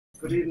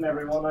Good evening,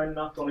 everyone. I'm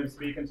not going to be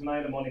speaking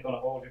tonight. I'm only going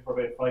to hold you for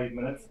about 5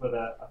 minutes with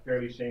a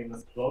fairly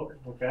shameless plug,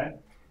 okay?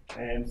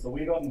 So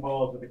we got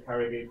involved with the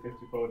Carrig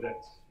 850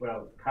 project,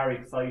 well,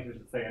 Carrig site, I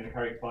should say, and the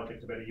Carrig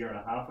project about 1.5 years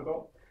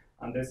ago.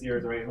 And this year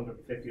is our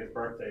 850th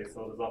birthday,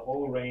 so there's a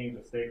whole range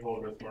of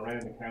stakeholders from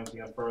around the county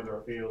and further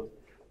afield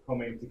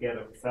coming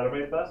together to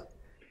celebrate that.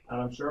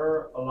 And I'm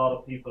sure a lot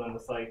of people on the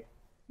site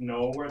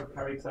know where the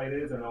Carrig site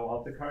is or know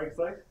of the Carrig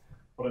site,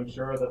 but I'm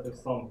sure that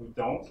there's some who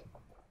don't.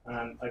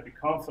 And I'd be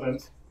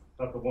confident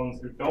that the ones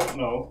who don't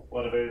know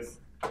what it is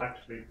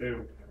actually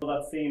do. So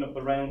that scene of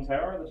the round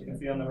tower that you can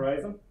see on the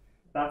horizon,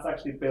 that's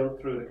actually built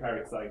through the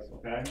Carrig site,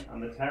 okay?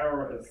 And the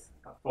tower is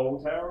a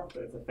faux tower,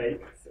 it's a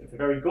fake, it's a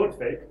very good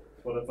fake,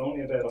 but it's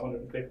only about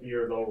 150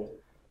 years old.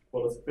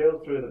 But it's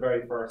built through the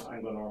very first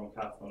Anglo-Norman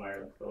castle in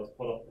Ireland. So it was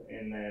put up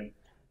in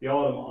the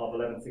autumn of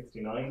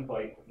 1169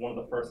 by one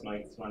of the first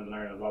knights to land in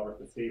Ireland, Robert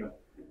Fitzstephen.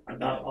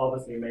 And that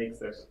obviously makes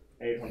it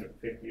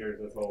 850 years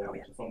old,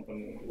 which is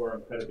something we're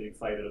incredibly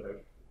excited about.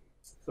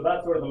 So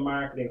that's sort of the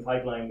marketing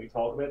tagline we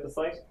talk about the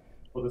site,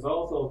 but there's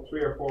also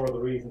 3 or 4 other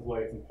reasons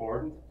why it's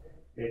important.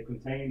 It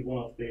contained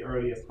one of the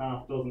earliest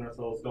half dozen or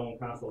so stone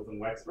castles in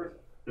Wexford,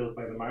 built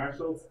by the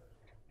Marshals,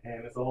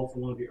 and it's also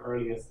one of the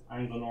earliest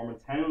Anglo-Norman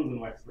towns in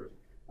Wexford.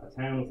 A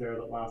town was there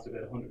that lasted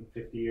about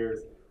 150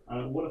 years,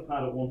 and it would have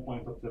had at one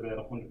point up to about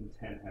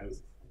 110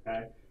 houses.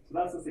 Okay, so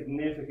that's a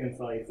significant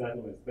size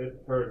settlement. It's about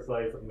a third the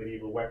size of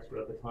medieval Wexford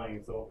at the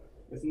time, so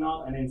it's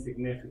not an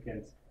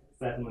insignificant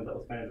settlement that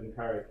was founded in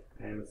Carrig,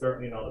 and it's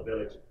certainly not a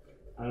village.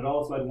 And it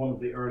also had one of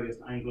the earliest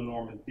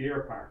Anglo-Norman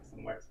deer parks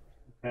in Wexford.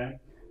 Okay,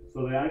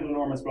 so the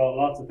Anglo-Normans brought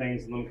lots of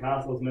things to them: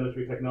 castles,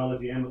 military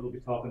technology. Emmet will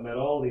be talking about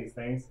all these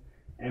things,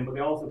 but they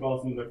also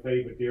brought some of their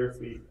favourite deer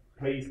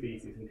prey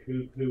species,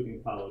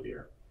 including fallow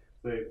deer.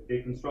 So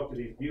they constructed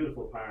these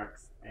beautiful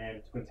parks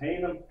to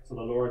contain them, so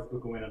the lords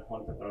could go in and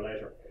hunt at their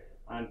leisure.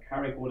 And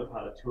Carrig would have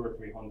had a 200 or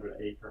 300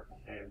 acre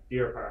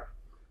deer park.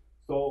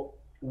 So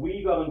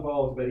we got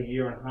involved about 1.5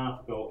 years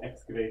ago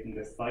excavating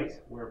this site.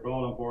 We were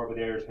brought on board with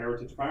the Irish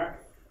Heritage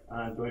Park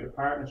and joined a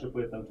partnership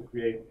with them to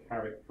create the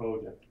Carrig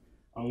project.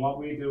 And what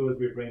we do is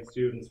we bring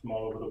students from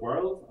all over the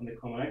world and they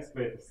come and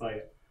excavate the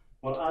site.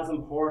 But as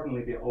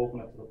importantly, they open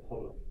it to the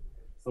public.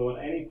 So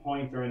at any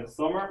point during the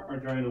summer or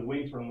during the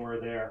winter when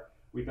we're there,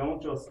 we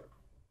don't just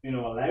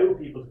allow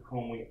people to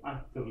come, we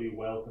actively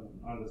welcome them.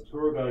 And there's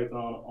tour guides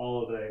on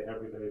all day,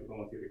 every day to go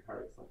and see the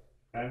Carrig site.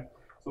 Okay?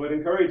 So I'd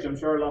encourage, I'm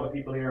sure a lot of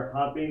people here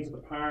have been to the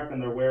park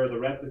and they're aware of the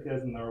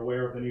replicas and they're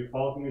aware of the new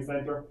Falconry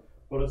Centre,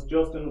 but it's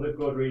just another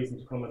good reason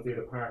to come and see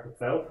the park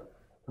itself.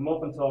 Come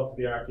up and talk to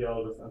the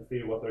archaeologists and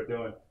see what they're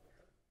doing.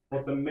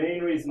 But the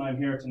main reason I'm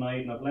here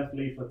tonight, and I've left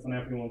leaflets on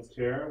everyone's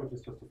chair, which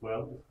is just as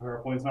well, because the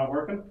PowerPoint's not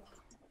working.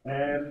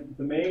 The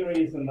main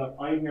reason that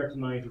I'm here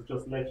tonight is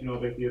just to let you know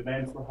about the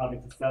events we're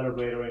having to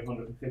celebrate our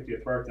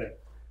 850th birthday.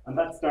 And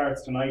that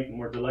starts tonight, and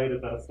we're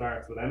delighted that it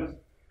starts with Emmet.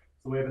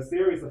 So we have a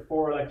series of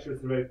 4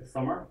 lectures throughout the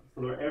summer, so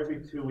they're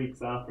every 2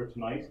 weeks after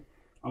tonight,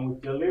 and we've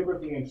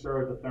deliberately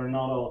ensured that they're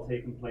not all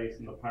taking place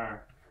in the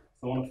park.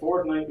 So on a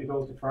fortnight we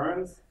go to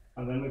Ferns,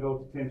 and then we go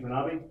to Tintern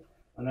Abbey,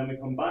 and then we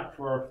come back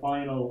for our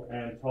final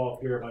talk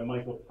here by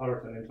Michael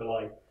Potterton in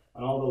July,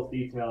 and all those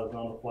details are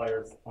on the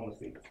flyers on the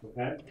seats,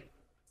 okay?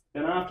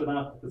 Then after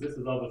that, because this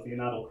is obviously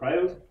an adult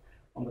crowd,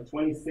 on the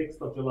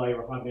 26th of July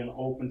we're having an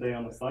open day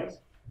on the site,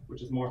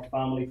 which is more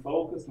family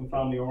focused and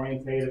family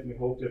orientated, and we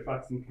hope to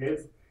attract some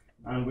kids.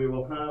 And we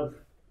will have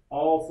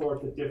all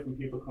sorts of different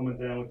people coming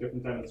down with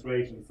different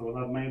demonstrations. So we'll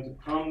have mounted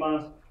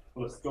combat,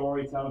 we'll have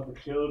storytelling for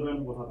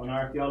children, we'll have an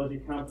archaeology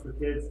camp for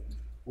kids.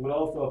 We'll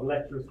also have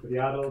lectures for the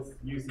adults.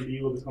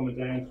 UCD will be coming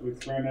down to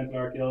experimental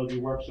archaeology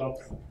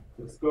workshops.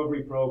 The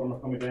Discovery programme are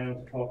coming down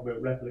to talk about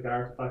replica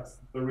artefacts.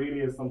 There really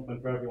is something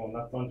for everyone.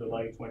 That's on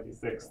July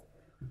 26th.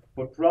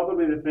 But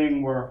probably the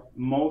thing we're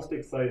most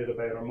excited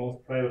about or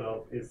most proud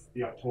of is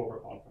the October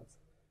conference.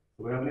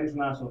 So we have an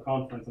international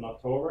conference in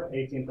October,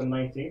 18th and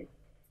 19th.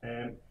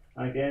 And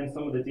again,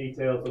 some of the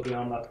details will be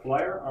on that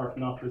flyer, or if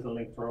not, there's a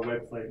link to our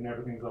website and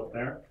everything's up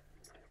there.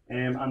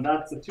 And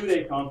that's a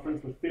 2-day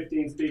conference with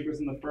 15 speakers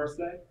on the first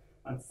day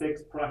and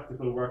 6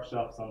 practical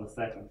workshops on the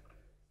second.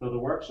 So the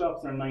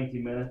workshops are 90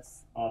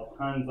 minutes of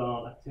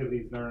hands-on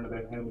activities, learning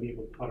about how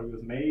medieval pottery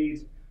was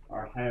made,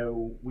 or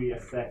how we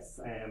assess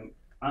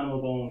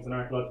animal bones in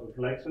archaeological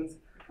collections.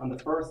 And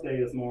the first day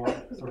is more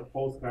sort of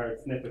postcard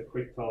snippet,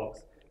 quick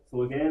talks.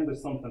 So again,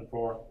 there's something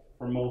for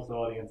most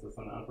audiences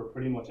and for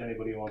pretty much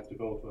anybody who wants to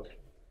go to it.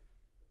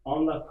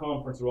 On that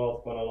conference, we're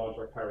also going to launch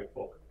our Carrig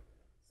book.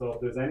 So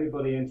if there's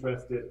anybody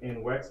interested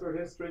in Wexford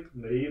history,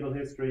 medieval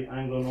history,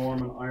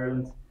 Anglo-Norman,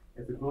 Ireland,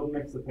 it's a good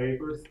mix of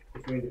papers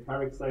between the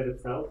Carrig site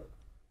itself,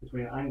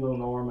 between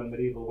Anglo-Norman,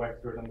 medieval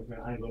Wexford, and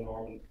between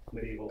Anglo-Norman,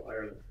 medieval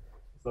Ireland.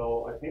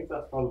 So I think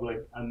that's probably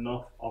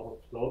enough of a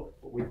plug,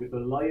 but we'd be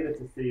delighted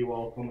to see you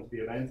all come to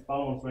the events.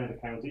 Follow us around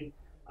the county,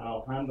 and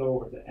I'll hand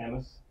over to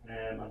Emmet,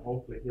 and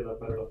hopefully he'll have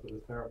better luck with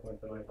his PowerPoint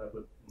than I've had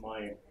with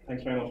mine.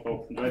 Thanks very much,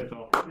 folks. Enjoy the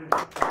talk.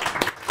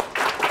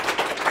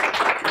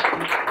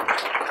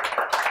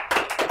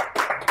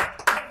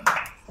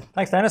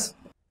 Thanks, Dennis.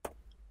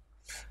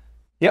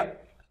 Yeah,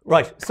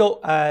 right. So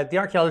the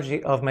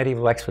archaeology of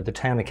medieval Wexford, the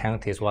town and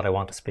county, is what I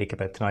want to speak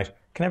about tonight.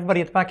 Can everybody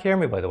at the back hear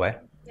me, by the way?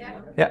 Yeah.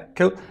 Yeah,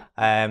 cool.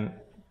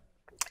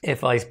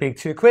 If I speak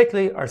too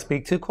quickly or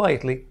speak too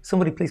quietly,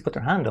 somebody please put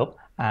their hand up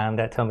and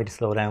tell me to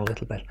slow down a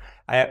little bit.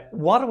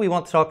 What do we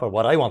want to talk about?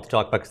 What I want to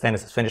talk about, because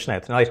Dennis is finished now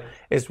tonight,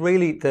 is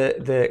really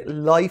the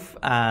life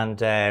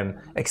and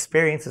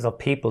experiences of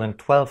people in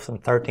 12th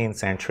and 13th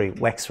century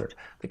Wexford,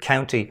 the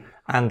county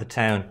and the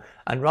town.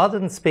 And rather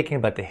than speaking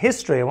about the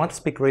history, I want to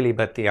speak really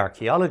about the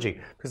archaeology,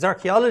 because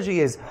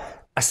archaeology is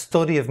a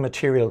study of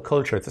material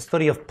culture. It's a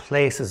study of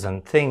places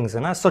and things,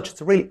 and as such,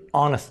 it's a really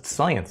honest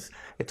science.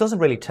 It doesn't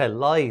really tell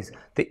lies.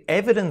 The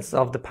evidence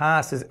of the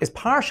past is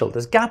partial.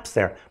 There's gaps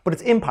there, but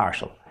it's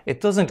impartial. It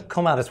doesn't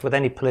come at us with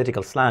any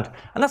political slant,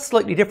 and that's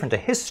slightly different to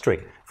history.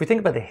 If we think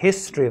about the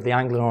history of the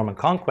Anglo-Norman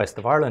conquest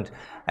of Ireland,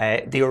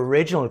 the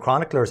original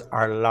chroniclers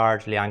are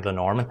largely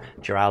Anglo-Norman,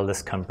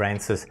 Giraldus,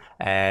 Cambrensis,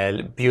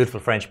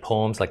 beautiful French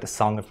poems like the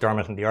Song of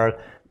Dermot and the Earl.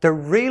 They're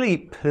really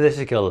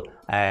political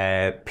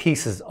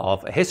pieces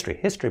of history.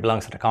 History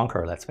belongs to the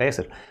conqueror, let's face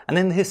it. And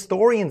then the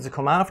historians who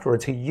come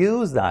afterwards who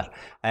use that,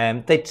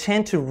 they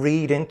tend to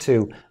read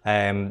into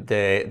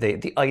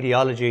the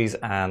ideologies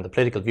and the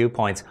political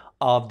viewpoints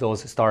of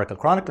those historical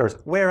chroniclers.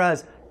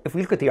 Whereas if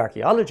we look at the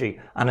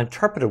archaeology and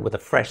interpret it with a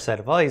fresh set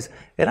of eyes,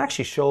 it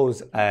actually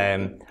shows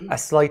a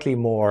slightly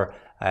more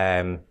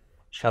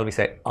shall we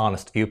say,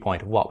 honest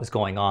viewpoint of what was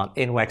going on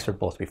in Wexford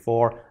both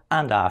before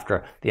and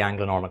after the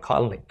Anglo-Norman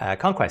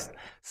conquest.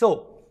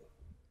 So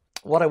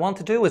what I want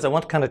to do is I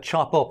want to kind of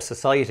chop up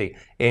society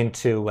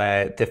into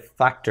the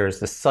factors,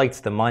 the sites,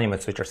 the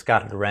monuments which are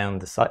scattered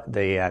around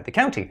the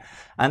county.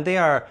 And they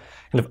are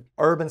kind of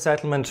urban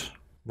settlement,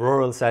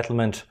 rural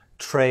settlement,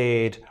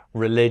 trade,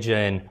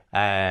 religion,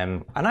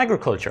 and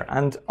agriculture.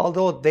 And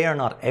although they are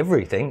not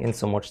everything, in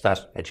so much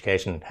that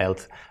education,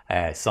 health,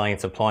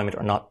 science, employment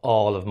are not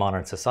all of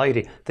modern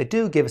society, they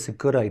do give us a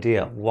good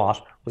idea of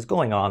what was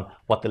going on,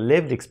 what the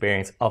lived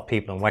experience of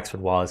people in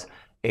Wexford was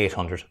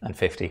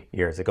 850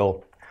 years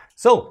ago.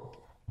 So,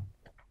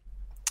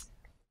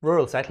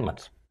 rural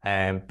settlement.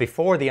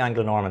 Before the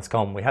Anglo-Normans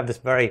come, we have this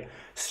very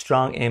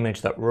strong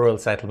image that rural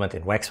settlement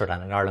in Wexford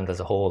and in Ireland as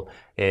a whole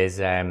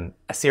is a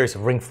series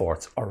of ring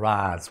forts or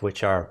raths,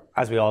 which are,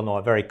 as we all know,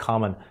 a very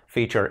common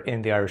feature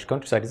in the Irish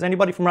countryside. Does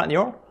anybody from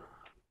Rathnure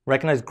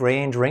recognise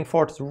Grange ring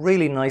fort? It's a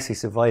really nicely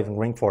surviving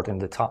ring fort in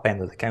the top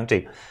end of the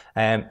county.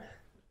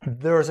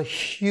 There's a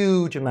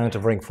huge amount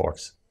of ring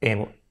forts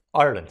in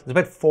Ireland. There's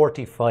about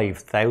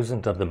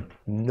 45,000 of them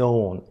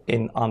known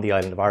on the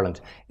island of Ireland.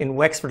 In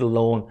Wexford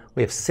alone,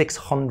 we have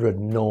 600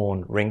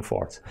 known ring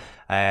forts.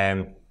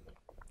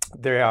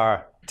 They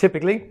are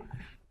typically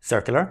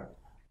circular,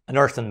 an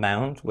earthen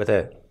mound with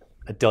a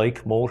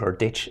dike, moat or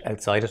ditch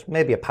outside it,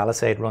 maybe a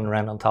palisade run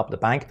around on top of the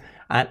bank.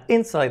 And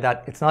inside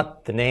that, it's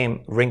not, the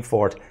name ring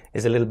fort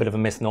is a little bit of a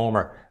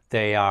misnomer.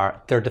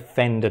 They're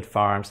defended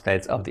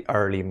farmsteads of the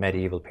early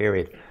medieval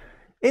period.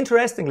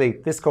 Interestingly,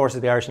 this course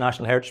is the Irish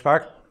National Heritage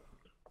Park.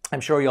 I'm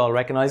sure you all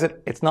recognise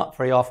it. It's not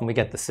very often we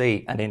get to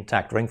see an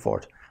intact ring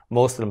fort.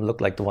 Most of them look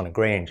like the one at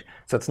Grange.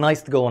 So it's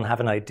nice to go and have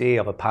an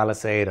idea of a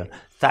palisade and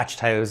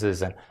thatched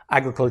houses and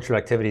agricultural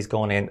activities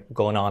going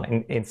on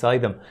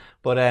inside them.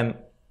 But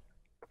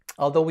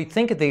although we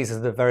think of these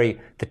as the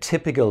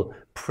typical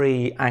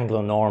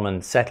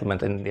pre-Anglo-Norman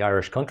settlement in the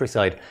Irish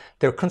countryside,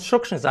 their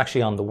construction is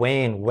actually on the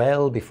wane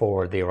well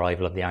before the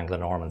arrival of the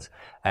Anglo-Normans.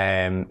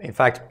 In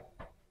fact,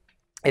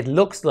 it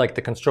looks like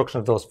the construction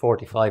of those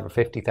 45 or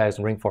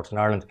 50,000 ring forts in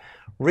Ireland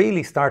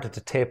really started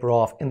to taper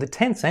off in the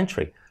 10th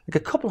century, like a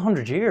couple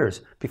hundred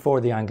years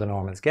before the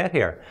Anglo-Normans get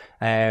here.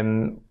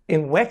 In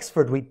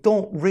Wexford, we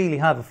don't really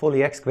have a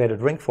fully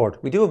excavated ring fort.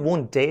 We do have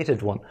one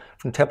dated one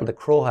from Temple de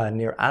Croha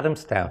near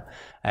Adamstown.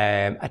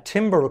 A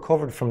timber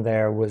recovered from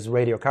there was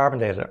radiocarbon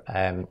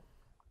dated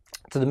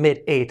to the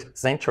mid-8th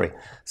century.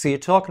 So you're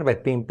talking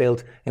about being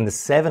built in the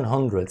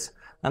 700s.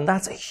 And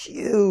that's a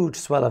huge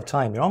swell of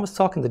time. You're almost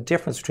talking the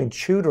difference between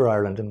Tudor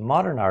Ireland and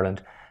modern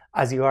Ireland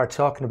as you are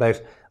talking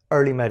about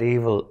early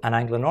medieval and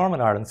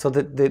Anglo-Norman Ireland. So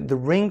the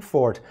ring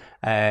fort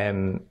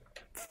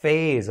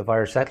phase of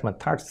Irish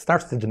settlement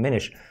starts to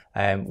diminish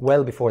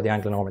well before the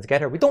Anglo-Normans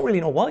get here. We don't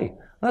really know why.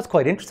 And that's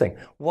quite interesting.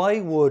 Why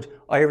would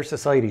Irish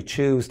society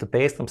choose to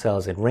base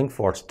themselves in ring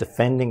forts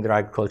defending their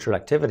agricultural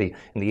activity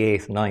in the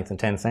 8th, 9th and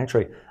 10th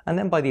century? And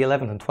then by the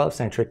 11th and 12th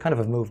century, it kind of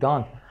have moved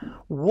on.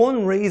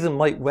 One reason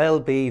might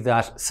well be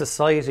that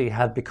society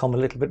had become a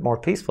little bit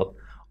more peaceful,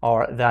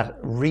 or that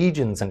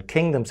regions and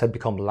kingdoms had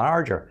become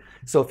larger.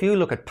 So if you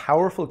look at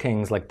powerful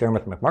kings like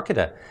Dermot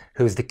MacMurchada,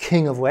 who's the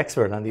king of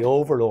Wexford and the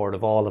overlord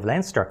of all of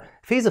Leinster,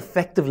 if he's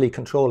effectively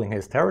controlling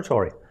his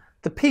territory,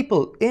 the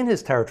people in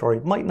his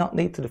territory might not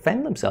need to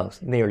defend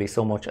themselves nearly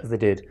so much as they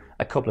did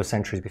a couple of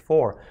centuries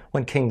before,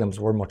 when kingdoms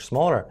were much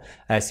smaller.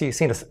 So you've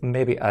seen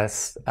maybe a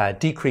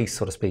decrease,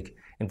 so to speak,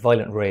 in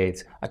violent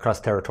raids across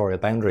territorial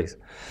boundaries.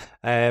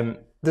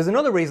 There's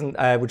another reason,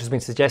 which has been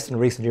suggested in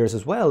recent years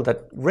as well,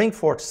 that ring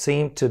forts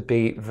seem to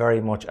be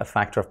very much a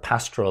factor of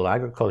pastoral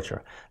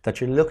agriculture, that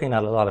you're looking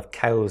at a lot of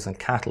cows and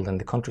cattle in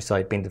the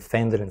countryside being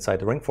defended inside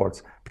the ring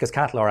forts, because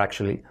cattle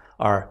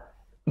are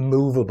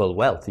movable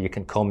wealth. You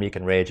can come, you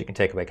can raid, you can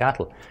take away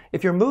cattle.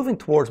 If you're moving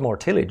towards more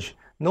tillage,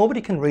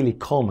 nobody can really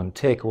come and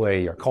take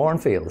away your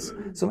cornfields.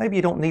 So maybe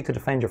you don't need to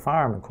defend your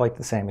farm in quite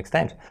the same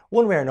extent.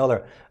 One way or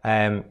another,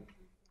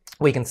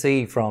 we can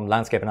see from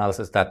landscape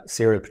analysis that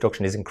cereal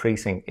production is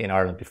increasing in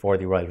Ireland before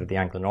the arrival of the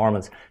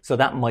Anglo-Normans. So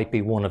that might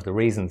be one of the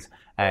reasons.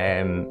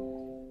 That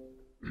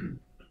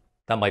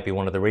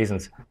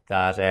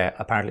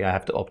apparently I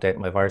have to update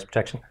my virus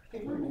protection.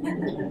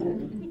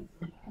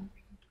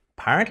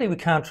 Apparently we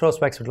can't trust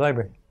Wexford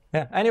Library.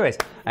 Yeah. Anyways,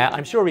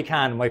 I'm sure we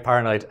can. My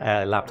paranoid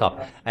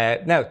laptop.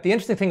 Now, the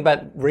interesting thing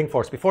about ring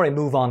forts, before I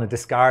move on and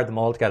discard them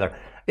altogether,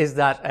 is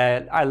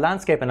that our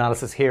landscape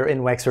analysis here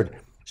in Wexford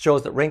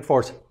shows that ring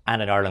forts,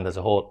 and in Ireland as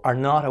a whole, are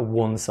not a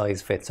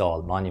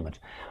one-size-fits-all monument.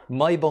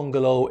 My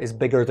bungalow is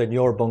bigger than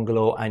your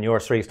bungalow, and your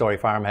three-storey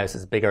farmhouse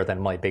is bigger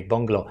than my big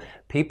bungalow.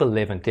 People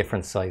live in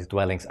different sized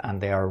dwellings, and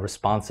they are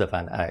responsive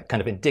and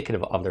kind of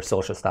indicative of their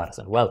social status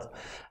and wealth.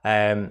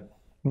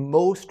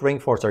 Most ring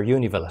forts are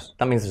univillet.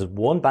 That means there's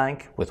one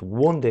bank with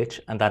one ditch,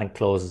 and that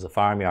encloses a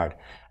farmyard.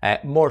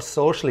 More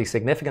socially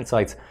significant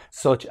sites,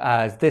 such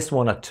as this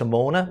one at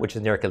Timona, which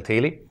is near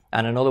Kilteely,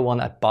 and another one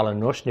at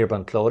Ballinush near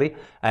Bunclody,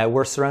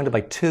 were surrounded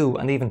by 2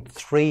 and even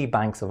 3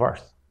 banks of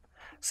earth.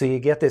 So you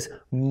get this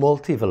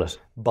multivillet,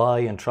 bi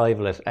and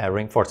trivillet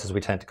ring forts, as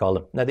we tend to call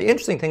them. Now the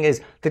interesting thing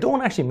is, they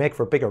don't actually make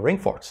for bigger ring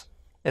forts.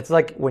 It's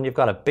like when you've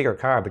got a bigger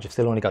car, but you've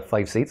still only got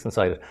 5 seats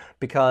inside it.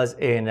 Because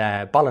in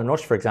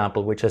Ballinush, for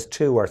example, which has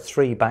 2 or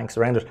 3 banks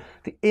around it,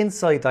 the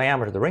inside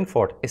diameter of the ring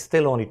fort is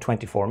still only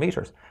 24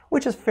 metres,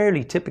 which is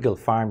fairly typical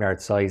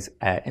farmyard size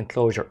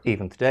enclosure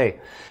even today.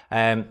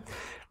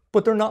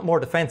 But they're not more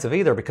defensive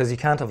either, because you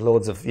can't have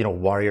loads of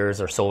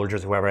warriors or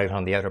soldiers, whoever, out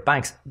on the outer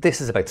banks.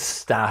 This is about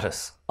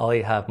status. I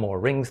have more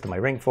rings than my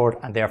ring fort,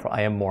 and therefore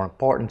I am more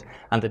important.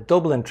 And the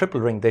double and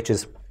triple ring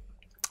ditches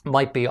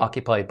might be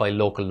occupied by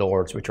local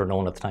lords, which were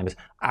known at the time as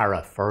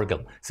Ara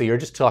Fergal. So you're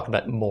just talking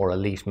about more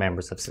elite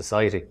members of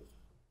society.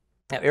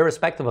 Now,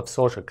 irrespective of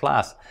social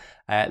class,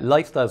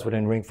 lifestyles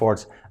within ring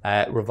forts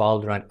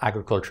revolved around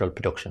agricultural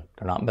production.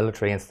 They're not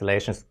military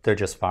installations, they're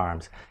just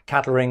farms.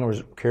 Cattle rearing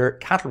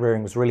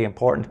was really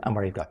important, and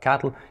where you've got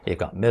cattle, you've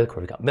got milk.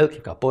 Where you've got milk,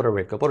 you've got butter.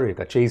 Where you've got butter, you've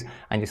got cheese,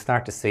 and you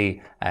start to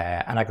see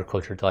an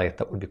agricultural diet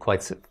that would be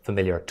quite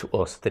familiar to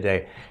us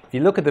today. If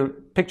you look at the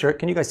picture,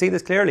 can you guys see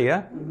this clearly?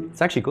 Yeah,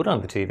 It's actually good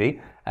on the TV.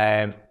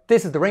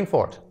 This is the ring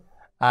fort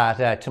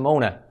at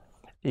Timona.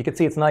 You can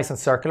see it's nice and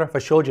circular. If I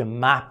showed you a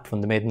map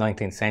from the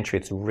mid-19th century,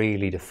 it's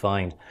really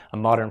defined. A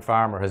modern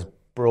farmer has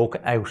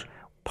broken out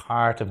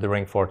part of the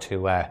ring fort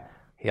to,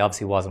 he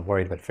obviously wasn't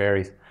worried about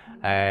fairies,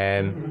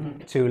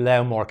 to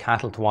allow more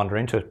cattle to wander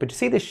into it. But you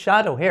see this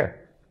shadow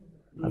here?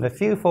 I have a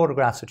few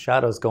photographs with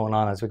shadows going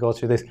on as we go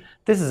through this.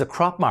 This is a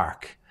crop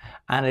mark,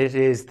 and it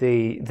is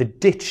the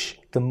ditch,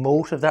 the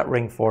moat of that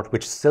ring fort,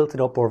 which silted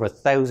up over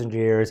 1,000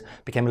 years,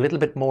 became a little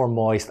bit more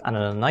moist, and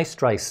in a nice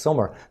dry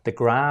summer, the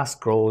grass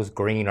grows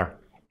greener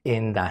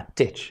in that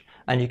ditch.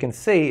 And you can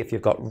see, if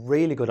you've got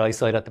really good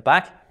eyesight at the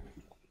back,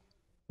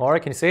 Laura,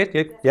 can you see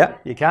it? Yeah,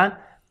 you can.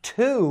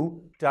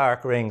 2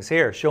 dark rings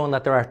here, showing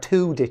that there are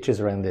 2 ditches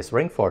around this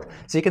ring fort.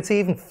 So you can see,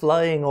 even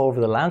flying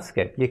over the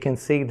landscape, you can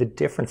see the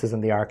differences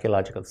in the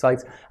archaeological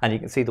sites, and you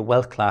can see the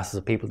wealth classes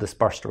of people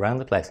dispersed around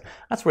the place.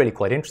 That's really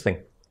quite interesting.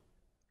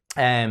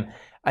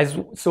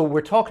 So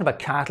we're talking about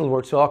cattle,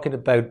 we're talking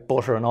about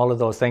butter and all of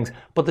those things,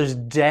 but there's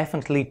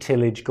definitely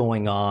tillage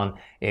going on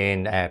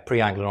in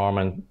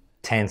pre-Anglo-Norman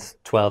 10th,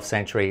 12th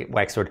century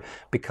Wexford,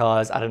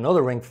 because at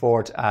another ring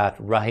fort at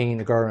Raheen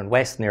in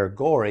West near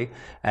Gorey,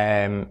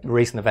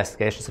 recent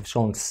investigations have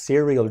shown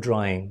cereal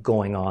drying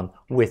going on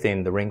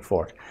within the ring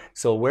fort.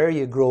 So where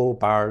you grow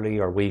barley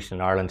or wheat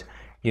in Ireland,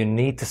 you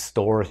need to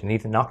store it, you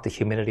need to knock the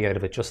humidity out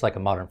of it, just like a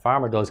modern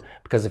farmer does,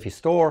 because if you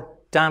store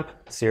damp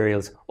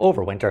cereals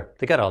over winter,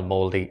 they get all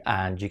mouldy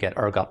and you get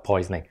ergot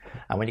poisoning.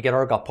 And when you get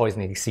ergot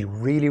poisoning, you see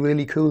really,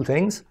 really cool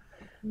things,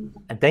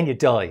 and then you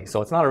die.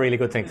 So it's not a really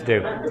good thing to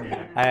do.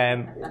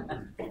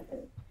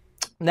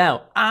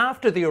 Now,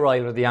 after the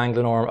arrival of the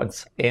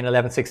Anglo-Normans in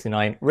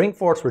 1169, ring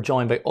forts were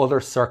joined by other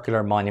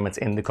circular monuments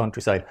in the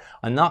countryside.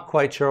 I'm not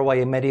quite sure why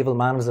a medieval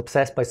man was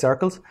obsessed by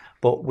circles,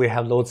 but we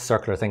have loads of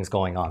circular things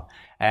going on.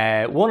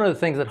 One of the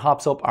things that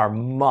hops up are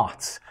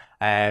mottes.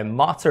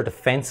 Mottes are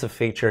defensive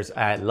features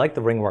like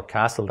the ringwork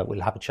castle that we'll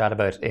have a chat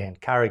about in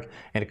Carrig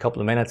in a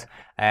couple of minutes,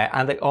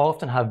 and they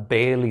often have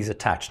baileys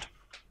attached.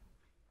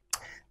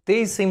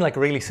 These seem like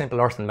really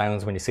simple earthen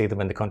mounds when you see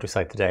them in the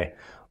countryside today,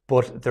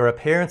 but their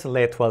appearance in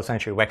late 12th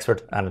century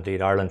Wexford, and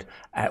indeed Ireland,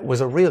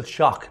 was a real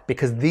shock,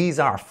 because these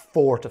are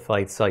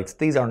fortified sites.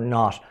 These are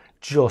not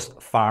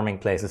just farming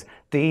places.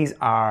 These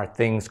are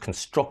things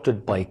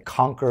constructed by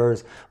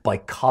conquerors, by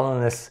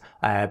colonists,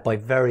 by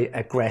very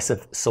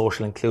aggressive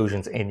social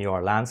inclusions in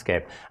your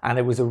landscape. And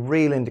it was a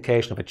real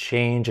indication of a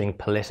changing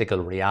political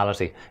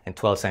reality in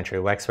 12th century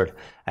Wexford.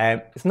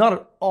 It's not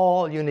at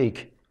all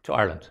unique to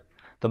Ireland.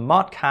 The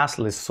Motte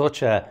Castle is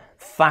such a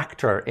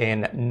factor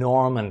in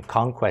Norman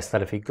conquest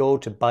that if you go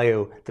to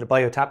the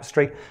Bayeux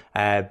Tapestry,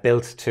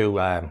 built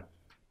to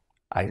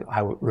I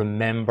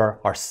remember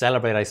or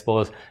celebrate, I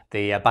suppose,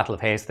 the Battle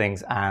of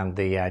Hastings and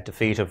the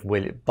defeat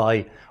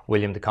by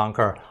William the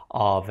Conqueror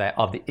of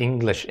the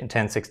English in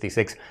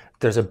 1066.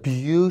 There's a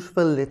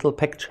beautiful little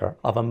picture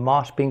of a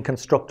motte being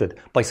constructed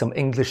by some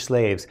English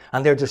slaves,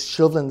 and they're just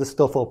shoveling the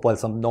stuff up while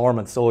some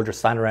Norman soldiers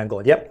stand around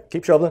going, yep,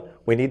 keep shoveling,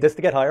 we need this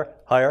to get higher,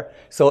 higher.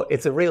 So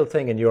it's a real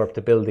thing in Europe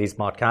to build these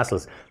motte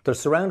castles. They're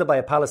surrounded by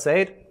a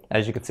palisade,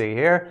 as you can see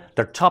here.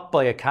 They're topped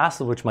by a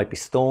castle, which might be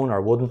stone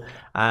or wooden,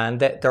 and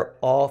they're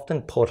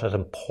often put at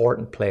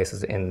important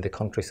places in the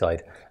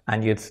countryside.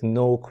 And it's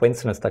no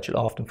coincidence that you'll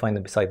often find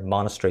them beside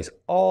monasteries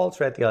all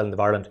throughout the island of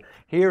Ireland.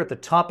 Here at the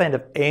top end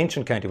of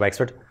ancient County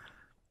Wexford,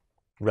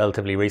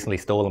 relatively recently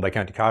stolen by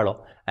County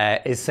Carlow,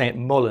 is St.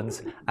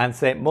 Mullins. And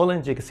St.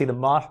 Mullins, you can see the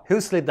motte.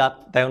 Who slid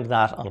that down to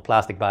that on a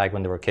plastic bag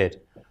when they were a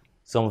kid?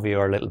 Some of you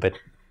are a little bit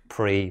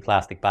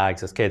pre-plastic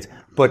bags as kids,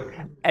 but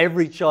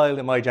every child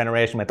in my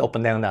generation went up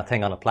and down that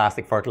thing on a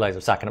plastic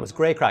fertilizer sack, and it was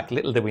great crack.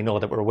 Little did we know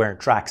that we were wearing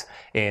tracks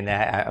in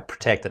a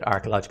protected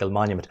archaeological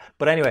monument.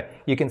 But anyway,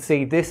 you can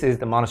see this is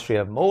the Monastery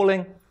of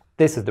Moling,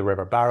 this is the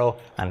River Barrow,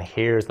 and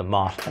here's the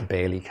Motte and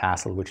Bailey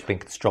Castle, which has been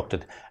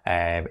constructed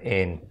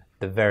in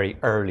the very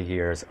early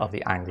years of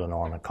the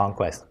Anglo-Norman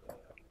conquest.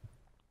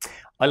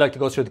 I like to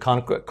go through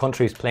the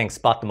countries playing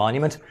Spot the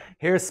Monument.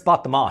 Here's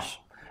Spot the Motte.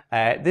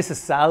 This is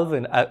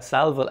Salville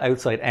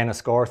outside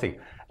Enniscorthy.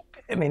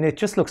 I mean, it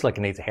just looks like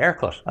it needs a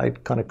haircut. I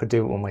kind of could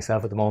do it one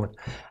myself at the moment.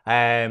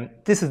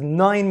 This is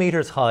 9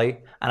 metres high,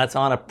 and it's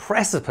on a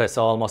precipice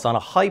almost, on a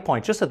high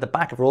point, just at the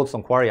back of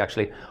Roadstone Quarry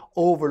actually,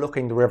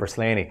 overlooking the River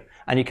Slaney.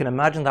 And you can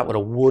imagine that with a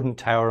wooden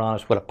tower on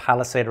it, with a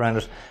palisade around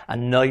it,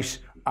 and knight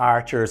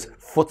archers,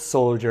 foot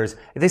soldiers.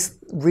 This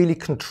really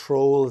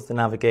controls the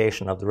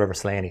navigation of the River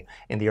Slaney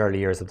in the early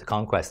years of the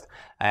conquest.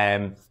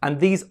 And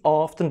these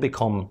often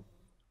become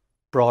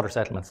broader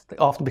settlements. They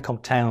often become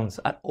towns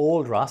at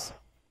Old Ross,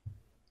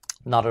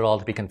 not at all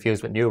to be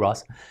confused with New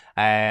Ross.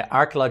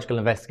 Archaeological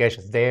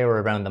investigations there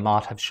around the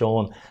Motte have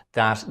shown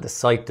that the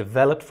site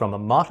developed from a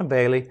Motte and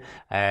Bailey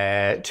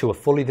to a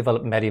fully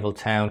developed medieval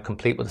town,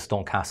 complete with a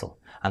stone castle.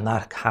 And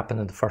that happened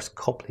in the first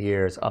couple of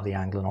years of the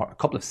Anglo-Norman,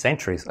 couple of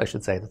centuries, I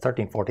should say, the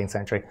 13th, 14th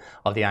century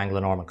of the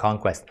Anglo-Norman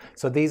conquest.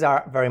 So these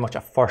are very much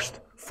a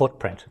first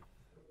footprint.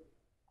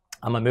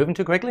 Am I moving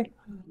too quickly?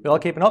 You all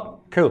keeping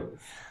up? Cool.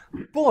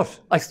 But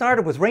I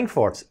started with ring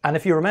forts, and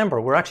if you remember,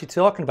 we're actually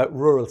talking about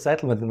rural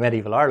settlement in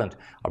medieval Ireland,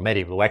 or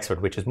medieval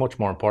Wexford, which is much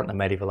more important than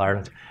medieval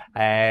Ireland.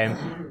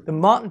 The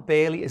Motte and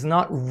Bailey is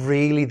not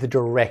really the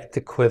direct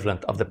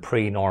equivalent of the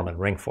pre-Norman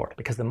ring fort,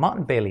 because the Motte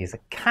and Bailey is a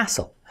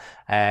castle.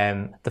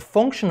 The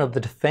function of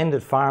the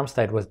defended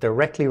farmstead was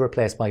directly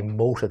replaced by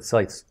moated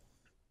sites.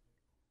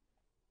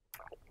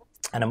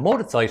 And a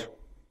moated site,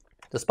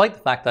 despite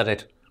the fact that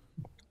it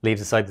leaves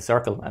aside the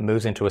circle and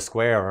moves into a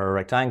square or a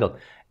rectangle,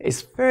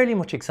 is fairly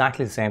much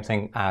exactly the same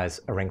thing as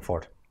a ring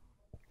fort.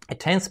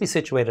 It tends to be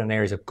situated in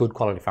areas of good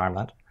quality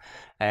farmland.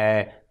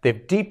 They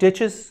have deep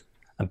ditches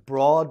and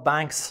broad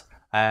banks,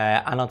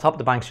 and on top of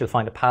the banks you'll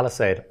find a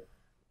palisade.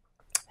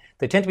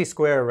 They tend to be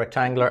square or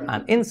rectangular,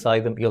 and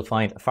inside them you'll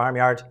find a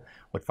farmyard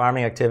with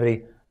farming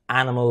activity,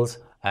 animals,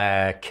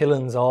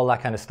 killings, all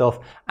that kind of stuff.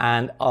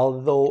 And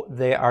although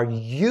they are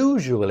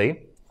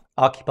usually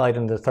occupied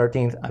in the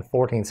 13th and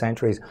 14th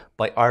centuries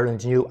by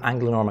Ireland's new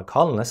Anglo-Norman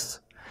colonists,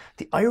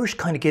 the Irish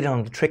kind of get in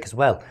on the trick as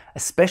well,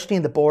 especially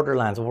in the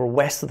borderlands over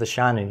west of the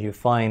Shannon. You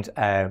find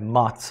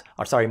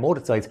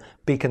moated sites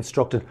be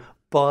constructed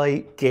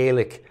by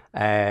Gaelic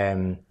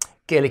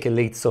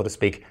elites, so to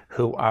speak,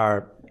 who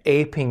are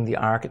aping the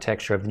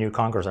architecture of the new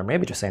conquerors, or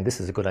maybe just saying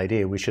this is a good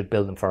idea, we should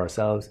build them for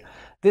ourselves.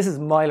 This is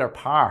Myler's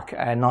Park,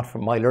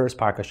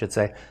 I should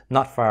say,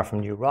 not far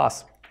from New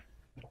Ross.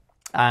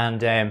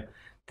 And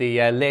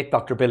the late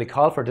Dr. Billy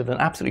Colfer did an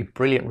absolutely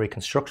brilliant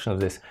reconstruction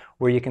of this,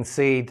 where you can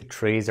see the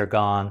trees are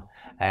gone,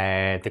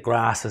 the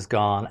grass is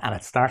gone, and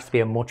it starts to be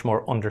a much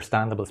more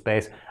understandable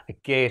space. A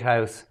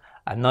gatehouse,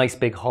 a nice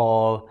big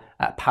hall,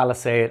 a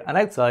palisade, and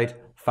outside,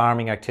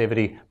 farming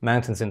activity,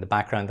 mountains in the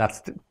background.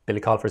 That's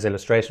Billy Colfer's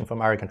illustration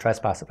from Arrogant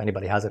Trespass. If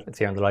anybody has it, it's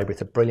here in the library.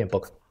 It's a brilliant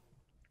book.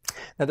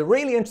 Now, the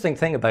really interesting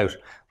thing about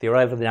the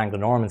arrival of the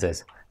Anglo-Normans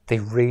is they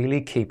really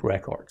keep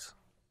records,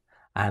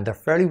 and they're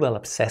fairly well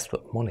obsessed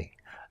with money.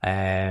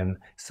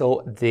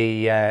 So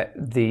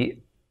the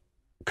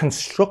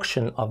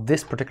construction of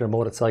this particular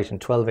moated site in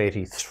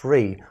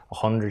 1283,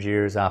 100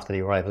 years after the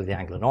arrival of the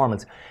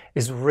Anglo-Normans,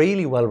 is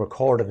really well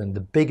recorded in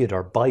the Bigod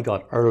or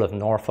Bigod Earl of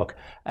Norfolk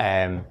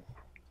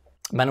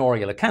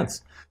manorial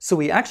accounts. So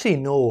we actually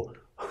know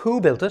who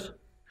built it,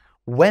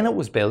 when it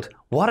was built,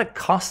 what it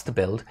cost to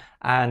build,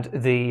 and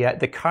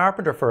the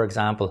carpenter, for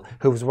example,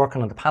 who was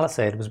working on the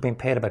palisade, was being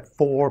paid about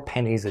 4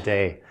 pennies a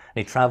day,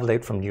 and he travelled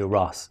out from New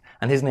Ross,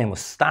 and his name was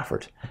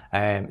Stafford.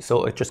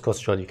 So it just goes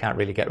to show you can't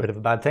really get rid of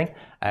a bad thing.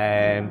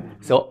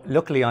 So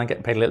luckily I'm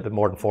getting paid a little bit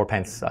more than 4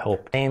 pence, I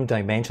hope. Same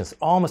dimensions,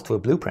 almost to a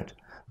blueprint,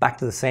 back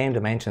to the same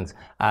dimensions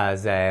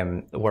as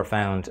were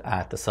found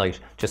at the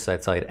site just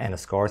outside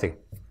Enniscorthy.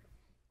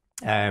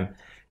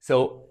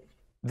 So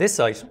this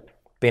site,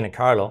 being in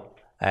Carlow,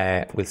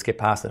 we'll skip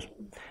past it,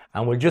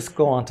 and we'll just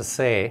go on to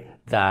say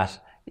that,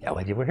 yeah,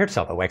 well, we're here to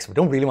talk about Wexford.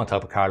 We don't really want to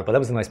talk about Carlow, but that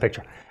was a nice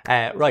picture.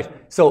 Right,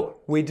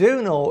 so we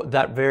do know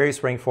that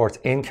various ring forts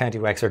in County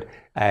Wexford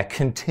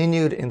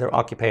continued in their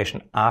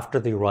occupation after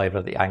the arrival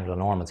of the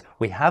Anglo-Normans.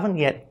 We haven't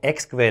yet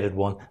excavated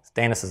one, it's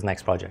Dennis's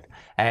next project,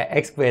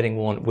 excavating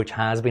one which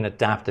has been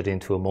adapted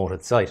into a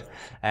moated site.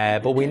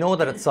 But we know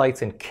that at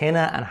sites in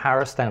Kinna and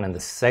Harristown in the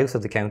south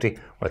of the county,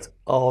 where it's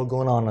all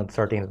going on in the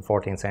 13th and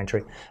 14th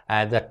century,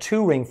 that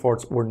 2 ring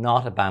forts were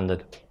not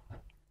abandoned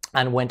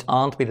and went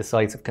on to be the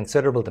sites of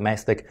considerable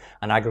domestic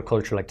and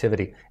agricultural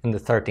activity in the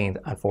 13th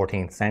and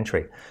 14th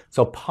century.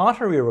 So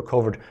pottery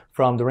recovered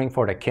from the ring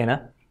fort at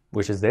Kinna,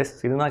 which is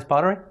this. See the nice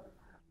pottery?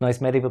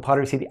 Nice medieval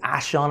pottery. See the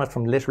ash on it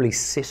from literally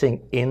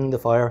sitting in the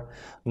fire.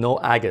 No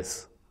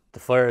agates. The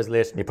fire is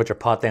lit and you put your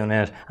pot down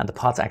in it, and the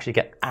pots actually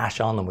get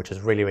ash on them, which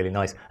is really, really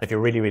nice. If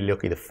you're really, really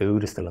lucky, the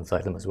food is still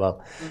inside them as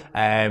well.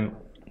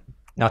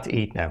 Not to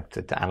eat now,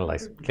 to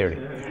analyse, clearly.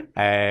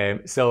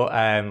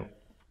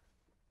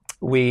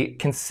 We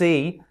can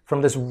see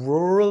from this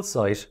rural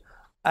site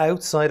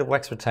outside of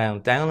Wexford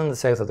Town, down in the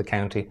south of the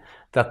county,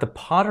 that the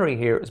pottery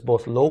here is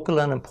both local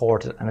and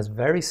imported, and is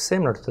very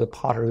similar to the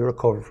pottery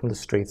recovered from the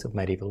streets of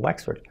medieval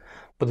Wexford.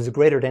 But there's a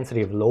greater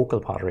density of local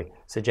pottery,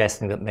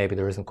 suggesting that maybe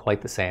there isn't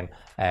quite the same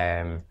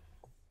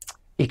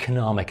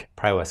economic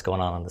prowess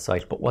going on the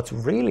site. But what's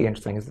really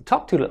interesting is the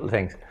top 2 little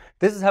things.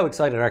 This is how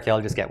excited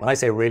archaeologists get when I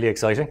say really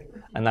exciting,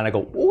 and then I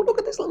go, oh, look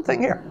at this little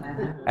thing here.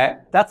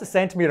 That's a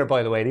centimetre,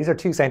 by the way. These are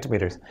 2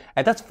 centimetres.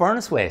 That's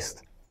furnace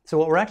waste. So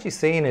what we're actually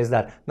seeing is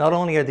that not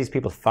only are these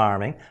people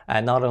farming,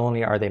 and not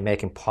only are they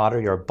making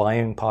pottery or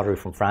buying pottery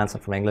from France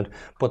and from England,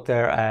 but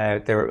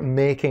they're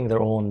making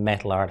their own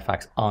metal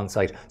artefacts on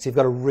site. So you've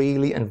got a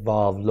really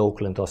involved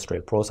local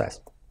industrial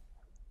process.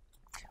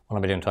 What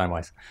am I doing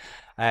time-wise?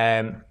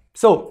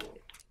 So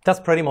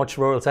that's pretty much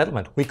rural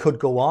settlement. We could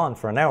go on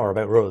for an hour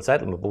about rural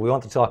settlement, but we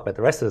want to talk about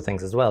the rest of the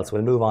things as well. So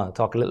we'll move on and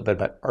talk a little bit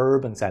about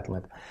urban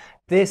settlement.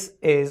 This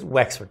is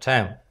Wexford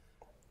Town.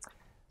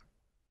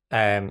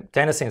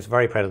 Dennis seems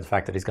very proud of the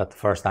fact that he's got the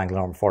first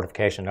Anglo-Norman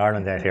fortification in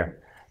Ireland out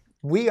here.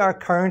 We are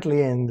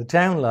currently in the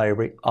town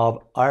library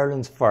of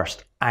Ireland's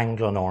first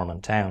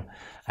Anglo-Norman town.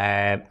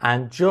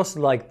 And just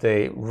like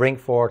the ring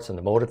forts and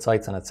the moated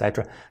sites and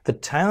etc., the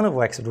town of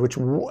Wexford, which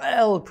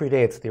well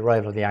predates the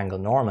arrival of the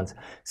Anglo-Normans,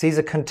 sees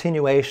a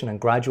continuation and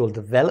gradual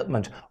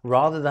development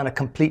rather than a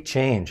complete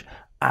change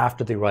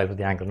after the arrival of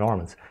the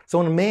Anglo-Normans. So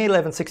in May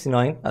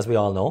 1169, as we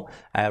all know,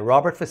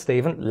 Robert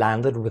Fitzstephen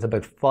landed with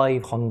about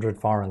 500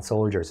 foreign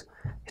soldiers.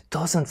 It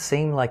doesn't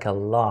seem like a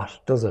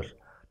lot, does it,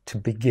 to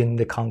begin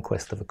the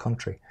conquest of a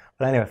country?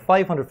 But anyway,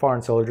 500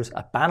 foreign soldiers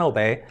at Bannow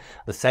Bay,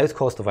 the south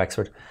coast of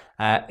Wexford.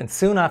 And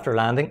soon after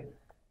landing,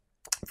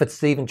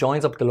 Fitzstephen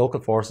joins up the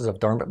local forces of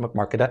Dermot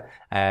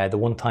MacMurchada, the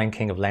one-time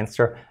king of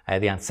Leinster,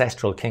 the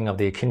ancestral king of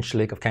the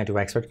Kinshalik of County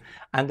Wexford,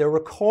 and they're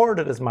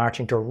recorded as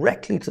marching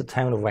directly to the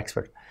town of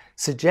Wexford,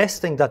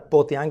 suggesting that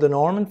both the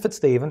Anglo-Norman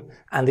Fitzstephen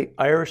and the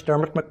Irish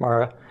Dermot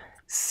MacMurchada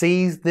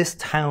sees this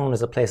town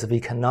as a place of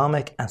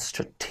economic and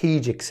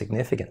strategic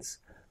significance.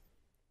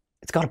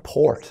 It's got a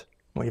port.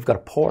 When you've got a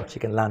port, you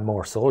can land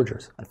more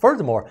soldiers. And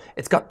furthermore,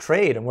 it's got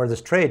trade, and where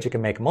there's trade, you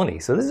can make money.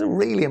 So this is a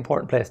really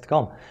important place to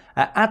come.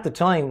 At the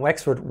time,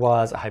 Wexford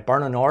was a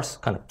Hiberno-Norse,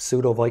 kind of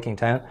pseudo-Viking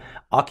town,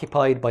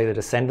 occupied by the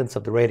descendants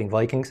of the raiding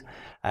Vikings.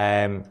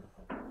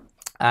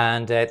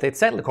 And they'd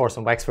settled, of course,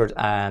 in Wexford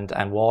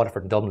and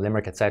Waterford and Dublin,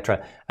 Limerick,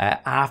 etc.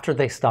 After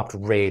they stopped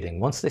raiding,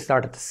 once they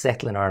started to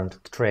settle in Ireland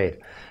to trade.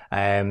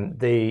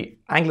 The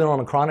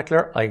Anglo-Norman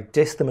chronicler, I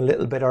dissed them a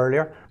little bit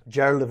earlier,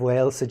 Gerald of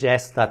Wales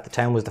suggests that the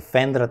town was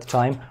defended at the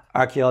time.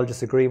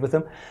 Archaeologists agree with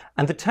him.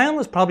 And the town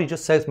was probably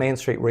just South Main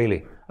Street,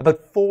 really.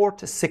 About 400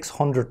 to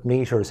 600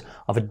 metres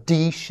of a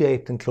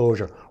D-shaped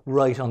enclosure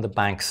right on the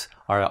banks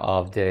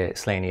of the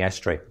Slaney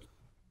Estuary.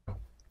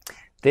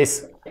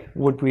 This,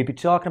 would we be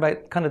talking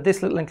about kind of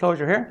this little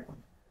enclosure here?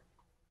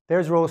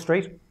 There's Rose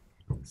Street.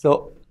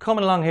 So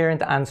coming along here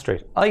into Ann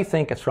Street. I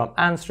think it's from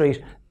Ann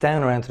Street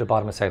down around to the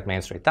bottom of South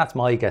Main Street. That's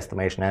my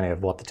guesstimation anyway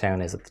of what the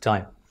town is at the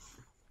time.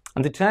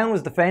 And the town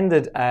was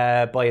defended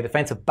by a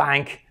defensive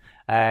bank.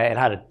 It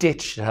had a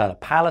ditch, it had a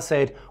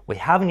palisade. We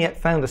haven't yet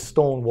found a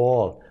stone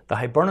wall. The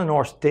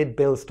Hiberno-Norse did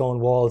build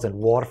stone walls in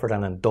Waterford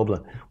and in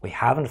Dublin. We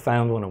haven't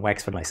found one in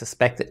Wexford, and I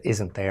suspect it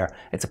isn't there.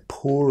 It's a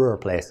poorer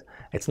place.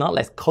 It's not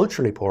less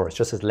culturally poor, it's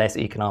just as less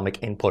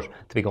economic input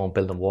to be going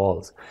building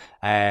walls.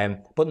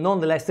 But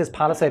nonetheless, this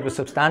palisade was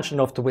substantial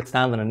enough to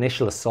withstand an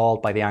initial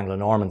assault by the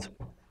Anglo-Normans.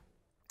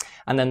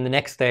 And then the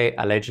next day,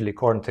 allegedly,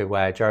 according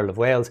to Gerald of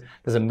Wales,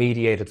 there's a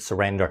mediated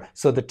surrender.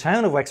 So the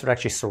town of Wexford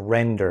actually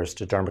surrenders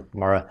to Dermot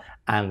Murragh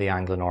and the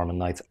Anglo-Norman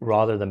knights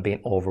rather than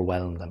being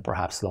overwhelmed and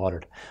perhaps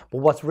slaughtered. But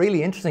what's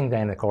really interesting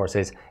then, of course,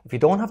 is if you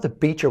don't have to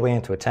beat your way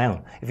into a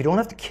town, if you don't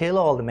have to kill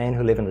all the men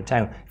who live in the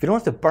town, if you don't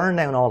have to burn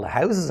down all the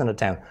houses in the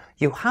town,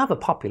 you have a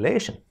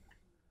population.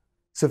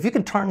 So if you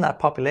can turn that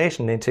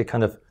population into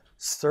kind of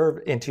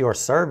into your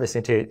service,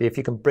 if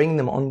you can bring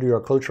them under your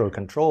cultural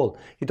control,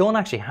 you don't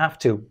actually have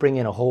to bring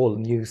in a whole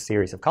new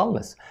series of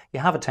colonists.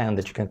 You have a town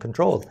that you can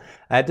control.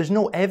 There's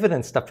no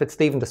evidence that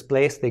Fitzstephen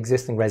displaced the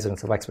existing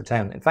residents of Wexford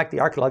Town. In fact, the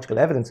archaeological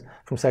evidence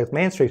from South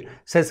Main Street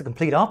says the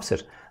complete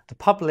opposite. The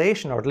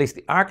population, or at least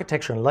the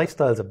architecture and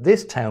lifestyles of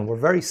this town, were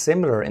very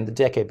similar in the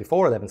decade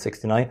before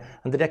 1169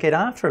 and the decade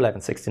after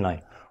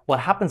 1169. What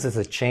happens is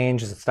it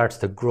changes, it starts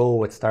to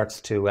grow, it starts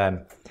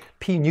to...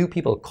 new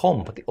people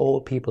come, but the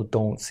old people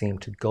don't seem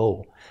to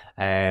go.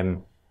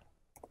 And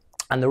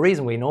the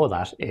reason we know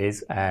that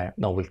is...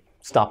 no, we'll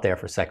stop there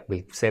for a second.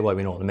 We'll say why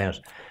we know in a minute.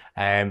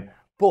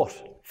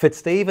 But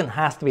Fitzstephen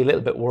has to be a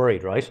little bit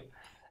worried, right?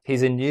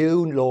 He's a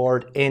new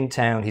lord in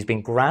town. He's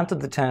been granted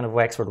the town of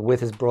Wexford with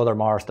his brother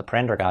Maurice de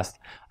Prendergast.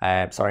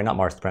 Sorry, not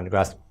Maurice de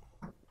Prendergast.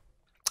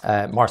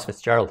 Maurice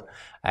Fitzgerald,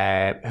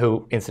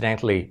 who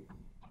incidentally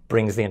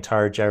brings the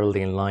entire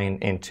Geraldine line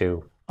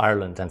into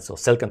Ireland. And so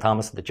Silken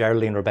Thomas, the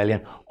Geraldine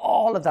Rebellion,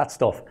 all of that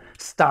stuff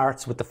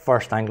starts with the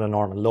first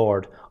Anglo-Norman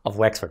lord of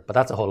Wexford. But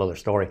that's a whole other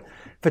story.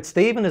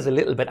 Fitzstephen is a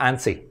little bit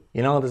antsy.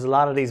 You know, there's a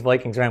lot of these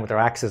Vikings around with their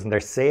axes and they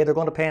say they're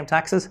going to pay him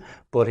taxes,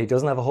 but he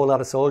doesn't have a whole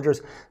lot of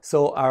soldiers.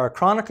 So our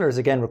chroniclers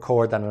again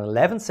record that in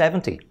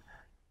 1170,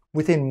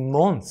 within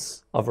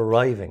months of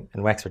arriving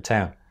in Wexford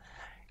Town,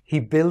 he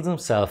builds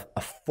himself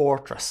a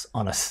fortress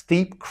on a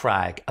steep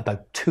crag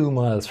about 2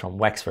 miles from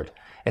Wexford.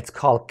 It's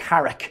called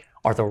Carrig,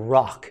 or the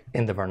Rock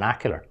in the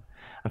vernacular.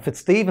 And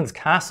Fitzstephen's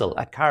castle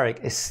at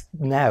Carrig is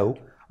now,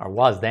 or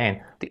was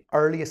then, the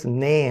earliest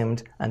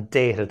named and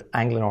dated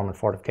Anglo-Norman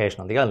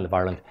fortification on the island of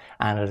Ireland,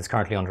 and it is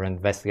currently under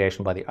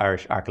investigation by the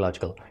Irish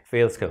Archaeological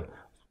Field School.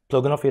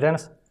 Plug enough for you,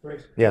 Dennis? Great.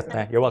 Yes,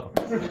 you're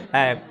welcome.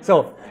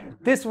 So,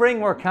 this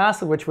ringwork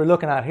castle which we're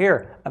looking at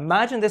here,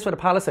 imagine this with a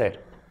palisade.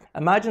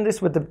 Imagine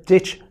this with the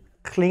ditch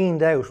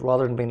cleaned out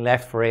rather than being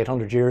left for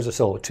 800 years or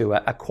so to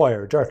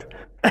acquire dirt.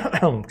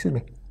 Excuse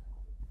me.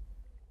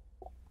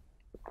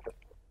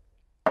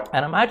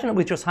 And imagine it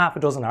with just half a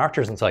dozen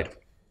archers inside,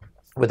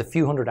 with a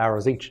few hundred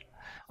arrows each,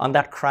 on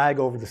that crag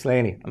over the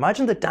Slaney.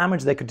 Imagine the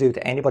damage they could do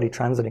to anybody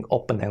transiting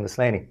up and down the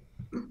Slaney.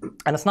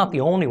 And it's not the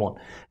only one.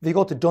 If you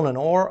go to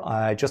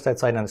Dunanore, just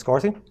outside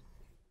Enniscorthy,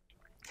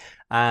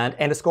 and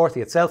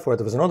Enniscorthy itself, where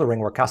there was another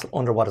ringwork castle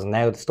under what is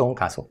now the Stone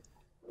Castle,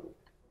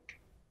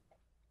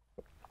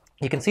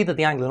 you can see that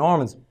the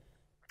Anglo-Normans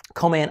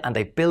come in and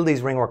they build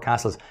these ringwork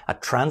castles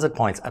at transit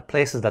points, at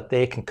places that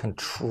they can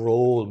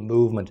control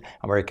movement.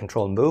 And where you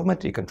control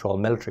movement, you control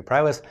military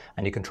prowess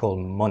and you control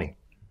money.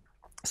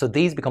 So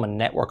these become a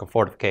network of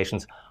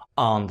fortifications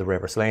on the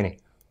River Slaney.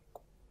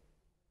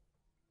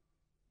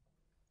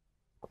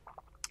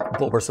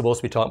 But we're supposed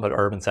to be talking about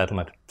urban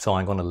settlement, so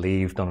I'm going to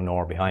leave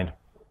Dunanore behind.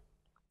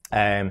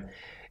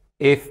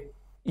 If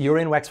you're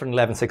in Wexford in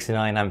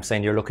 1169, I'm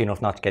saying you're lucky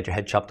enough not to get your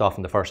head chopped off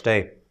on the first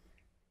day,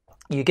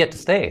 you get to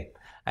stay.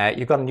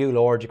 You've got a new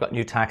lord, you've got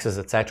new taxes,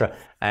 etc.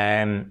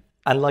 And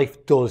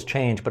life does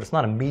change, but it's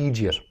not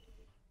immediate.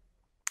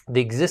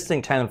 The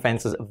existing town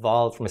fences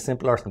evolved from a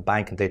simple earthen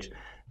bank and ditch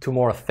to a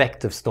more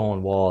effective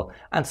stone wall,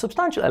 and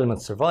substantial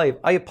elements survive.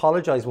 I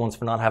apologised once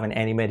for not having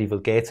any medieval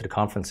gates at a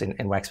conference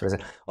in Wexford. I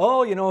said,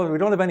 oh, you know, we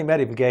don't have any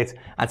medieval gates.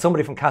 And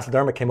somebody from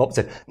Castledermot came up and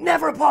said,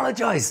 never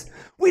apologise,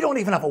 we don't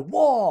even have a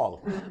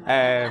wall.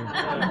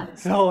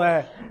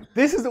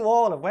 This is the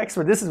wall of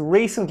Wexford. This is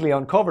recently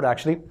uncovered,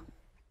 actually.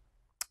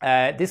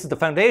 This is the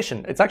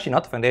foundation. It's actually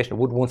not the foundation. It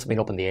would once have been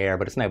up in the air,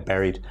 but it's now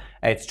buried.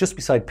 It's just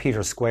beside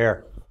Peter's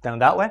Square, down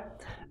that way.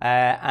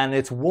 And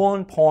it's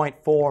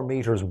 1.4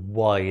 metres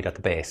wide at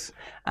the base.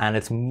 And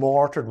it's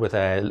mortared with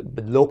a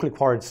locally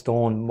quarried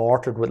stone,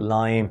 mortared with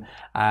lime.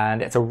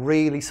 And it's a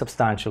really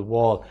substantial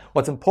wall.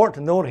 What's important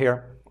to note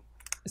here,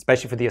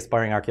 especially for the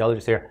aspiring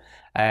archaeologists here,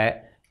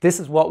 this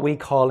is what we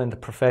call in the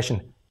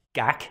profession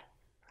gack.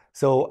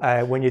 So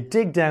when you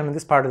dig down in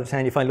this part of the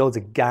town, you find loads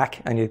of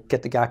gack, and you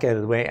get the gack out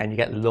of the way, and you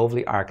get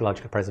lovely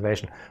archaeological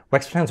preservation.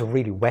 Wexford Town's a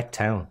really wet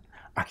town.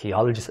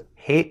 Archaeologists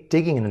hate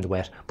digging in the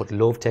wet, but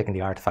love taking the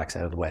artefacts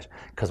out of the wet,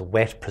 because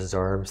wet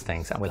preserves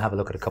things, and we'll have a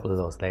look at a couple of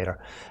those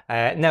later.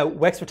 Now,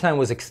 Wexford Town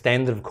was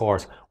extended, of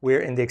course.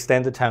 We're in the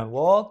extended town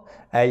wall.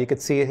 You can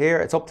see it here.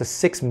 It's up to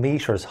 6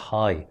 metres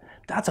high.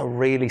 That's a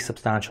really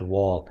substantial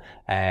wall.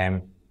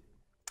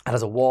 It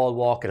has a wall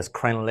walk, it has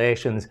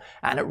crenellations,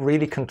 and it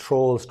really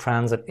controls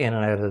transit in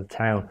and out of the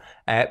town.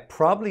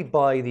 Probably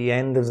by the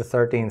end of the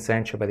 13th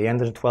century, by the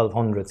end of the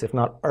 1200s, if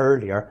not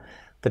earlier,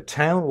 the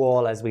town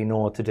wall as we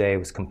know it today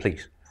was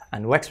complete.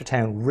 And Wexford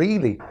Town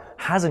really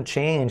hasn't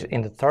changed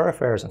in the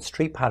thoroughfares and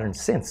street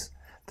patterns since.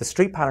 The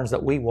street patterns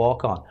that we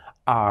walk on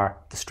are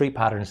the street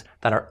patterns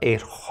that our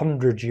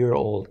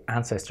 800-year-old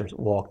ancestors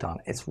walked on.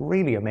 It's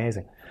really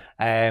amazing.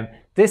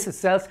 This is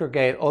Selsker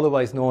Gate,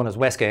 otherwise known as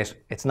Westgate.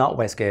 It's not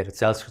Westgate, it's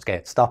Selsker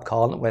Gate. Stop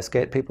calling it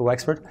Westgate, people of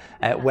Wexford.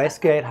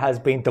 Westgate has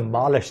been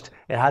demolished.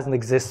 It hasn't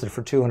existed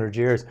for 200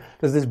 years.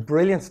 There's this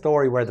brilliant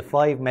story where the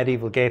 5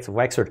 medieval gates of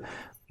Wexford,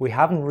 we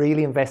haven't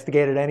really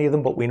investigated any of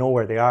them, but we know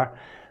where they are.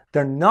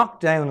 They're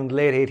knocked down in the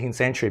late 18th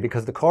century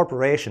because the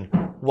corporation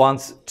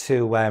wants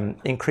to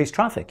increase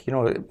traffic. You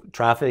know,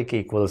 traffic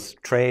equals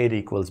trade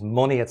equals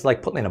money. It's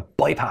like putting in a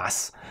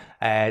bypass.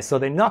 So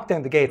they knock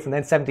down the gates, and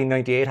then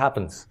 1798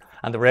 happens,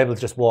 and the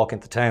rebels just walk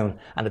into town,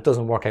 and it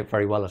doesn't work out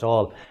very well at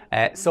all.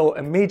 So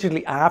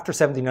immediately after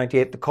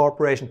 1798, the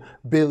corporation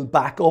build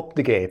back up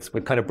the gates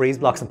with kind of breeze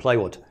blocks and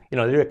plywood. You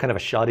know, they do kind of a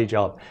shoddy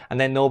job, and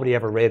then nobody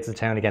ever raids the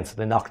town again, so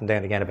they knock them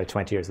down again about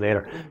 20 years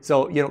later.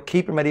 So, you know,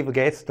 keep your medieval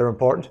gates, they're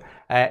important.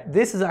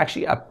 This is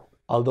actually,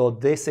 although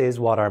this is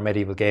what our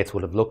medieval gates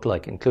would have looked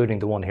like, including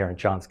the one here in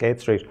John's Gate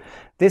Street,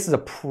 this is a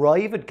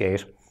private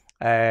gate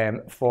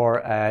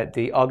for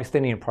the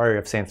Augustinian Priory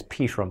of Saints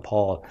Peter and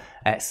Paul.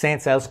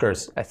 Saint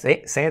Selskers.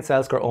 Saint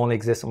Selsker only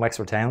exists in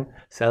Wexford Town.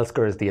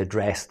 Selsker is the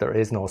address. There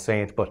is no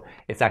saint, but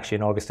it's actually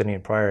an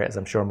Augustinian Priory, as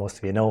I'm sure most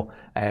of you know.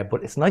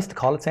 But it's nice to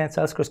call it Saint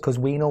Selskers because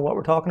we know what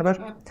we're talking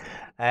about.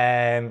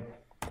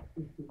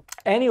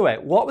 Anyway,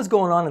 what was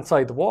going on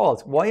inside the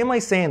walls? Why am I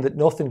saying that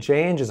nothing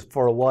changes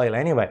for a while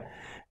anyway?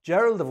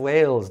 Gerald of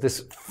Wales,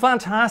 this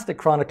fantastic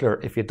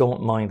chronicler, if you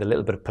don't mind a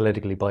little bit of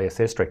politically biased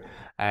history,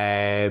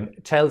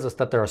 tells us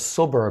that there are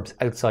suburbs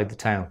outside the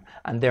town,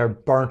 and they're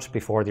burnt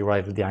before the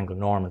arrival of the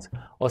Anglo-Normans.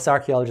 Us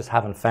archaeologists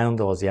haven't found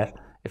those yet.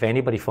 If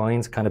anybody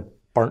finds kind of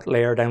burnt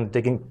layer down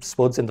digging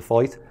spuds in the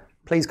Foyth,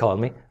 please call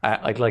me.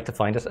 I'd like to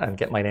find it and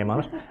get my name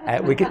on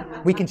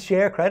it. We can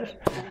share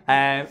credit.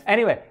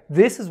 Anyway,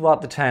 this is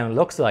what the town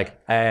looks like.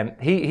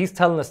 He's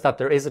telling us that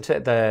there is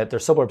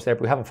there's suburbs there,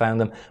 but we haven't found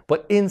them.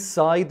 But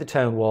inside the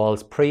town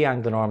walls,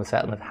 pre-Anglo-Norman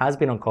settlement has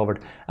been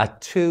uncovered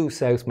at 2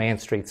 South Main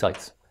Street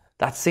sites.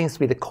 That seems to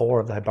be the core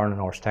of the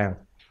Hiberno-Norse town.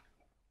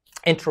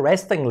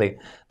 Interestingly,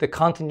 the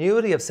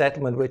continuity of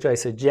settlement, which I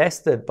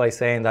suggested by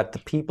saying that the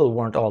people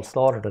weren't all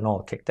slaughtered and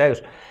all kicked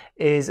out,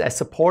 is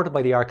supported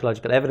by the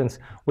archaeological evidence,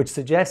 which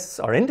suggests,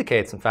 or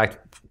indicates, in fact,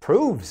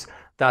 proves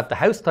that the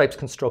house types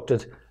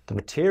constructed, the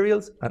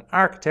materials and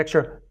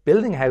architecture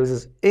building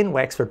houses in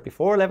Wexford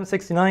before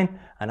 1169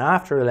 and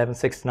after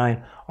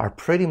 1169 are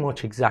pretty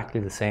much exactly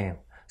the same.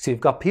 So you've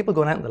got people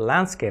going out in the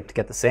landscape to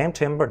get the same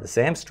timber, the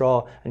same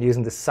straw, and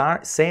using the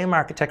same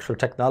architectural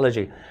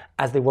technology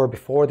as they were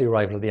before the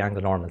arrival of the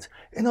Anglo-Normans.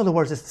 In other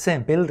words, it's the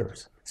same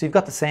builders. So you've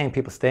got the same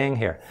people staying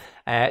here.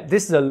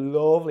 This is a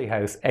lovely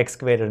house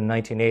excavated in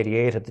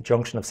 1988 at the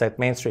junction of South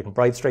Main Street and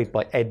Bride Street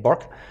by Ed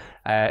Burke,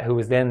 who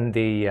was then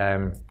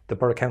the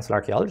Borough Council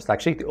archaeologist,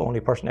 actually the only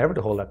person ever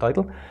to hold that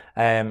title.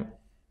 And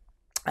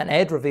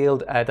Ed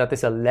revealed that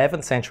this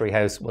 11th century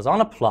house was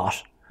on a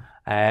plot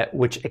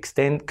which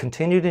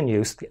continued in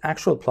use, the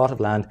actual plot of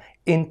land,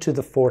 into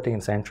the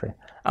 14th century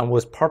and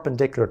was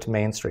perpendicular to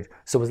Main Street.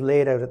 So it was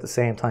laid out at the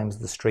same time as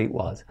the street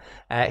was.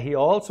 He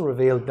also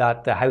revealed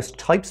that the house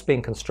types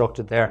being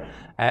constructed there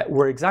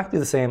were exactly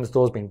the same as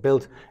those being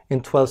built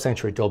in 12th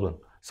century Dublin.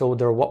 So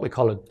they're what we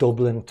call a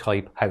Dublin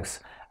type house.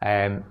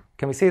 Can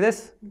we see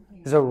this?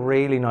 This is a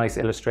really nice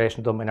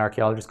illustration done by an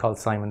archaeologist called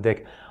Simon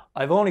Dick.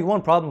 I've only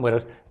one problem with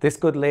it. This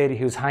good lady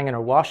who's hanging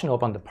her washing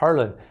up on the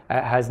purlin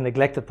has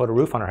neglected to put a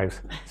roof on her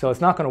house. So it's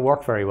not going to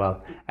work very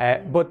well.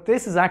 But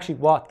this is actually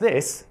what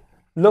this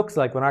looks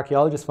like when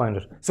archaeologists find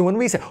it. So when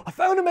we say, I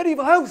found a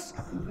medieval house,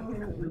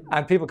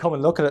 and people come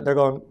and look at it, they're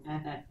going,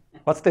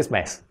 what's this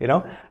mess, you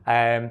know?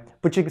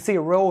 But you can see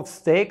a row of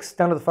stakes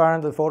down at the far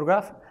end of the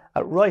photograph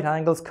at right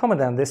angles coming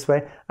down this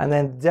way, and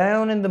then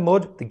down in the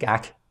mud, the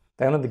gack,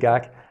 down in the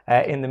gack,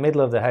 in the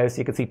middle of the house,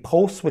 you can see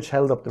posts which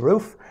held up the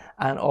roof,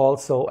 and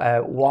also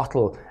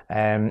wattle,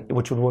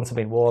 which would once have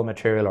been wall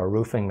material or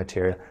roofing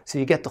material. So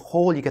you get the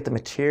whole, you get the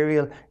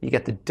material, you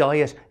get the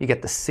diet, you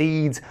get the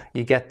seeds,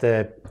 you get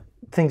the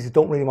things you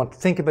don't really want to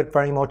think about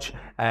very much.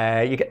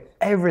 You get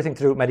everything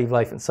to do with medieval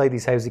life inside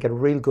these houses. You get a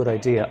real good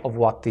idea of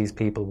what these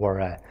people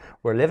were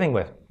living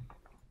with.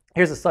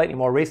 Here's a slightly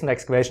more recent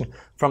excavation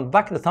from the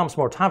back of the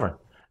Thomasmore Tavern.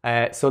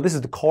 So this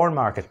is the Corn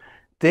Market.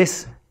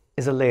 This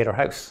is a later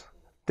house.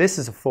 This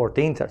is a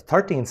 14th or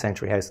 13th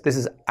century house. This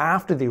is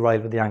after the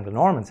arrival of the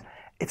Anglo-Normans.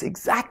 It's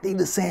exactly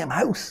the same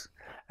house.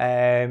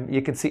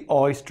 You can see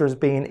oysters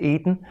being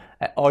eaten.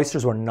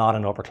 Oysters were not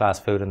an upper class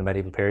food in the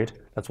medieval period.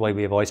 That's why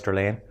we have Oyster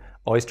Lane.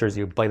 Oysters,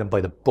 you buy them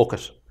by the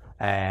bucket,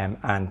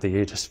 and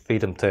you just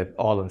feed them to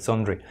all and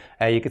sundry.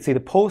 You can see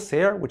the posts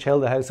here which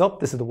held the house up.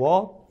 This is the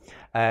wall.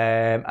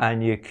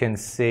 And you can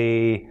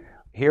see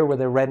here where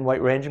the red and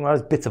white ranging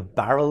rods, bits of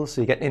barrels,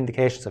 so you get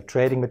indications of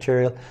trading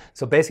material.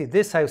 So basically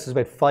this house is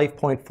about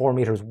 5.4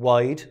 metres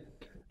wide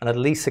and at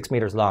least 6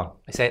 metres long.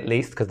 I say at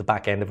least because the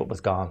back end of it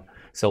was gone.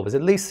 So it was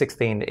at least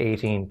 16,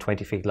 18,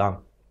 20 feet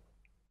long.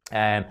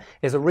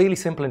 Is a really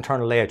simple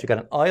internal layout. You got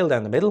an aisle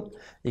down the middle,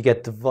 you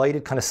get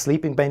divided kind of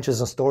sleeping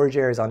benches and storage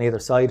areas on either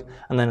side,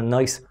 and then a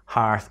nice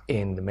hearth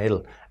in the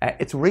middle.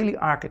 It's really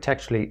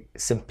architecturally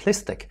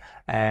simplistic,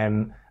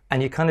 and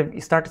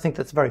you start to think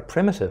that's very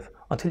primitive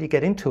until you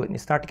get into it and you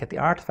start to get the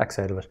artifacts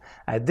out of it.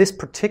 This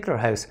particular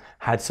house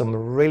had some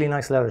really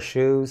nice leather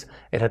shoes.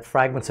 It had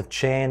fragments of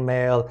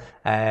chainmail,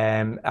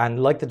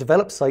 and like the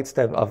developed sites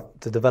of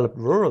the developed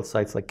rural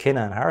sites like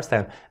Kinna and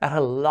Harristown, it had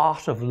a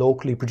lot of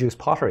locally produced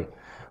pottery.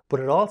 But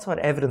it also had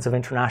evidence of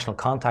international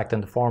contact in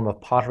the form of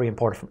pottery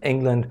imported from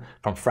England,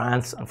 from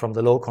France, and from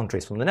the Low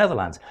Countries, from the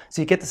Netherlands. So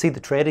you get to see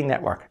the trading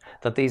network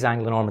that these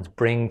Anglo-Normans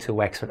bring to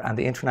Wexford and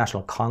the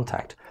international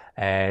contact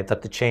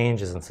that the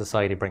changes in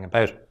society bring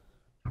about.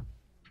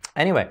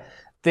 Anyway,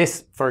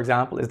 this, for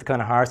example, is the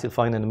kind of hearth you'll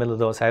find in the middle of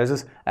those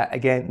houses.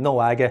 Again,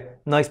 no agate,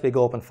 nice big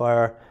open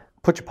fire,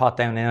 put your pot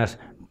down in it,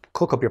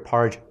 cook up your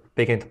porridge.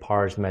 Big into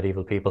porridge,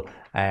 medieval people,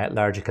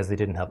 largely because they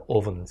didn't have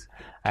ovens.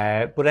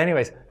 But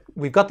anyways,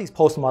 we've got these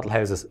post model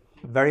houses,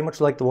 very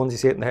much like the ones you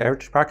see out in the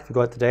Heritage Park if you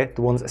go out today,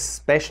 the ones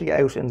especially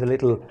out in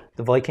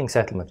the Viking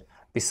settlement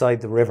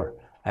beside the river,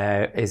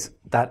 is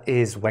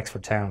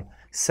Wexford Town.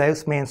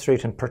 South Main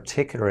Street in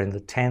particular in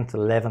the 10th,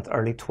 11th,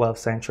 early 12th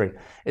century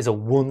is a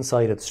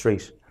one-sided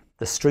street.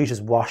 The street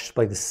is washed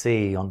by the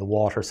sea on the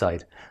water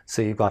side.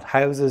 So you've got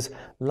houses,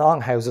 long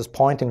houses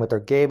pointing with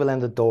their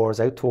gable-ended doors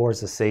out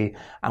towards the sea.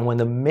 And when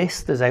the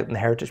mist is out in the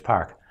Heritage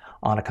Park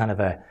on a kind of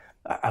a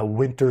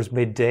winter's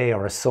midday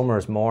or a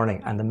summer's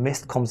morning, and the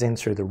mist comes in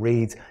through the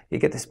reeds, you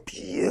get this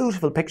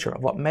beautiful picture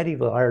of what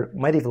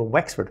medieval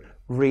Wexford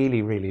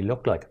really, really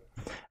looked like.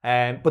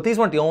 But these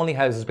weren't the only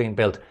houses being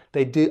built.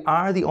 They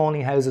are the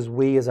only houses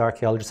we as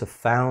archaeologists have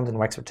found in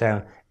Wexford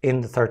Town in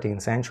the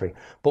 13th century.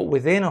 But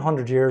within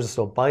 100 years or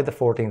so, by the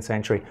 14th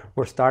century,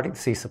 we're starting to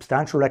see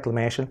substantial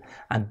reclamation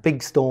and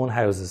big stone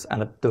houses.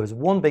 And there was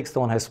one big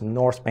stone house from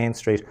North Main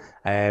Street,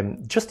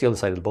 just the other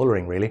side of the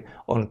Bullring really,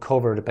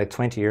 uncovered about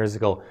 20 years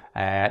ago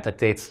that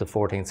dates to the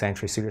 14th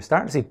century. So you're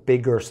starting to see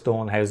bigger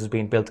stone houses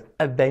being built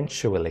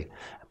eventually,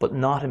 but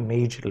not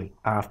immediately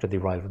after the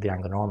arrival of the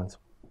Anglo-Normans.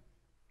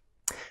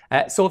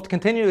 So if the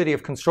continuity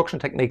of construction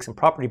techniques and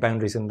property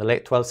boundaries in the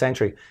late 12th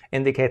century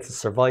indicates the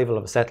survival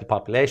of a settled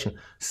population,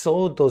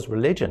 so does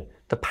religion.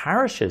 The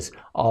parishes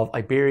of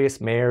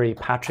Iberius, Mary,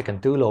 Patrick and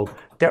Dullow,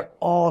 they're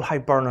all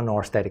Hiberno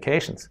Norse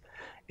dedications.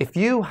 If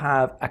you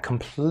have a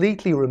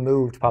completely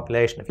removed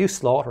population, if you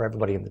slaughter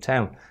everybody in the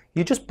town,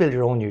 you just build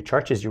your own new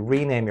churches, you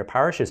rename your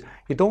parishes.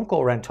 You don't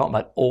go around talking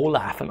about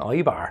Olaf and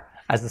Ibar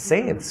as the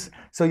saints.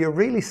 So you're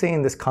really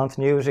seeing this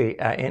continuity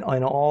in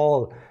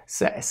all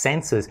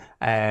senses.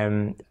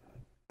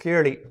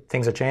 Clearly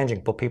things are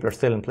changing, but people are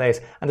still in place.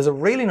 And there's a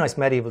really nice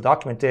medieval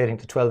document dating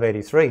to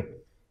 1283,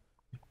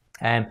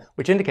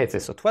 which indicates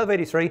this. So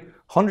 1283,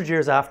 100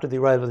 years after the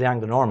arrival of the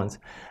Anglo-Normans,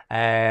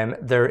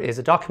 there is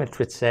a document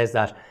which says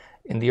that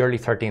in the early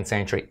 13th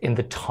century, in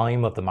the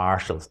time of the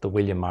Marshals, the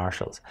William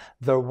Marshals,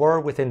 there were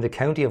within the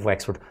county of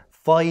Wexford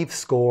 50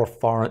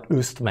 foreign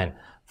Ustmen,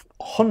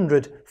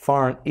 100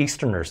 foreign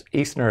Easterners.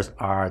 Easterners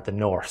are the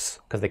Norse,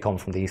 because they come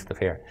from the east of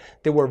here.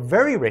 They were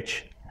very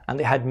rich and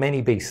they had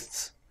many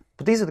beasts.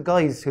 But these are the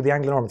guys who the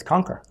Anglo-Normans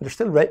conquer. They're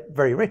still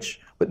very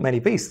rich with many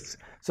beasts.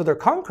 So they're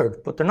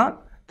conquered, but they're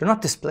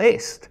not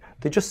displaced.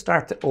 They just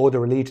start to owe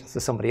their allegiance to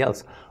somebody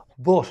else.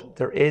 But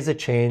there is a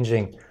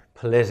changing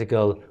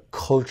political,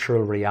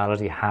 cultural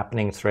reality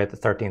happening throughout the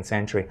 13th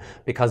century,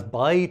 because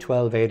by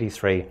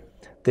 1283,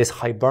 this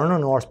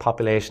Hiberno-Norse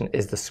population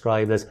is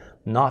described as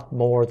not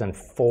more than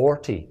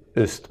 40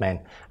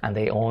 Ustmen, and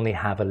they only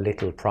have a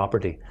little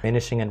property,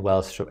 diminishing in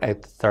wealth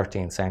throughout the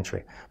 13th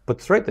century.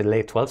 But throughout the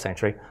late 12th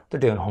century, they're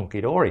doing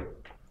hunky-dory.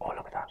 Oh,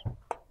 look at that.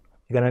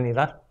 You got any of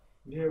that?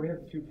 Yeah, we have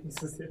a few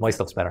pieces here. My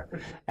stuff's better.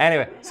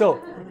 Anyway,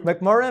 so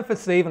MacMurrough and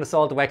Fitzstephen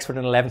assaulted Wexford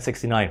in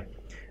 1169.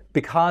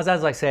 Because,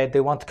 as I said,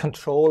 they want to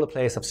control a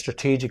place of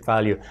strategic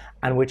value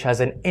and which has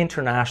an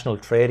international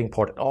trading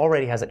port. It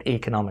already has an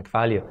economic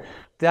value.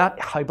 That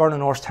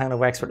Hiberno-Norse town of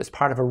Wexford is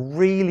part of a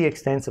really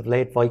extensive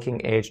late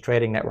Viking Age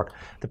trading network.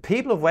 The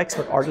people of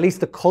Wexford, or at least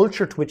the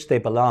culture to which they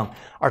belong,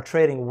 are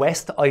trading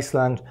west to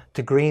Iceland,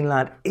 to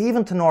Greenland,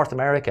 even to North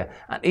America,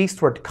 and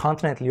eastward to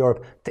continental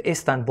Europe, to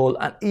Istanbul,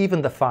 and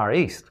even the Far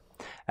East.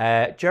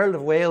 Gerald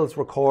of Wales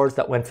records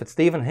that when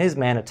Fitzstephen and his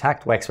men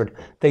attacked Wexford,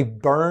 they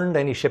burned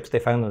any ships they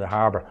found in the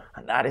harbour.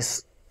 And that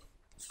is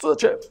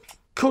such a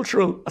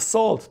cultural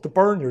assault, to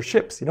burn your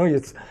ships. You know,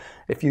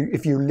 if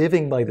you're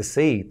living by the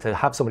sea, to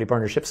have somebody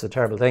burn your ships is a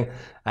terrible thing.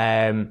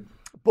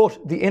 But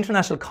the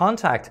international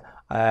contact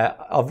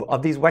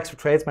of these Wexford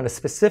tradesmen is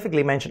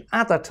specifically mentioned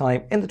at that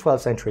time in the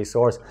 12th century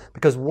source,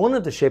 because one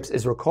of the ships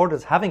is recorded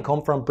as having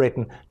come from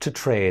Britain to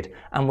trade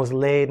and was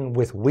laden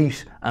with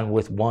wheat and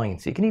with wine.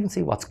 So you can even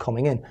see what's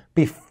coming in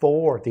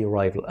before the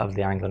arrival of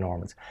the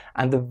Anglo-Normans.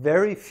 And the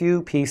very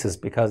few pieces,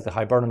 because the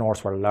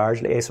Hiberno-Norse were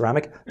largely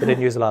aceramic, they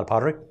didn't use a lot of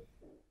pottery,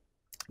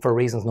 for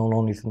reasons known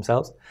only to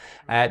themselves.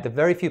 The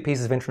very few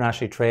pieces of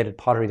internationally traded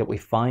pottery that we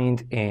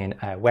find in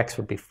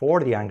Wexford before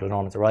the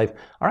Anglo-Normans arrive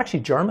are actually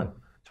German.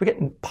 we're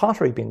getting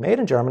pottery being made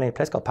in Germany, a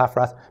place called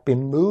Paffrath,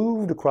 being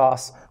moved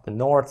across the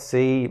North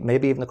Sea,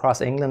 maybe even across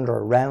England or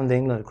around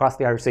England, across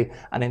the Irish Sea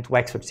and into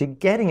Wexford. So you're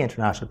getting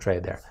international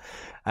trade there.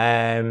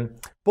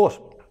 But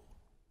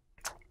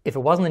if it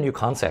wasn't a new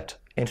concept,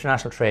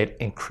 international trade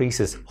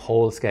increases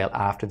whole scale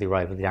after the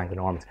arrival of the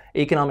Anglo-Normans.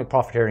 Economic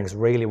profiteering is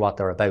really what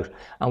they're about.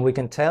 And we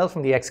can tell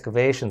from the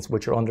excavations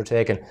which are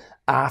undertaken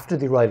after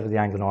the arrival of the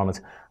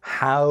Anglo-Normans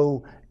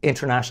how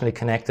internationally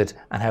connected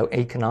and how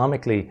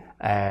economically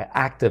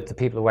active the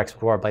people of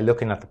Wexford were by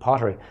looking at the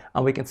pottery.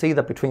 And we can see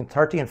that between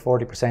 30 and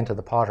 40% of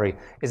the pottery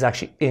is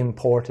actually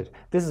imported.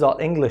 This is all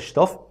English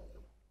stuff.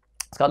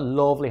 It's got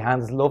lovely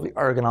handles, lovely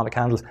ergonomic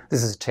handles.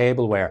 This is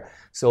tableware.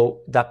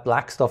 So that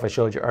black stuff I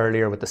showed you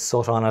earlier with the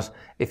soot on it,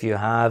 if you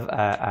have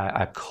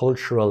a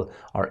cultural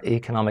or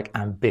economic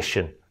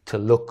ambition to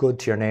look good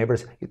to your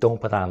neighbours, you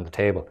don't put that on the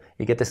table.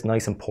 You get this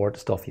nice imported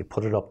stuff, you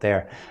put it up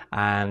there.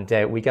 And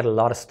we get a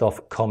lot of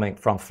stuff coming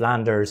from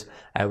Flanders.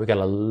 We get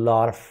a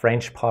lot of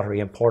French pottery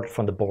imported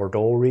from the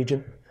Bordeaux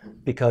region,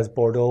 because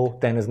Bordeaux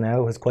then as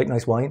now has quite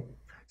nice wine.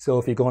 So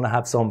if you're going to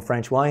have some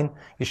French wine,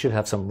 you should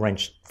have some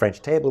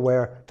French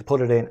tableware to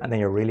put it in, and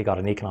then you've really got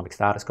an economic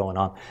status going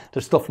on.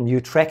 There's stuff from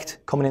Utrecht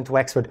coming into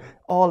Wexford,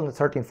 all in the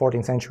 13th,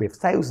 14th century. We have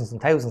thousands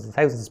and thousands and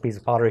thousands of pieces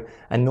of pottery,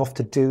 enough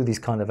to do these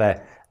kind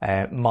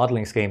of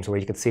modelling schemes where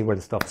you can see where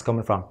the stuff is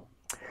coming from.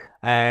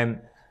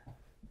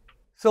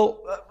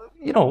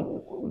 You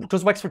know,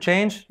 does Wexford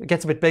change? It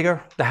gets a bit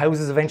bigger. The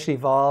houses eventually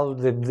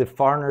evolve. The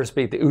foreigners,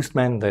 the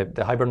Oostmen,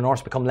 the Highborn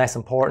Norse become less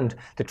important.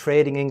 The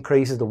trading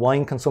increases. The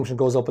wine consumption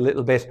goes up a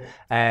little bit.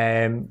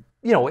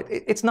 You know,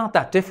 it's not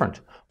that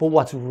different. But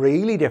what's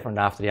really different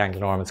after the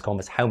Anglo-Normans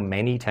come is how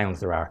many towns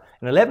there are.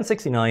 In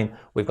 1169,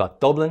 we've got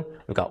Dublin,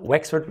 we've got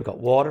Wexford, we've got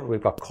Waterford,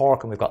 we've got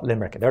Cork, and we've got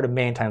Limerick. They're the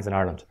main towns in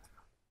Ireland.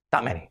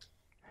 That many.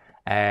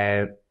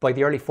 By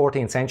the early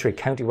 14th century,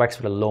 County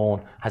Wexford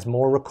alone has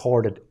more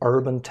recorded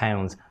urban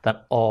towns than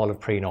all of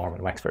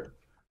pre-Norman Wexford.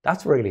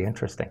 That's really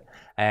interesting.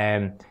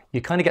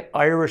 You kind of get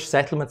Irish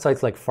settlement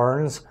sites like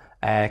Ferns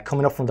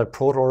coming up from their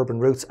proto-urban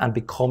roots and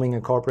becoming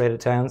incorporated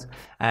towns.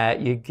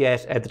 You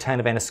get the town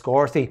of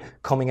Enniscorthy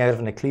coming out of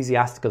an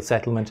ecclesiastical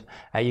settlement.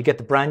 You get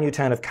the brand new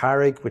town of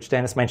Carrig, which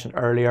Dennis mentioned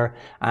earlier.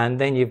 And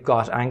then you've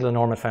got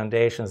Anglo-Norman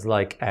foundations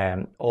like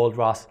Old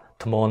Ross,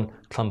 Tamun,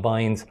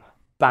 Clonbines,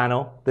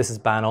 Banno, this is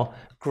Banno,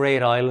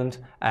 Great Island,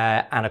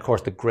 and of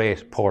course the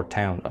great port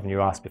town of New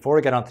Ross. Before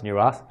we get on to New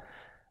Ross,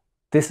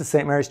 this is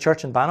St. Mary's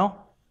Church in Banno.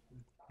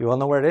 You all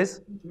know where it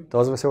is?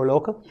 Those of us who are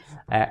local?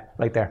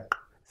 Right there.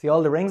 See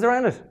all the rings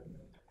around it?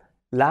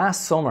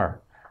 Last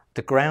summer,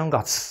 the ground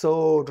got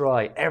so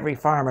dry, every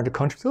farmer in the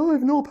country said, oh, I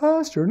have no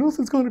pasture,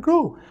 nothing's going to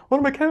grow. What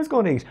are my cows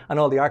going to eat? And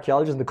all the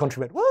archaeologists in the country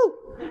went, whoa!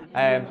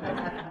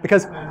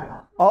 Because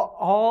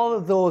all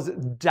of those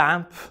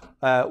damp,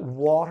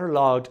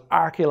 waterlogged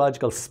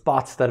archaeological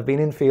spots that have been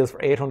in fields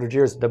for 800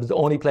 years, that was the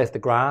only place the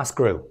grass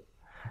grew.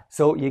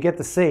 So you get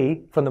to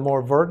see from the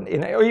more verdant,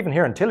 or even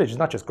here in tillage, it's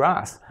not just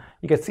grass,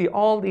 you can see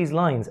all these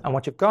lines. And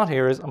what you've got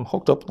here is, I'm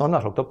hooked up, no, I'm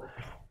not hooked up.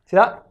 See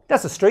that?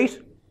 That's a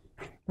street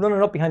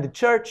running up behind the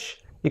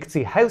church. You can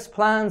see house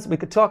plans. We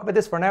could talk about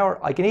this for an hour.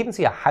 I can even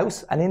see a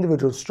house, an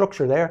individual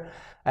structure there.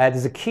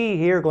 There's a quay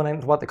here going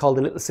into what they call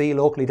the Little Sea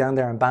locally down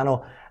there in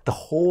Banno. The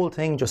whole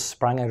thing just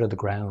sprang out of the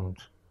ground.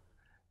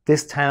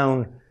 This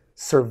town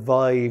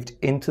survived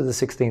into the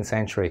 16th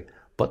century,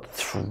 but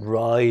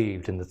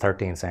thrived in the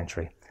 13th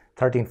century,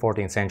 13th,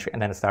 14th century,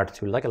 and then it started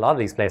to, like a lot of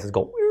these places,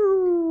 go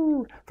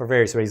for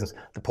various reasons.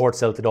 The port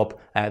silted up,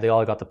 they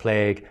all got the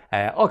plague,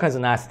 all kinds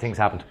of nasty things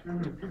happened.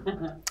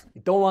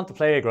 You don't want the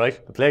plague,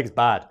 right? The plague is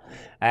bad.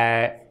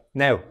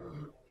 Now,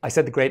 I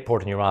said the Great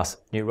Port of New Ross.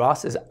 New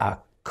Ross is a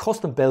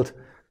custom-built,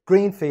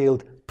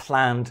 greenfield,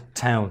 planned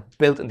town,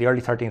 built in the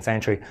early 13th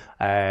century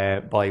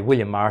by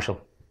William Marshall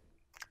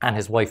and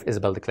his wife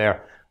Isabel de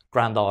Clare,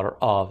 granddaughter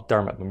of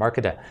Dermot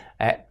Mercadet.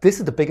 This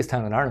is the biggest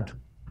town in Ireland,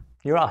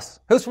 New Ross.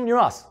 Who's from New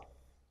Ross?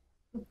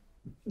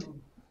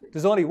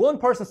 There's only one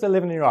person still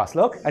living in New Ross,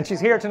 look, and she's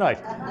here tonight.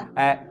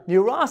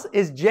 New Ross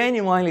is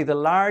genuinely the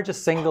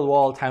largest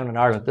single-walled town in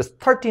Ireland. There's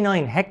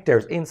 39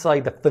 hectares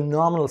inside the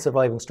phenomenal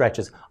surviving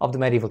stretches of the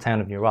medieval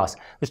town of New Ross.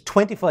 There's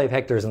 25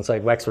 hectares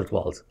inside Wexford's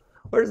walls.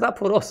 Where does that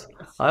put us?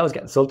 I always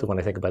get insulted when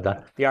I think about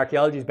that. The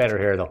archaeology is better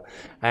here, though.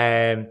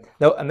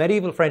 Now, a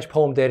medieval French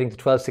poem dating to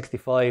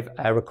 1265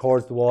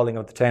 records the walling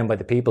of the town by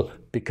the people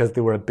because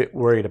they were a bit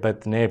worried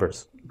about the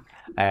neighbours.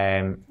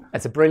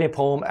 It's a brilliant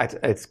poem.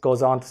 It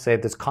goes on to say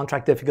there's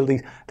contract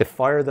difficulties. They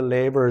fire the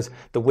labourers.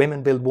 The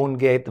women build one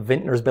gate. The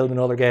vintners build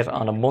another gate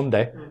on a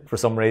Monday for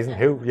some reason.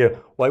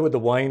 Why would the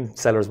wine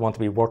sellers want to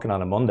be working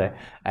on a Monday?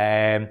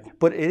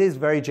 But it is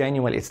very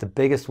genuine. It's the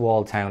biggest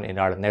walled town in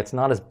Ireland. Now, it's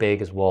not as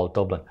big as Walled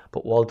Dublin,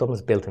 but Walled Dublin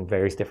is built in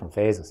various different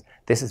phases.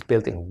 This is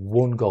built in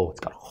one go. It's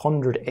got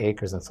 100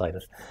 acres inside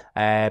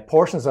it.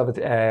 Portions of it,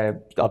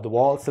 of the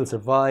wall still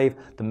survive.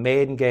 The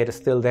Maiden Gate is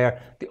still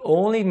there. The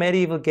only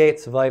medieval gate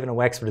surviving in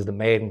Wexford is the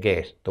Maiden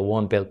Gate, the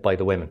one built by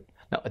the women.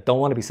 Now, I don't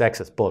want to be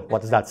sexist, but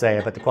what does that say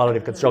about the quality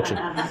of construction?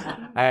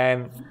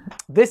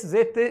 This is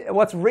it.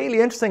 What's really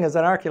interesting is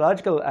that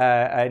archaeological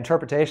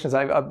interpretations,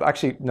 I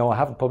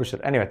haven't published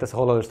it. Anyway, that's a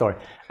whole other story.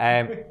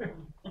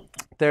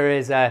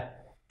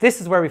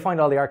 This is where we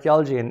find all the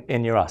archaeology in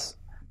Uras.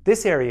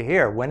 This area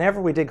here,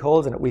 whenever we dig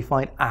holes in it, we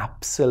find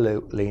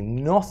absolutely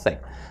nothing.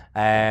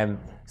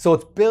 So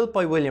it's built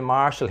by William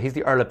Marshall. He's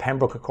the Earl of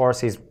Pembroke, of course.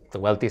 He's the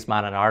wealthiest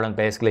man in Ireland,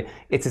 basically.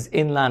 It's his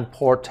inland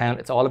port town.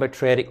 It's all about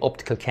trading up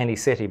to Kilkenny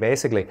City,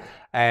 basically.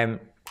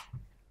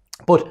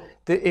 But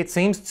it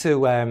seems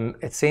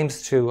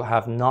to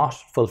have not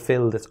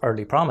fulfilled its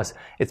early promise.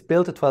 It's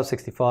built in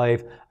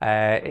 1265.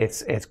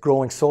 It's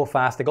growing so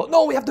fast. They go,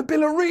 no, we have to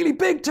build a really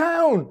big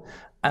town.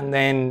 And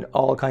then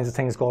all kinds of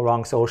things go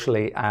wrong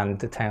socially, and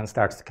the town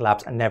starts to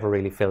collapse and never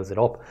really fills it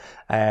up.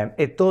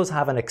 It does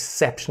have an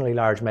exceptionally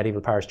large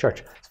medieval parish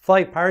church. It's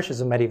 5 parishes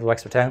in medieval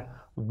Wexford Town,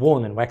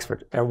 1 in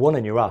one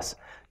in Uras.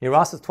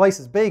 Uras is twice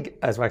as big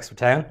as Wexford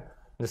Town,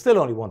 and there's still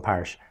only 1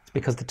 parish. It's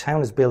because the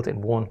town is built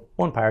in one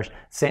parish,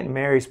 St.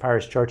 Mary's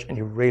Parish Church, and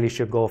you really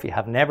should go if you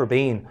have never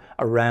been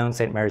around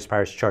St. Mary's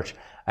Parish Church,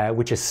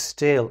 which is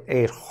still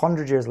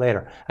 800 years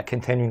later a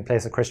continuing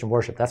place of Christian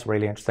worship. That's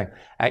really interesting.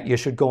 You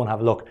should go and have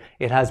a look.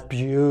 It has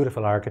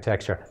beautiful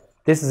architecture.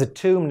 This is a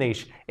tomb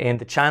niche in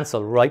the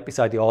chancel right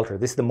beside the altar.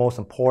 This is the most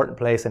important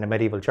place in a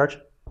medieval church,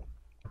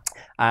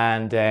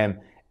 and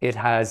it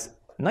has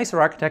nicer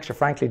architecture,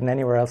 frankly, than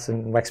anywhere else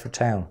in Wexford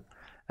Town.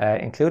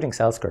 Including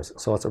Selskers.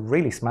 So it's a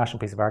really smashing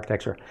piece of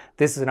architecture.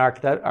 This is an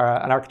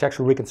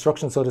architectural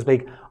reconstruction, so to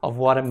speak, of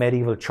what a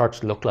medieval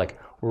church looked like.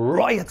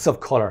 Riots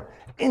of colour,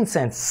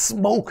 incense,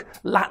 smoke,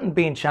 Latin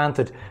being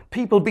chanted,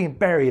 people being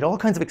buried, all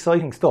kinds of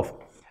exciting stuff.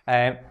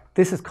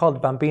 This is called the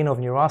Bambino of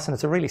Uras, and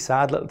it's a really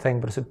sad little thing,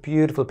 but it's a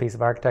beautiful piece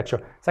of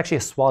architecture. It's actually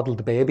a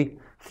swaddled baby,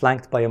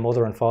 flanked by a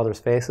mother and father's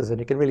faces,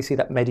 and you can really see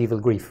that medieval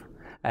grief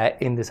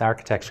in this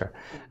architecture.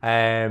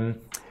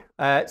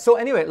 So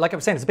anyway, like I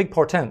was saying, it's a big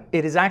port town.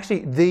 It is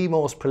actually the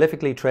most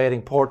prolifically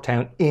trading port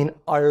town in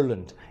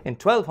Ireland. In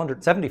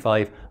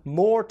 1275,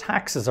 more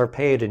taxes are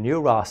paid in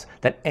Uras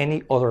than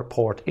any other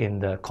port in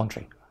the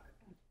country.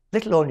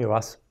 Little old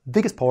Uras,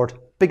 biggest port,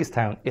 biggest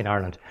town in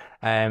Ireland.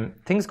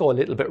 Things go a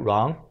little bit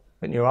wrong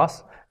in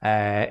Uras.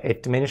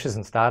 It diminishes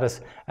in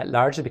status,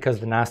 largely because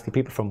the nasty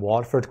people from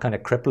Waterford kind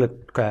of cripple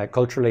it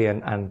culturally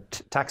and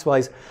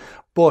tax-wise.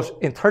 But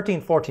in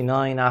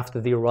 1349,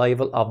 after the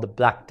arrival of the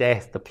Black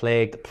Death, the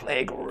plague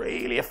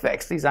really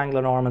affects these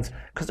Anglo-Normans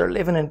because they're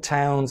living in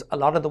towns. A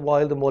lot of the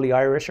wild and woolly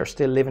Irish are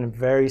still living in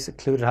very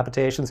secluded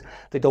habitations.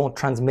 They don't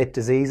transmit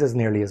diseases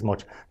nearly as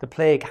much. The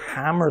plague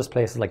hammers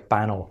places like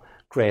Bannow,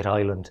 Great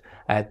Island,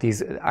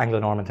 these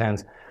Anglo-Norman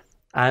towns.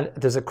 And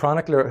there's a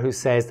chronicler who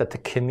says that the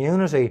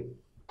community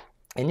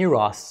in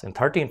Uras in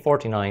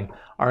 1349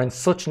 are in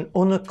such an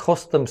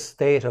unaccustomed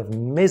state of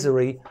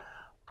misery,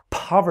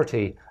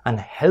 poverty and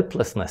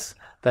helplessness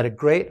that a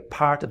great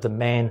part of the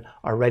men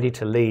are ready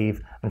to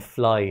leave and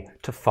fly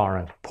to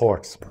foreign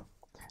ports.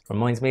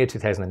 Reminds me of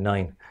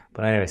 2009.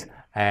 But anyways,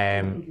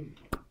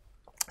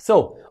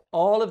 so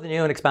all of the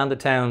new and expanded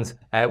towns,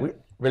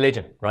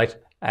 religion, right?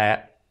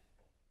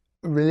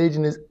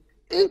 Religion is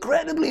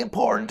incredibly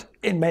important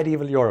in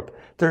medieval Europe.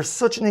 There's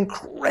such an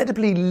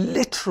incredibly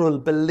literal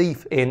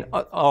belief in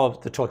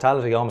of the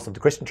totality almost of the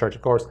Christian church,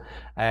 of course,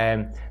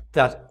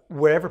 that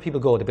wherever people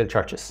go, they build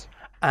churches.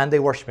 And they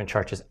worship in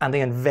churches, and they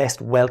invest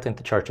wealth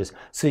into churches.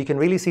 So you can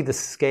really see the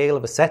scale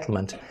of a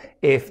settlement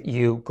if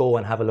you go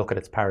and have a look at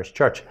its parish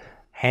church.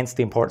 Hence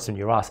the importance in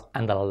Uras,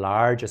 and the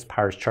largest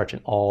parish church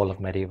in all of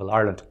medieval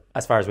Ireland,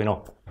 as far as we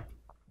know.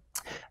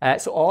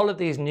 So all of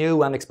these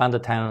new and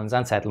expanded towns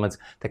and settlements,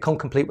 they come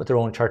complete with their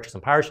own churches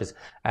and parishes.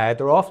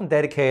 They're often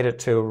dedicated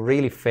to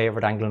really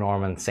favoured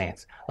Anglo-Norman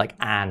saints, like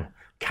Anne,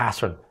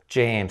 Catherine,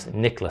 James,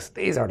 Nicholas.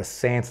 These are the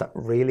saints that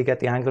really get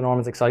the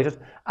Anglo-Normans excited,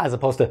 as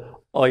opposed to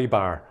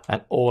Ibar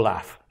and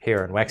Olaf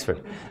here in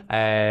Wexford.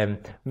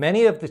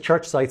 Many of the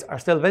church sites are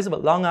still visible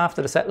long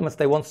after the settlements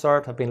they once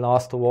served have been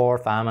lost to war,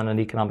 famine and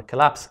economic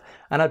collapse.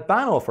 And at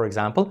Bannow, for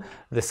example,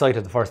 the site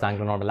of the first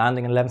Anglo-Norman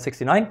landing in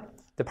 1169,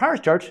 the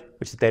parish church,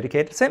 which is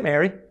dedicated to St.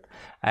 Mary,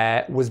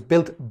 was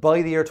built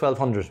by the year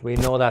 1200. We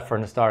know that for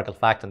an historical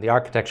fact, and the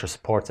architecture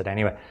supports it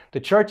anyway. The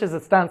church as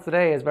it stands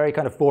today is very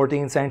kind of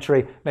 14th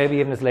century, maybe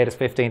even as late as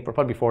 15th, but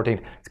probably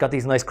 14th. It's got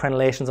these nice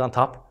crenellations on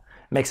top.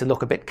 Makes it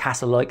look a bit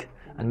castle-like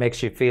and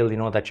makes you feel, you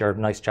know, that your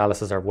nice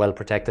chalices are well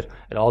protected.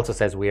 It also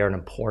says we are an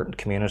important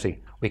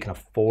community. We can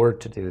afford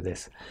to do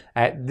this.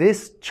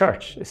 This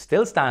church is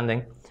still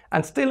standing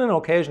and still in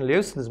occasional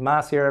use. There's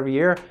mass here every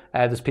year.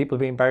 There's people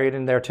being buried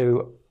in there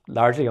too,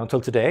 largely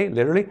until today,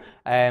 literally.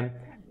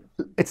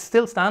 It's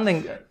still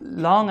standing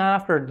long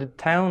after the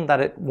town that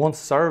it once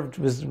served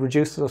was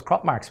reduced to those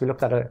crop marks we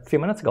looked at a few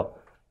minutes ago.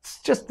 It's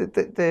just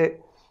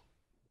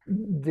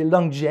the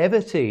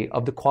longevity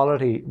of the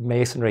quality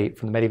masonry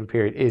from the medieval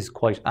period is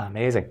quite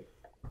amazing.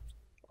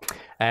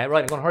 Right, I'm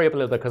going to hurry up a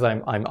little bit because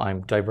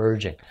I'm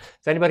diverging.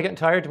 Is anybody getting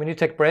tired? Do we need to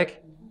take a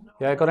break?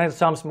 Yeah, go down to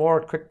Tom's more,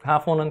 quick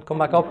half one and come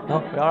back up. No,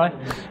 you all right?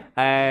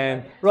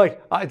 Right,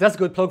 that's a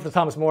good plug for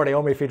Thomas More. They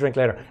owe me a free drink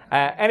later.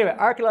 Anyway,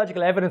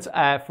 archaeological evidence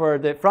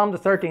from the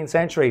 13th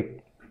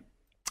century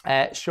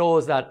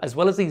shows that as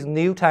well as these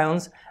new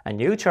towns and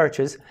new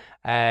churches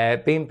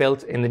being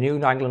built in the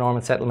new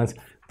Anglo-Norman settlements,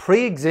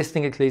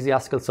 pre-existing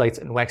ecclesiastical sites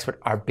in Wexford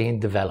are being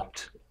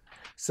developed.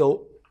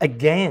 So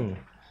again,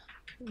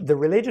 the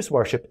religious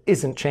worship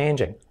isn't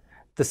changing.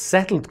 The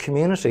settled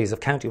communities of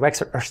County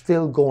Wexford are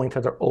still going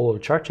to their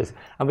old churches.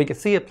 And we can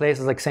see at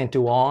places like St.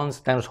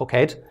 Duane's down at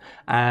Hookhead,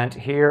 and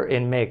here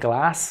in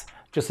Mayglass,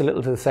 just a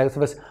little to the south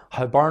of us,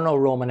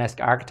 Hiberno-Romanesque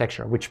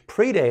architecture, which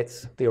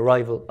predates the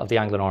arrival of the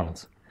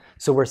Anglo-Normans.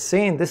 So we're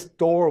seeing this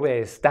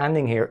doorway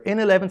standing here in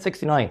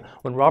 1169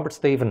 when Robert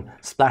Stephen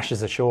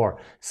splashes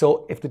ashore.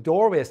 So if the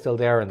doorway is still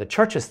there and the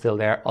church is still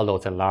there, although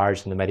it's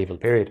enlarged in the medieval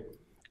period,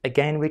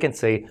 again we can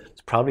see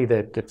it's probably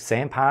the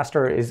same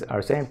pastor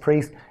or same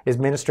priest is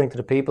ministering to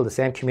the people, the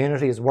same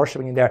community is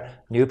worshipping in there,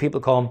 new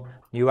people come,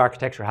 new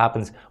architecture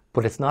happens,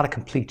 but it's not a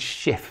complete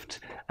shift.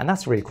 And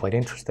that's really quite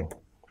interesting.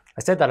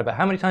 I said that about,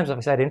 how many times have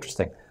I said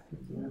interesting?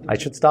 I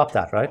should stop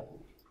that, right?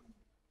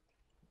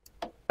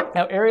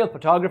 Now, aerial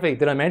photography.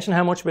 Did I mention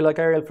how much we like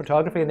aerial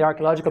photography in the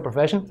archaeological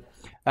profession?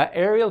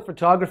 Aerial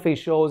photography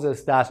shows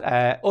us that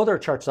other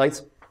church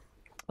sites,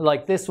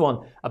 like this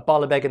one at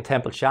Ballabeg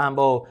Temple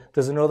Shambo,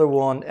 there's another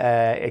one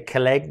at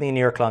Killegny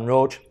near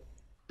Clonroach.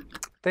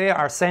 They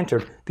are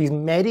centred, these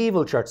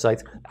medieval church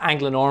sites,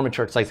 Anglo-Norman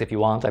church sites if you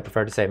want, I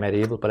prefer to say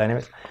medieval, but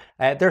anyways,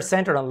 they're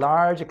centred on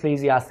large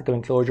ecclesiastical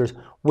enclosures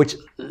which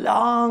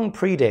long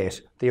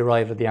predate the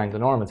arrival of the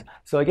Anglo-Normans.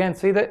 So again,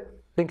 see the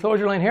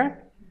enclosure line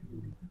here?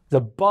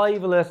 The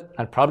bivalate,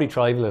 and probably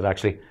trivalate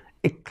actually,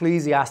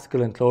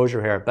 ecclesiastical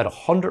enclosure here, about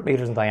 100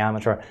 metres in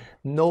diameter.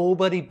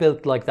 Nobody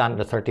built like that in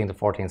the 13th and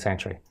 14th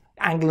century.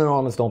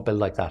 Anglo-Normans don't build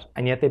like that,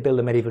 and yet they build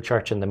a medieval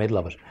church in the middle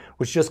of it,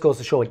 which just goes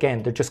to show,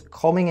 again, they're just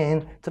coming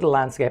in to the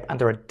landscape and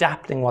they're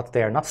adapting what's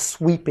there, not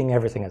sweeping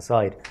everything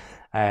aside.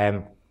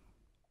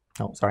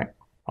 Oh, sorry,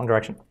 wrong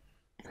direction.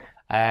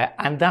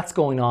 And that's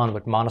going on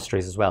with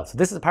monasteries as well. So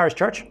this is a parish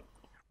church,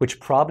 which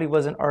probably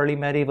was an early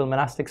medieval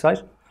monastic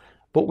site.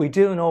 But we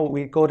do know,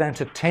 we go down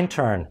to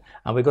Tintern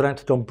and we go down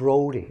to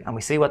Dunbrody and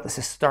we see what the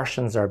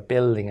Cistercians are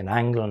building in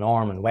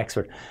Anglo-Norman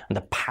Wexford and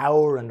the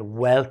power and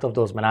wealth of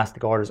those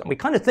monastic orders. And we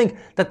kind of think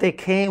that they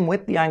came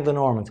with the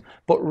Anglo-Normans,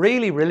 but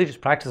really religious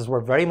practices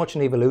were very much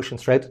an evolution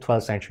throughout the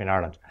 12th century in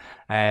Ireland,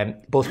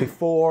 both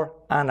before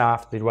and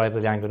after the arrival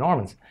of the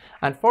Anglo-Normans.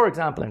 And for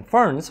example, in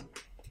Ferns,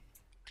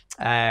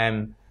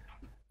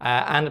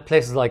 and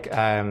places like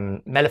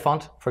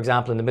Mellifont, for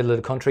example, in the middle of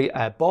the country,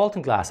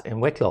 Baltinglass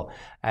in Wicklow,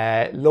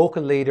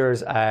 local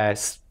leaders,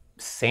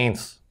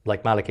 saints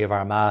like Malachy of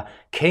Armagh,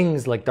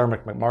 kings like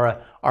Dermot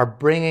McMurrough are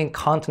bringing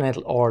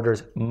continental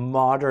orders,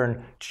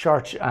 modern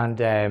church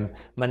and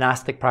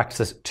monastic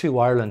practices to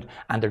Ireland,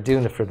 and they're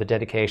doing it for the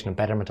dedication and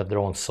betterment of their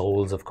own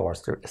souls, of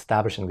course. They're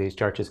establishing these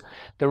churches.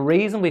 The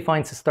reason we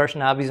find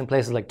Cistercian abbeys in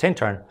places like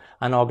Tintern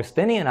and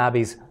Augustinian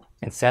abbeys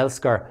in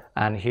Selsker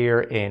and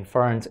here in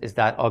Ferns is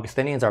that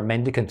Augustinians are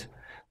mendicant.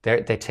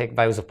 They take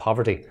vows of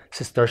poverty.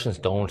 Cistercians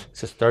don't.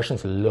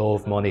 Cistercians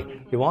love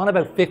money. You want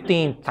about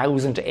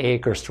 15,000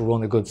 acres to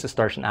run a good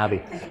Cistercian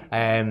abbey.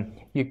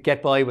 You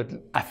get by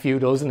with a few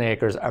dozen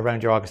acres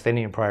around your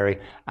Augustinian priory,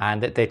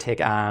 and they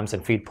take alms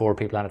and feed poor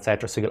people and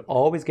etc. So you'll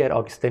always get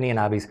Augustinian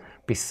abbeys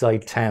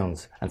beside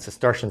towns and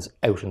Cistercians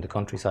out in the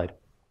countryside.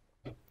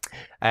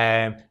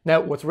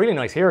 Now, what's really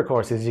nice here, of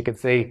course, is you can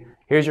see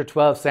here's your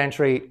 12th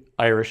century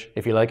Irish,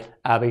 if you like,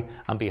 abbey,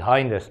 and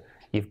behind it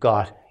you've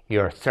got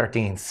your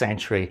 13th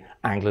century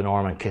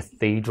Anglo-Norman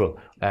cathedral.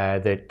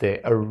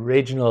 The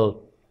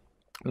original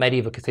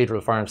medieval cathedral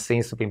of Ferns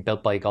seems to have been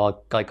built by a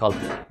guy called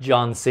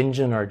John St.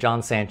 John or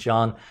John St.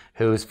 John,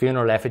 whose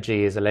funeral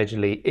effigy is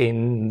allegedly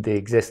in the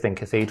existing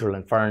cathedral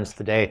in Ferns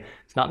today.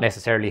 It's not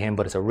necessarily him,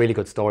 but it's a really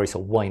good story, so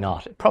why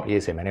not? It probably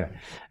is him anyway.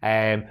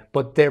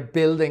 But they're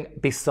building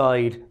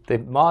beside the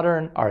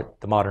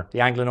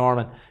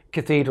Anglo-Norman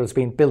cathedral is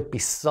being built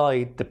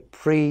beside the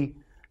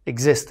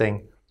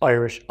pre-existing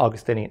Irish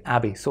Augustinian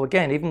abbey. So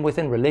again, even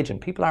within religion,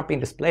 people aren't being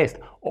displaced.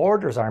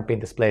 Orders aren't being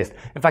displaced.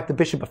 In fact, the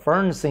Bishop of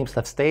Ferns seems to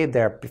have stayed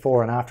there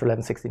before and after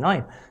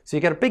 1169. So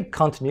you get a big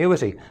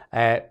continuity,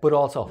 but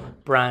also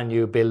brand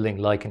new building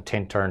like in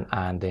Tintern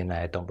and in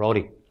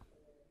Dunbrody.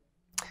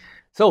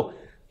 So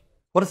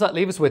what does that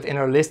leave us with in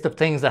our list of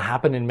things that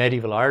happened in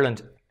medieval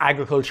Ireland?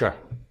 Agriculture.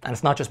 And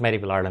it's not just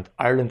medieval Ireland.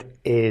 Ireland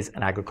is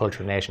an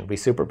agricultural nation. We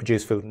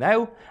superproduce food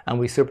now, and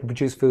we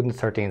superproduce food in the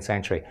 13th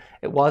century.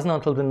 It wasn't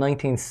until the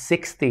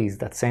 1960s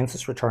that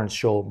census returns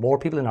show more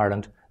people in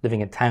Ireland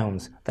living in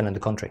towns than in the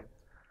country.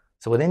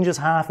 So within just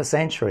half a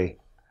century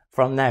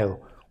from now,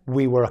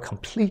 we were a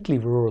completely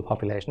rural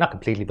population. Not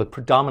completely, but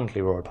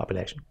predominantly rural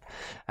population.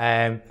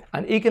 And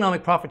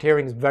economic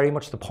profiteering is very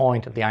much the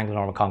point of the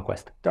Anglo-Norman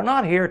conquest. They're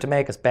not here to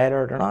make us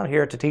better. They're not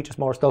here to teach us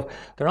more stuff.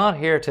 They're not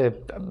here to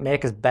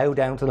make us bow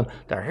down to them.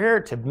 They're here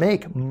to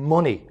make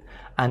money.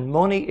 And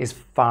money is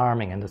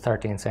farming in the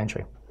 13th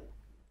century.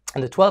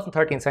 In the 12th and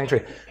 13th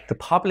century, the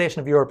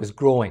population of Europe is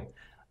growing.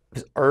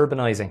 was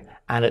urbanizing,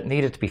 and it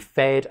needed to be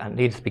fed and it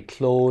needed to be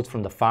clothed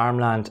from the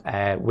farmland,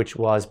 which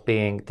was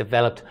being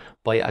developed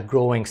by a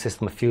growing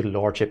system of feudal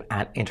lordship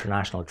and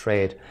international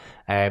trade.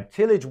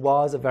 Tillage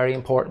was a very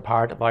important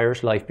part of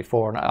Irish life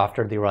before and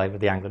after the arrival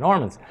of the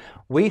Anglo-Normans.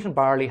 Wheat and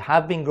barley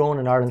have been grown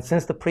in Ireland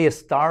since the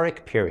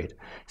prehistoric period.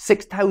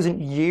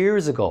 6,000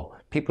 years ago,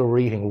 people were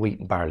eating wheat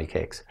and barley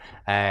cakes.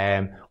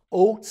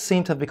 Oats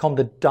seem to have become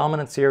the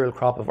dominant cereal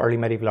crop of early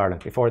medieval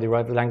Ireland before the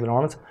arrival of the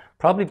Anglo-Normans,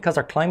 probably because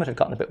our climate had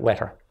gotten a bit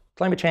wetter.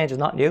 Climate change is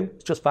not new,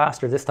 it's just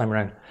faster this time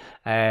around.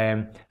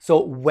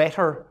 So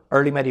wetter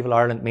early medieval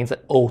Ireland means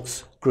that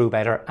oats grew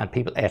better and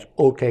people ate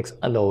oatcakes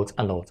and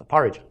loads of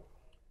porridge.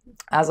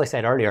 As I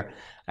said earlier,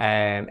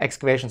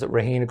 excavations at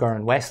Raheenagur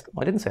and West,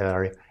 I didn't say that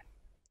earlier,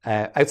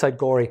 outside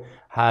Gorey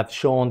have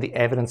shown the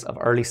evidence of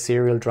early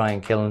cereal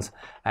drying kilns,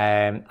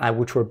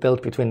 which were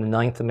built between the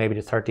 9th and maybe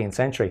the 13th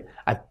century.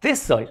 At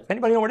this site,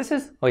 anybody know where this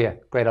is? Oh yeah,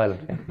 Great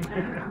Island. Yeah.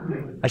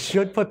 I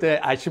should put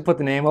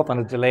the name up on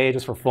a delay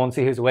just for fun,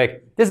 see who's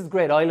awake. This is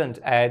Great Island.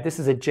 This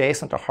is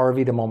adjacent to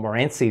Hervey de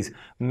Montmorency's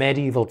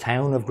medieval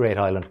town of Great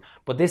Island.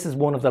 But this is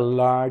one of the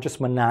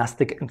largest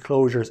monastic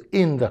enclosures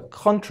in the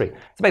country.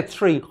 It's about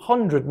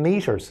 300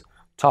 metres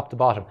top to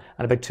bottom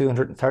and about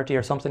 230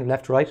 or something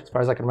left to right, as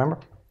far as I can remember.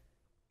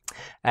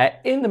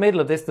 In the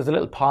middle of this, there's a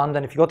little pond,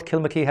 and if you go to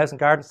Kilmackie House and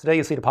Gardens today,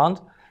 you'll see the pond.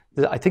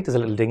 I think there's a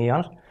little dinghy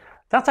on it.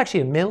 That's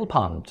actually a mill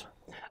pond.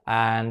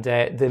 And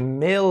the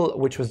mill,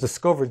 which was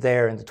discovered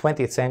there in the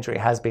 20th century,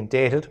 has been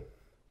dated.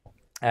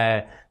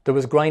 There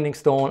was grinding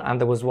stone, and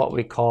there was what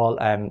we call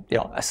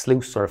a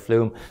sluice or a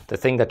flume, the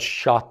thing that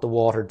shot the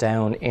water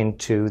down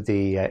into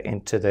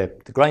the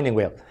grinding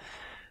wheel,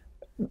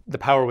 the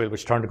power wheel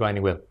which turned the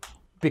grinding wheel.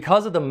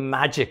 Because of the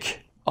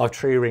magic of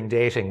tree ring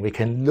dating, we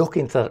can look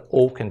into that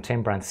oak and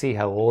timber and see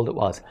how old it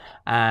was.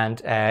 And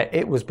that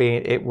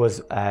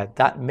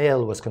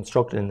mill was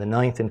constructed in the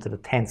 9th into the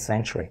 10th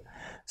century.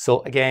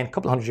 So again, a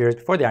couple of hundred years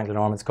before the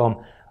Anglo-Normans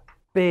come,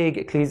 big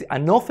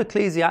enough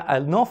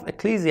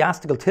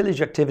ecclesiastical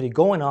tillage activity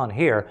going on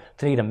here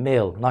to need a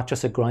mill, not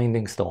just a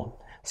grinding stone.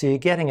 So you're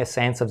getting a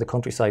sense of the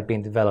countryside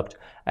being developed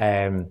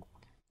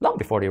long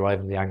before the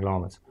arrival of the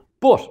Anglo-Normans.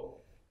 But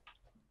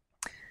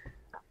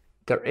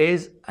there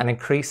is an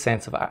increased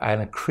sense of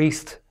kind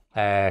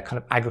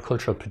of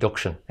agricultural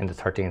production in the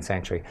 13th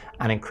century,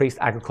 and increased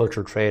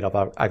agricultural trade of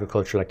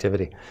agricultural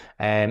activity.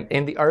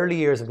 In the early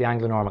years of the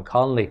Anglo-Norman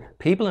colony,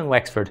 people in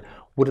Wexford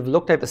would have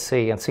looked out to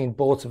sea and seen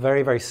boats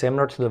very, very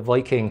similar to the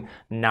Viking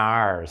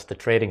nars, the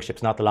trading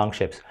ships, not the long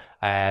ships,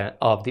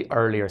 of the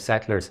earlier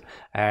settlers.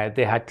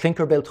 They had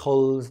clinker-built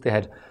hulls, they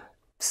had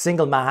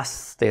single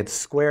masts, they had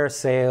square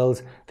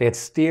sails, they had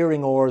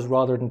steering oars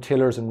rather than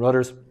tillers and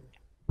rudders.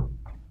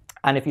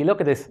 And if you look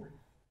at this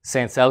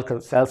St.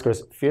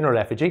 Selskir's funeral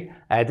effigy,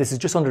 this is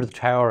just under the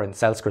tower in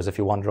Selskir's if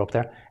you wander up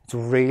there. It's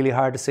really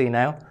hard to see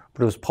now,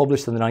 but it was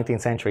published in the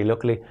 19th century.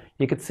 Luckily,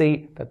 you could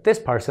see that this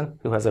person,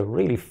 who has a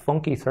really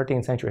funky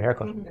 13th century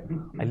haircut,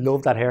 I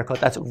love that haircut,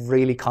 that's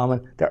really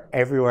common. They're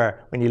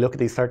everywhere when you look at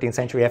these 13th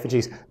century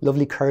effigies.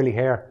 Lovely curly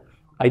hair.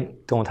 I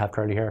don't have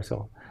curly hair,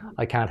 so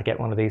I can't get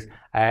one of these.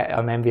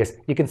 I'm envious.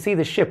 You can see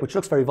the ship, which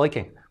looks very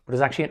Viking, but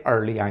it's actually an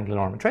early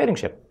Anglo-Norman trading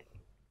ship.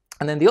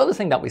 And then the other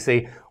thing that we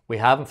see, we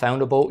haven't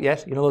found a boat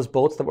yet. You know those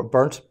boats that were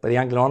burnt by the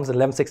Anglo-Normans in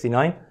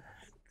 1169?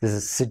 There's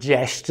a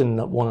suggestion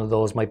that one of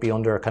those might be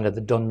under kind of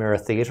the Dunmere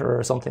Theatre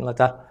or something like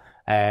that.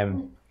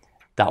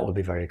 That would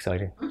be very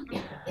exciting.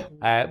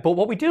 But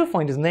what we do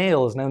find is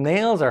nails. Now,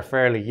 nails are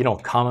fairly,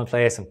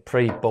 commonplace and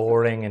pretty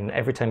boring, and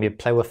every time you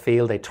plough a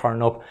field, they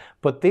turn up.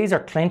 But these are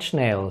clench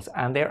nails,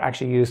 and they're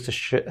actually used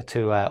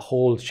to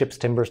hold ship's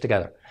timbers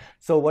together.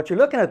 So what you're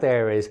looking at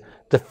there is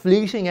the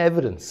fleeting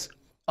evidence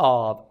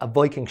of a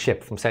Viking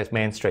ship from South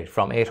Main Street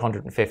from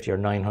 850 or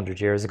 900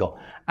 years ago.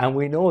 And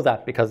we know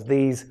that because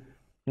these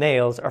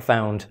nails are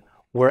found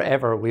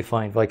wherever we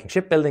find Viking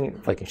shipbuilding,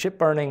 Viking ship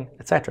burning,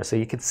 etc. So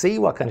you can see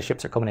what kind of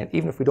ships are coming in,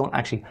 even if we don't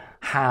actually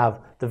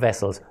have the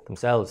vessels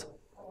themselves.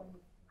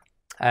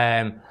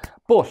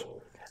 But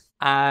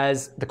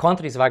as the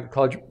quantities of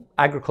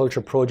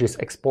agricultural produce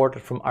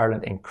exported from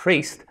Ireland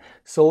increased,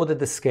 so did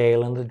the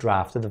scale and the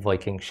draft of the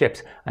Viking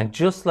ships. And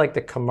just like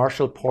the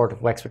commercial port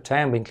of Wexford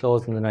Town being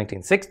closed in the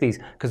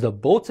 1960s because the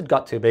boats had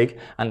got too big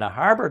and the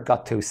harbour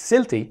got too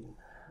silty,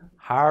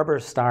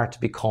 harbours start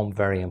to become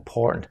very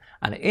important.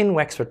 And in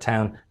Wexford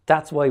Town,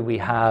 that's why we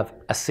have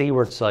a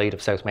seaward side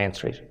of South Main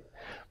Street.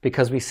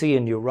 Because we see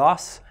in New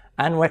Ross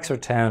and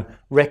Wexford Town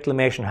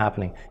reclamation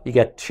happening. You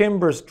get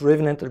timbers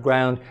driven into the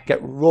ground, get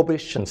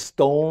rubbish and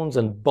stones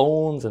and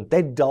bones and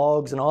dead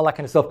dogs and all that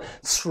kind of stuff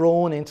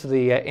thrown into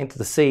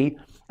the sea,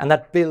 and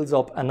that builds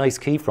up a nice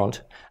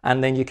quayfront,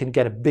 and then you can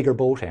get a bigger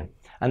boat in.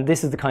 And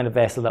this is the kind of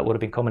vessel that would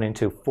have been coming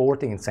into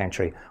 14th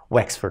century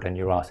Wexford and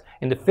New Ross.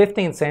 In the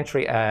 15th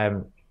century,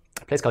 a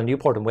place called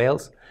Newport in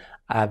Wales,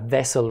 a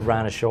vessel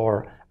ran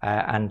ashore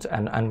and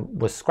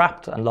was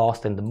scrapped and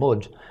lost in the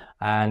mud.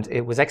 And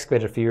it was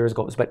excavated a few years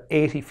ago. It was about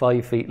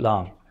 85 feet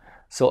long.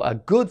 So a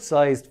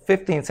good-sized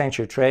 15th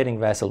century trading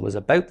vessel was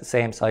about the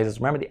same size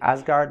as, remember the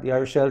Asgard, the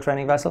Irish Shell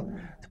trading vessel?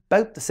 It's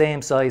about the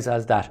same size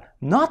as that.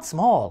 Not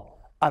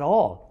small at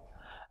all.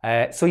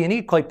 So you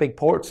need quite big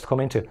ports to come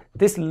into.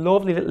 This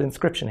lovely little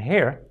inscription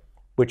here,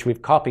 which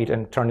we've copied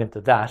and turned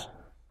into that.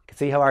 You can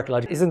see how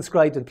archaeology is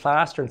inscribed in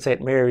plaster in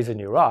St. Mary's in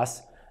New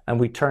Ross, and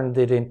we turned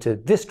it into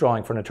this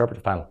drawing for an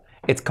interpretive panel.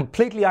 It's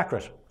completely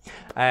accurate.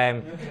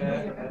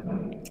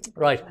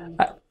 Right.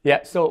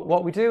 Yeah, so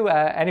what we do,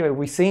 anyway,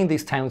 we've seen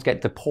these towns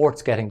get, the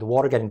ports getting, the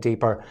water getting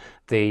deeper,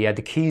 the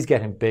quays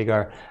getting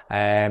bigger,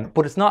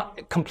 but it's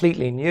not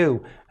completely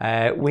new.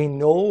 We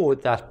know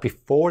that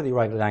before the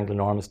arrival of the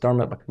Anglo-Normans,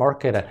 Dermot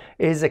McMurchie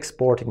is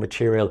exporting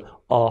material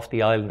off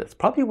the island. It's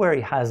probably where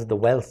he has the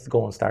wealth to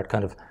go and start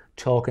kind of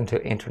talking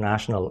to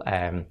international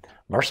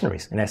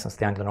mercenaries, in essence,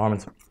 the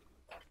Anglo-Normans.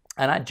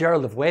 And at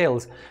Gerald of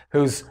Wales,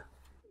 who's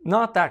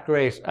not that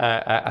great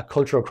a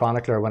cultural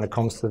chronicler when it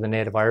comes to the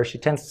native Irish. He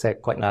tends to say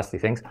quite nasty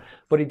things.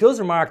 But he does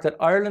remark that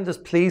Ireland is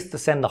pleased to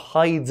send the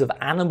hides of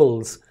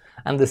animals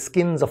and the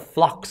skins of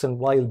flocks and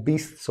wild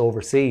beasts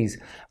overseas.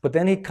 But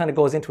then he kind of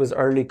goes into his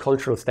early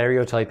cultural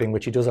stereotyping,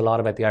 which he does a lot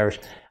about the Irish.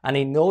 And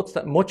he notes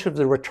that much of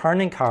the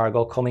returning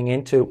cargo coming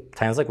into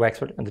towns like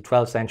Wexford in the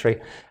 12th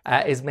century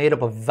is made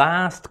up of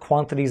vast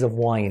quantities of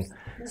wine.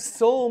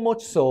 So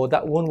much so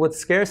that one would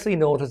scarcely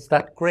notice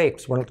that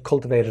grapes were not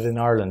cultivated in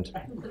Ireland.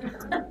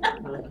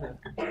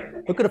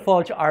 Look at the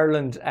Falch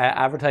Ireland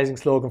advertising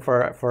slogan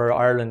for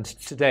Ireland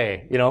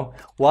today. You know,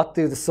 what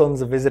do the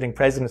sons of visiting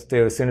presidents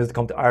do as soon as they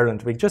come to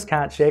Ireland? We just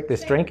can't shake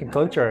this drinking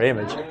culture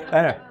image.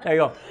 Anyway, there you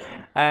go.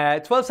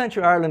 12th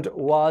century Ireland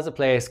was a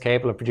place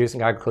capable of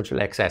producing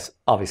agricultural excess,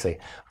 obviously.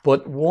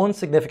 But one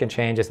significant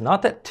change is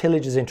not that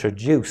tillage is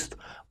introduced,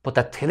 but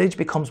that tillage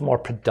becomes more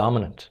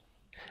predominant.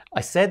 I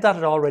said that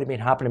had already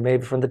been happening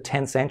maybe from the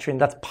 10th century, and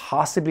that's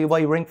possibly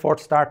why ring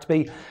forts start to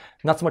be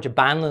not so much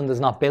abandoned as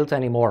not built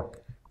anymore.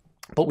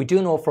 But we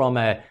do know from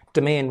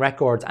domain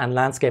records and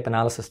landscape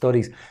analysis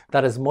studies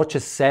that as much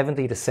as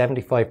 70 to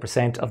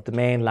 75% of the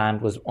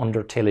mainland was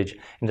under tillage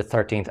in the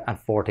 13th and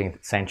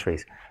 14th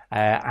centuries.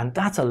 And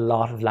that's a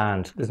lot of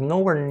land. There's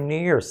nowhere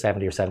near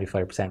 70 or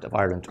 75% of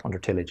Ireland under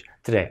tillage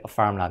today, of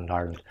farmland in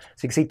Ireland.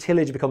 So you can see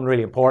tillage becoming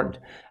really important.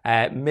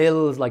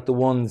 Mills like the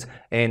ones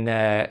in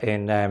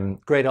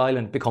Great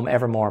Island become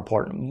ever more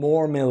important.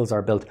 More mills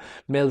are built.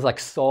 Mills like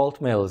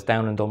salt mills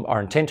down in or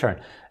in Tintern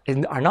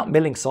are not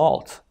milling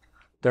salt.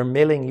 They're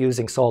milling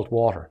using salt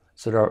water.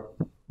 So they're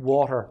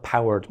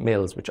water-powered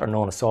mills, which are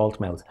known as salt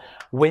mills.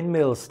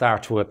 Windmills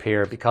start to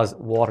appear because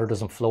water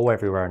doesn't flow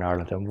everywhere in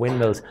Ireland, and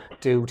windmills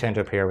do tend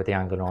to appear with the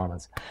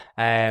Anglo-Normans.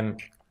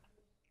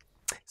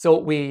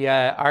 So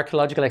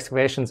archaeological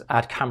excavations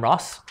at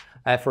Camross,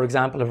 for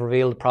example, have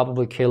revealed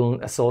probably kiln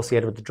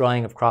associated with the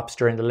drying of crops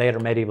during the later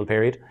medieval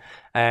period.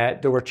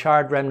 There were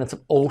charred remnants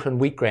of oat and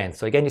wheat grains.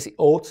 So again, you see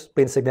oats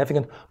being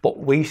significant, but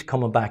wheat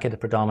coming back into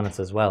predominance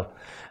as well.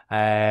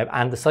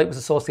 And the site was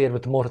associated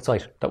with the moated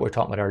site that we were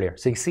talking about earlier.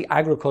 So you see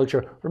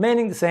agriculture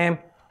remaining the same,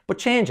 but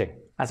changing,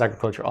 as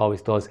agriculture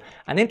always does.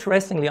 And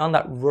interestingly, on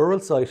that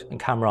rural site in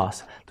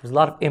Camross, there was a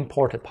lot of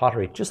imported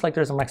pottery, just like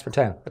there is in Wexford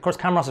Town. Of course,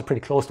 Camross is pretty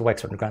close to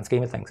Wexford in the grand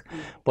scheme of things.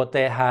 But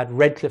they had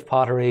Redcliffe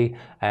pottery,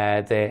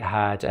 they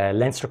had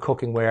Leinster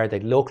cooking-ware, they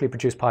locally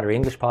produced pottery,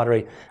 English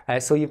pottery.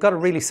 So you've got a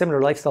really similar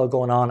lifestyle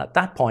going on at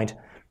that point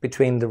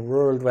between the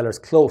rural dwellers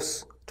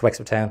close to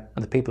Wexford Town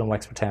and the people in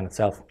Wexford Town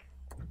itself.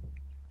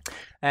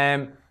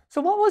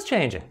 So what was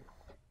changing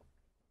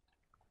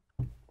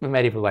in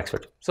medieval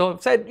Wexford? So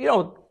I've said, you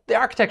know, the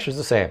architecture is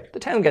the same. The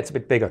town gets a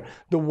bit bigger.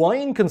 The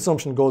wine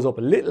consumption goes up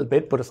a little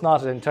bit, but it's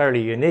not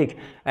entirely unique.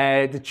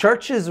 The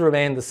churches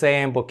remain the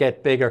same, but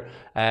get bigger.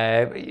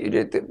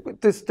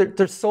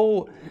 There's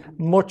so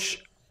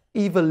much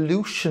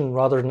evolution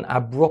rather than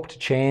abrupt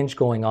change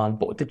going on.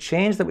 But the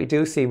change that we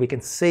do see, we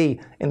can see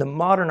in the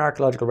modern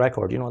archaeological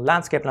record, you know,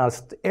 landscape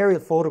analysis, the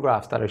aerial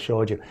photographs that I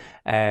showed you,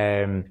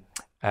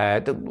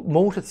 the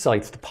moated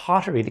sites, the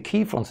pottery, the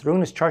quay fronts, the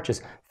ruinous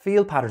churches,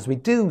 field patterns. We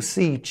do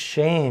see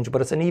change, but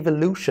it's an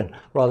evolution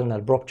rather than an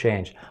abrupt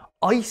change.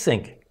 I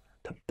think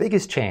the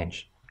biggest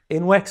change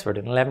in Wexford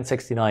in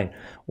 1169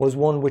 was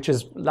one which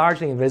is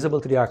largely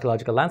invisible to the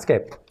archaeological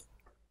landscape.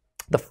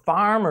 The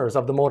farmers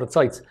of the moated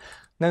sites,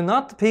 now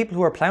not the people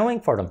who are ploughing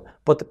for them,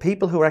 but the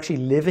people who are actually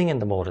living in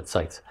the moated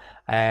sites.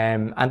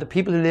 And the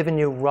people who live in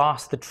New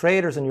Ross, the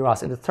traders in New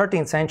Ross. In the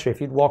 13th century,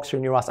 if you'd walk through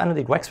New Ross and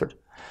indeed Wexford,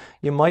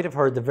 you might have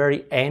heard the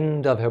very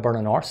end of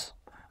Hiberna Norse,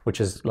 which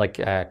is like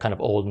kind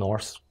of Old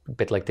Norse, a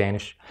bit like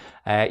Danish.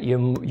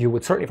 You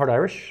would certainly have heard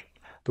Irish.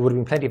 There would have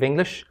been plenty of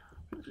English,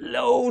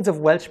 loads of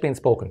Welsh being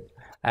spoken.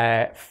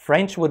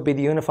 French would be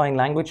the unifying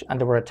language, and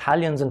there were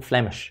Italians and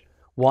Flemish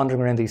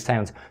wandering around these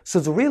towns. So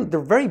they're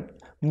very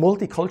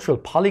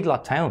multicultural,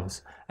 polyglot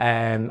towns,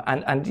 and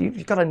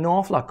you've got an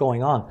awful lot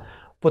going on.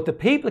 But the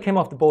people that came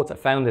off the boats that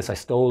found this, I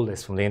stole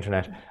this from the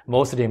internet.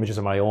 Most of the images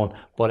are my own.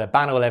 But at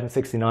Banno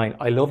 1169,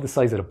 I love the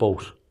size of the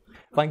boat.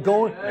 If I'm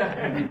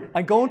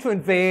going to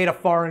invade a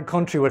foreign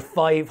country with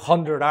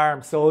 500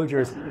 armed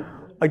soldiers,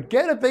 I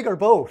get a bigger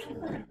boat.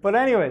 But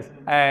anyways,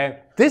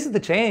 this is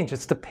the change.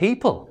 It's the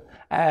people.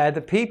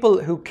 The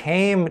people who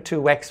came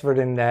to Wexford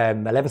in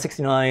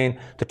 1169,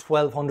 the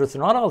 1200s,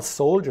 they're not all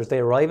soldiers. They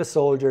arrive as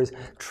soldiers,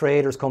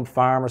 traders come,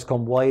 farmers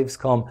come, wives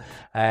come,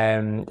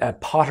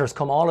 potters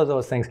come, all of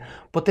those things.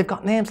 But they've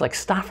got names like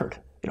Stafford,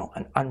 you know,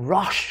 and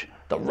Roche,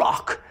 the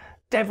Rock,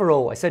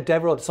 Devereux. I said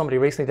Devereux to somebody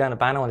recently down in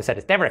Banno, and they said,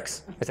 it's Devereux.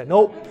 I said,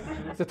 no,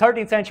 it's the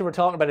 13th century we're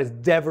talking about. It's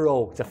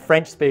Devereux. It's a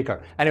French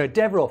speaker. Anyway,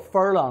 Devereux,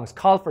 Furlongs,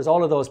 Colfers,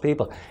 all of those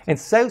people. In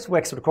South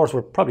Wexford, of course,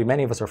 where probably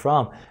many of us are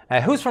from.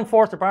 Who's from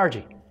Forth or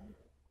Bargy?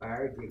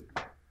 Bargy.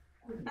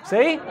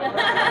 See?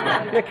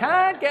 You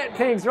can't get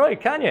things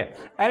right, can you?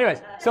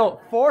 Anyways,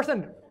 so Forth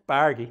and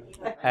Bargy.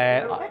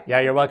 Yeah,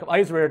 you're welcome. I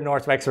was reared in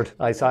North Wexford.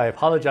 I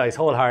apologise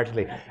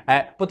wholeheartedly.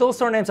 But those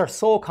surnames are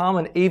so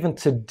common even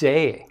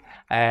today.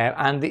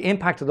 And the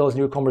impact of those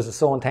newcomers is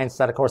so intense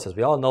that, of course, as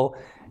we all know,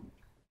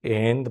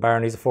 in the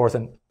baronies of Forth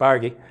and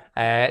Bargy,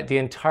 the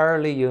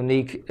entirely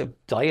unique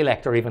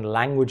dialect or even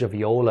language of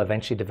Yola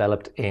eventually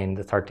developed in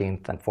the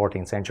 13th and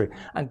 14th century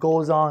and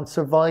goes on,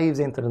 survives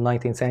into the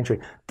 19th century.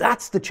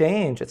 That's the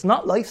change. It's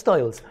not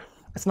lifestyles.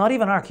 It's not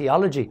even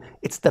archaeology.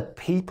 It's the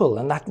people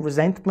and that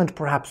resentment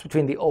perhaps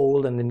between the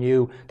old and the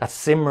new that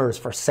simmers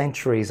for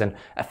centuries and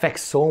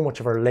affects so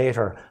much of our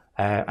later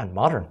and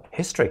modern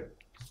history.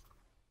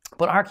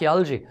 But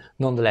archaeology,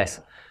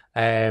 nonetheless,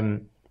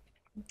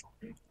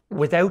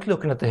 without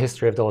looking at the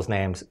history of those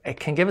names, it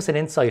can give us an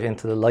insight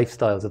into the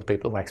lifestyles of the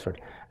people of Wexford.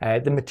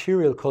 The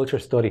material culture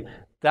study,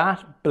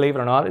 that, believe it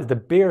or not, is the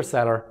beer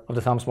cellar of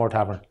the Thomas More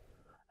Tavern.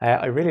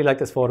 I really like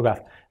this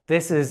photograph.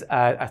 This is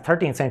a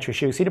 13th century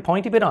shoe. See the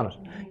pointy bit on it?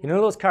 You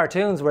know those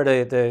cartoons where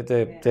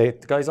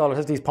the guys all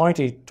have these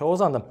pointy toes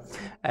on them?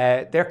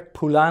 They're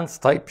Poulance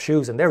type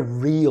shoes and they're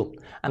real.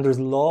 And there's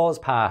laws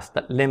passed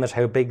that limit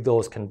how big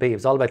those can be.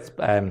 It's all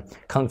about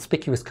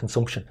conspicuous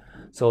consumption.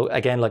 So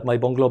again, like my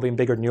bungalow being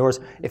bigger than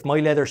yours, if my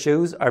leather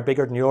shoes are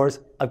bigger than yours,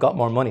 I've got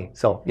more money.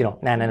 So, you know,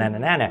 na.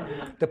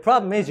 The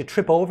problem is you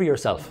trip over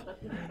yourself.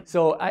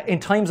 So in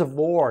times of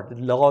war,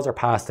 the laws are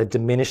passed to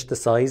diminish the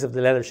size of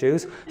the leather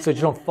shoes so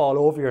you don't fall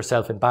over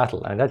yourself in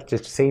battle. And that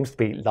just seems to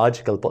be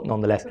logical, but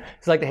nonetheless.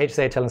 It's like the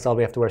HSA telling us all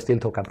we have to wear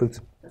steel-toe cap boots.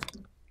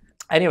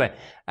 Anyway,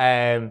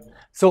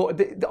 so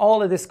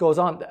all of this goes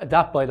on.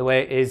 That, by the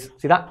way, is,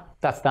 see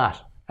that's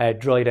that.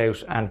 Dried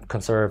out and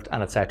conserved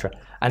and etc.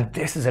 And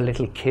this is a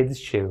little kid's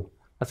shoe.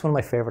 That's one of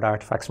my favourite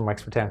artefacts from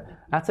Wexford Town.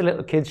 That's a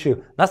little kid's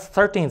shoe. That's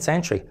 13th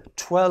century,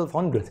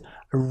 1200.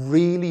 A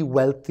really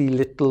wealthy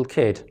little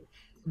kid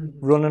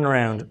running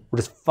around with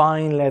his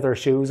fine leather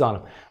shoes on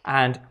him.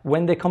 And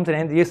when they come to the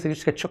end of the use, they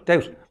just get chucked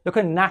out. Look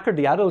how knackered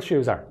the adult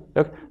shoes are.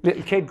 Look,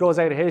 little kid goes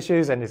out of his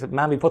shoes and his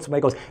mammy puts them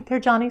away and goes,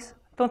 they're Johnny's,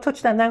 don't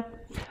touch them now.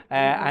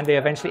 And they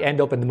eventually end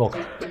up in the muck.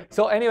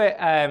 So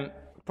anyway,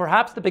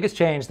 perhaps the biggest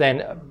change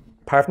then,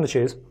 apart from the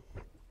shoes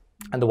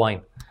and the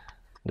wine,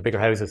 the bigger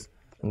houses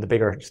and the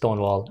bigger stone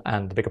wall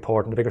and the bigger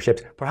port and the bigger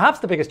ships, perhaps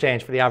the biggest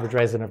change for the average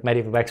resident of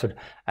medieval Wexford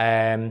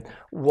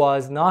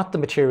was not the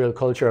material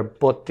culture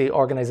but the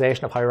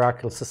organisation of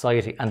hierarchical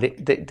society and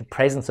the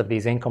presence of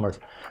these incomers.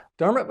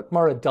 Dermot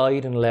MacMurrough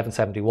died in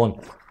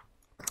 1171.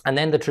 And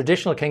then the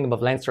traditional kingdom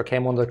of Leinster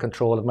came under the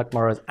control of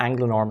MacMurrough's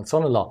Anglo-Norman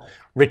son-in-law,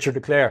 Richard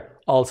de Clare,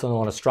 also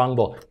known as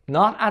Strongbow.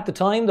 Not at the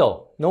time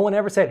though. No one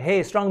ever said,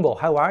 hey Strongbow,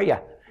 how are you?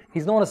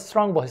 He's known as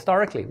Strongbow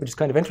historically, which is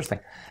kind of interesting.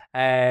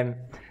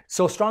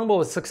 So Strongbow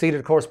was succeeded,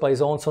 of course, by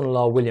his own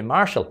son-in-law, William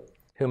Marshall,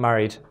 who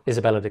married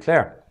Isabella de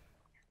Clare,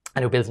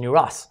 and who built New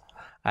Ross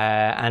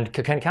and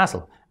Kilkenny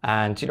Castle,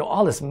 and, you know,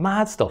 all this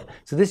mad stuff.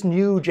 So this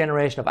new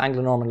generation of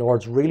Anglo-Norman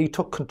lords really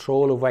took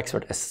control of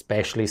Wexford,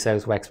 especially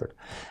South Wexford.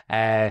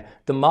 The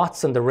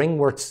mottes and the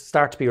ringworts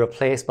start to be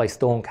replaced by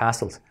stone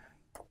castles,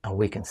 and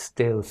we can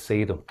still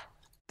see them.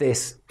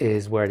 This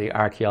is where the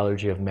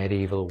archaeology of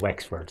medieval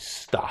Wexford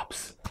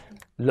stops.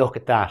 Look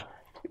at that.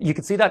 You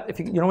can see that if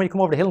you know when you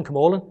come over the hill in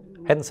Camolan,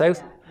 heading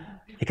south,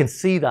 you can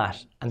see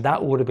that, and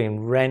that would have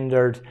been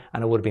rendered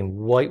and it would have been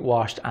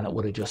whitewashed and it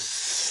would have just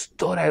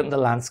stood out in the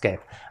landscape.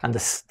 And the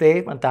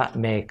statement that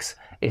makes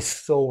is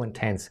so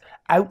intense.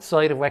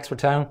 Outside of Wexford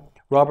Town,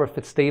 Robert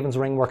Fitzstephen's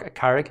ringwork at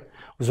Carrig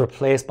was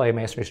replaced by a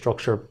masonry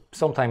structure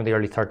sometime in the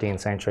early 13th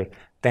century.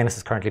 Dennis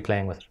is currently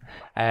playing with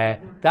it.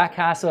 That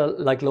castle,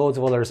 like loads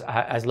of others,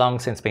 has long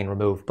since been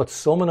removed, but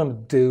some of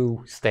them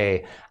do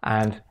stay.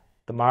 And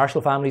the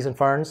Marshall families in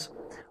Ferns,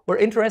 where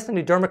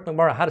interestingly Dermot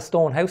MacMurrough had a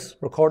stone house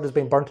recorded as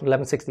being burnt in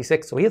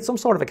 1166, so he had some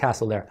sort of a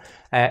castle there.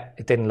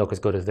 It didn't look as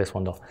good as this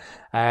one though.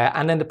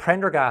 And then the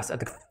Prendergast at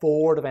the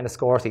ford of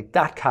Enniscorthy,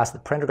 that castle,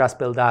 the Prendergast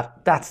built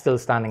that's still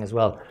standing as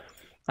well.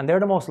 And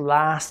they're the most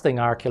lasting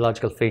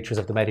archaeological features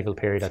of the medieval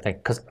period, I think,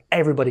 because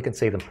everybody can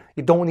see them.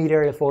 You don't need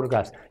aerial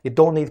photographs. You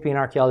don't need to be an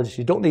archaeologist.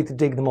 You don't need to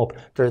dig them up.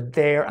 They're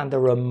there and they're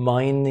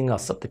reminding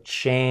us of the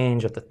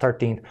change of the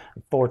 13th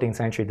and 14th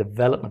century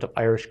development of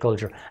Irish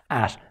culture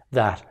at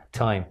that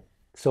time.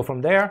 So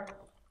from there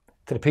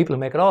to the people who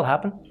make it all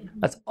happen.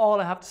 That's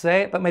all I have to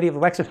say about medieval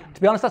Wexford.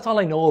 To be honest, that's all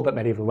I know about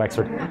medieval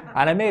Wexford.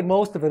 And I made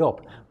most of it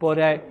up.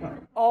 But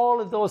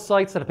all of those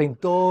sites that have been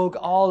dug,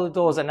 all of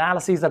those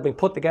analyses that have been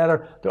put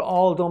together, they're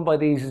all done by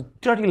these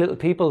dirty little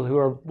people who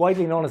are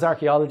widely known as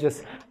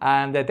archaeologists.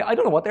 And I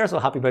don't know what they're so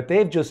happy about.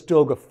 They've just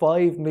dug a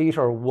 5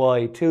 metre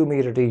wide, 2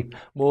 metre deep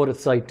moated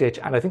site ditch.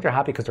 And I think they're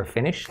happy because they're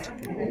finished.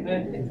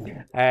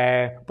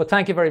 But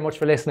thank you very much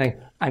for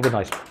listening, and good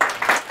night.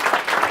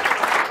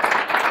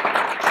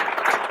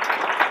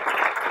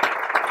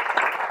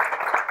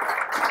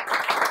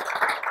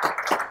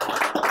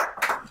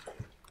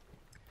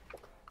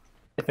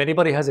 If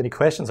anybody has any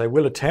questions, I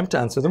will attempt to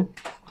answer them.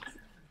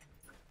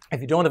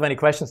 If you don't have any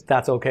questions,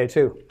 that's okay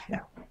too.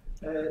 Yeah.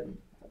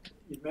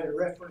 You made a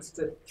reference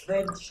to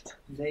clenched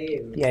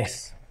nails.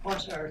 Yes.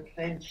 What are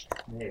clenched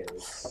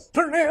nails?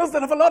 They're nails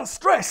that have a lot of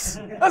stress.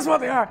 That's what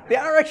they are. They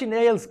are actually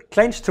nails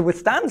clenched to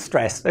withstand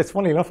stress. It's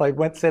funny enough, I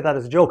went to say that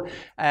as a joke.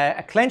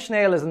 A clenched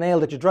nail is a nail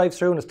that you drive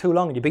through and it's too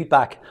long and you beat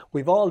back.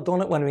 We've all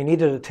done it when we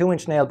needed a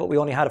 2-inch nail, but we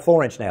only had a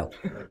 4-inch nail.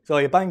 So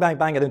you bang, bang,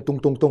 bang, and then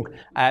dunk, dunk, dunk.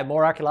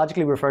 More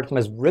archaeologically, we refer to them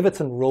as rivets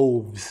and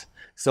roves.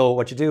 So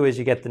what you do is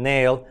you get the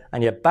nail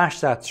and you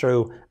bash that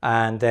through,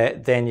 and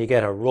then you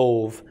get a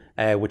rove,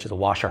 which is a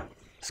washer,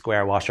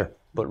 square washer.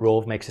 But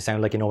rove makes it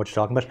sound like you know what you're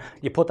talking about.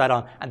 You put that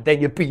on and then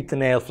you beat the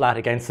nail flat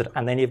against it,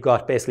 and then you've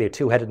got basically a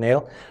 2-headed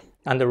nail.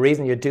 And the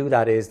reason you do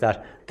that is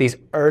that these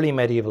early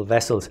medieval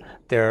vessels,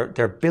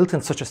 they're built in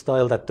such a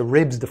style that the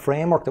ribs, the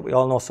framework that we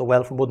all know so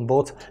well from wooden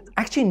boats,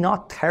 actually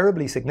not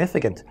terribly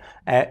significant.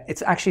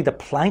 It's actually the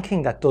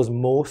planking that does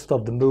most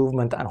of the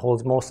movement and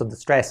holds most of the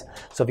stress.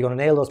 So if you're going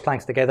to nail those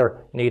planks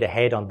together, you need a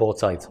head on both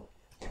sides.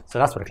 So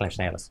that's what a clenched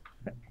nail is.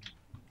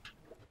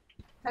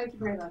 Thank you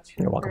very much.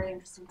 You're welcome. Very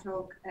interesting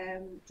talk.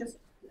 Just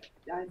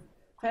a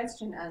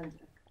question and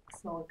a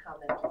small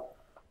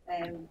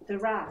comment. The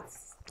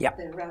rats, Yep.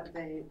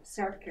 the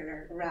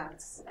circular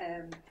rats.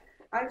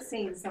 I've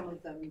seen some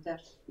of them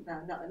that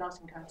not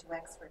in County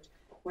Wexford,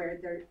 where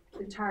they're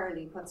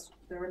entirely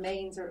the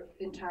remains are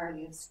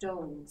entirely of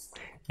stones.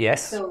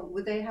 Yes. So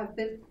would they have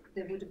built?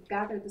 They would have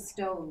gathered the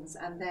stones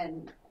and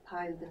then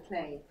piled the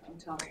clay on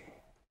top.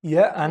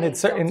 Yeah, and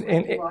it's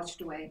in washed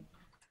away.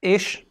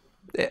 Ish.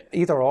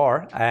 Either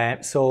or.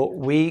 So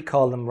we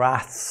call them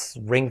raths,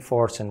 ring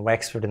forts in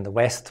Wexford in the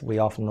west. We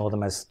often know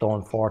them as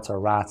stone forts or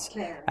raths.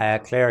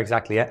 Clare,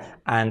 exactly, yeah.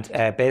 And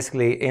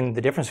basically, in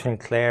the difference between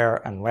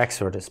Clare and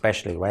Wexford,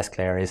 especially West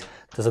Clare, is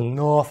there's an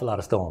awful lot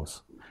of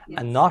stones.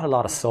 And not a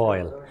lot of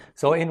soil.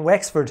 So in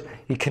Wexford,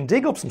 you can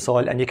dig up some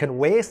soil and you can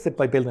waste it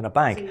by building a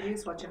bank. So you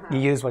use what you have. You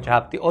use what you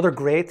have. The other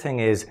great thing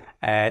is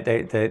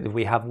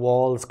we have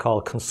walls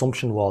called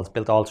consumption walls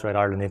built all throughout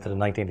Ireland into the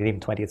 19th and even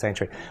 20th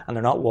century. And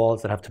they're not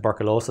walls that have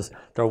tuberculosis.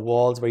 They're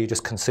walls where you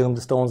just consume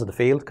the stones of the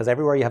field, because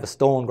everywhere you have a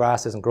stone,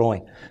 grass isn't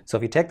growing. So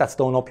if you take that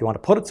stone up, you want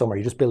to put it somewhere,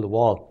 you just build a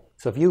wall.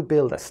 So if you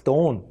build a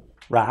stone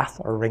rath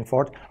or ring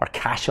fort or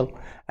cashel,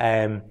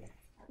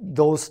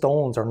 those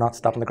stones are not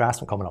stopping the grass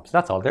from coming up. So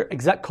that's all.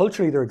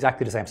 Culturally, they're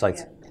exactly the same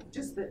sites. Yeah.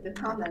 Just the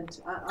comment,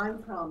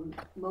 I'm from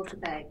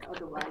Motorbeg,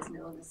 otherwise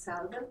known as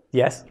Salville.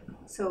 Yes.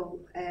 So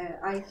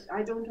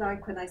I don't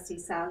like when I see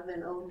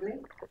Salville only.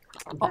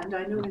 And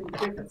I know in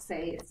Griffith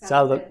say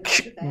Salville,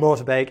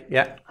 Motorbeg,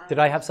 yeah. Did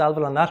I have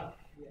Salville on that?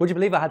 Would you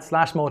believe I had /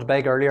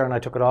 Motorbeg earlier and I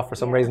took it off for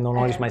some reason, no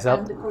knowledge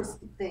myself? And of course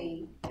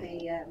the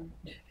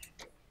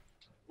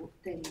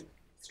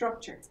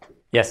structure.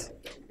 Yes.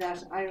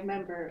 That I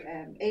remember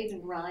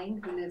Aidan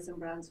Ryan, who lives in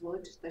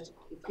Brandswood, that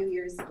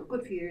a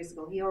good few years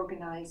ago, he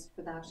organised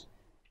for that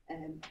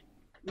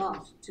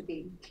motte to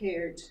be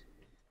cleared,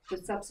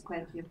 but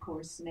subsequently, of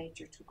course,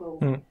 nature took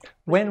over.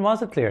 When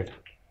was it cleared?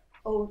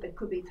 Oh, it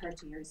could be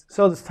 30 years ago.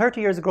 So there's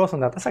 30 years of growth on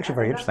that. That's actually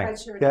very interesting. I'm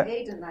not quite sure that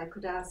Aidan, I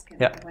could ask him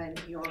Yeah. when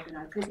he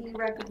organised, because he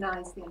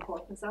recognised the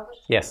importance of it.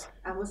 Yes.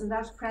 And wasn't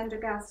that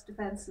Prendergast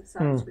defensive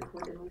site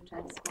before they moved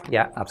tennis court?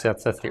 Yeah,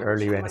 absolutely. That's the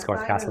early tennis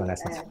court castle in My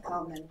essence. final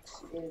comment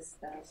is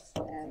that,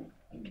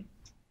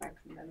 I can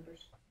remember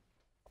it.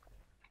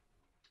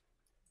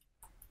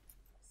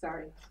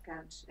 Sorry,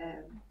 can't.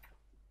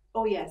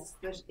 Oh yes,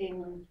 that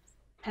in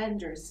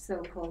Pender's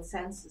so-called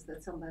census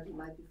that somebody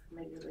might be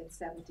familiar with,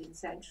 17th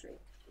century,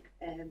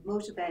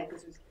 Motorbeg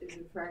is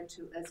referred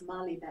to as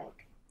Mollybeg.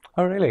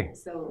 Oh, really?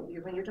 So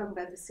when you're talking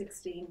about the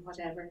 16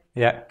 whatever.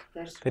 Yeah.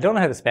 They don't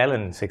know how to spell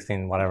in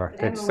 16 whatever.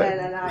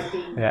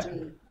 M-O-L-L-I-B-G. Yeah.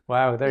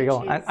 Wow, there you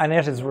go. And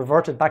it has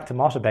reverted back to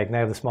Motorbeg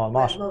now, the small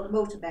mott.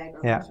 Motorbeg.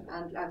 Yeah.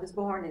 And I was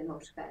born in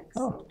Motorbeg.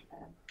 Oh.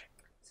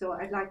 So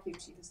I'd like you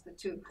to use the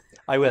two.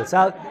 I will.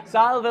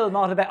 Salville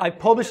Motorbeg. I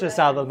published a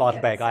Salville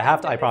Motorbeg. I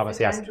have to. I promise.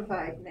 Yes.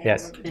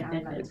 Yes.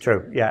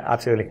 True. Yeah.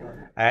 Absolutely.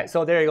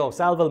 So there you go.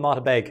 Salville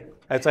Motorbeg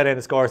outside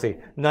Enniscorthy,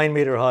 9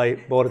 metre high,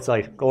 boated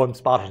site. Go and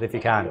spot it if you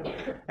can.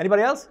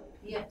 Anybody else?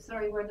 Yeah.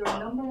 Sorry. Were there a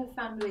number of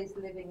families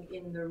living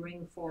in the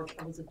ring fort,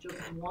 or was it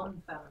just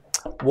one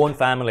family? One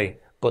family.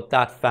 But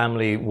that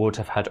family would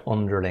have had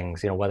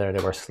underlings, whether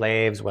they were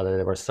slaves, whether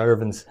they were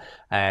servants.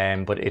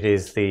 But it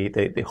is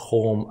the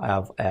home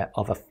of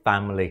a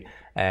family.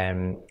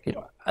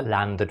 a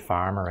landed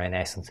farmer in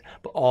essence.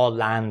 But all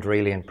land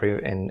really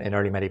in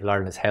early medieval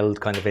Ireland is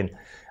held kind of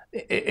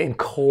in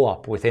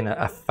co-op within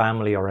a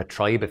family or a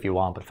tribe, if you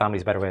want, but family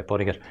is a better way of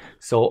putting it.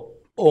 So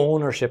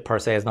ownership per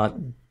se is not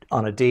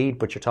on a deed,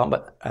 but you're talking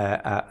about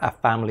a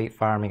family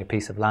farming a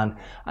piece of land,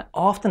 and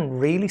often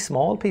really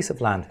small piece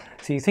of land.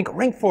 So you think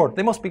ring fort,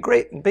 they must be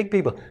great and big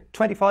people,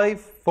 25,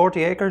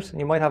 40 acres, and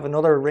you might have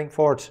another ring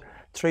fort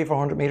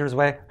 300-400 meters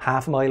away,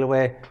 half a mile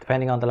away,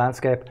 depending on the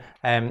landscape.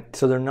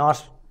 So they're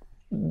not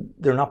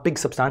big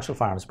substantial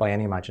farms by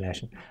any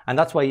imagination. And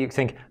that's why you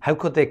think, how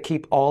could they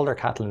keep all their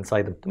cattle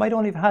inside them? They might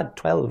only have had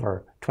 12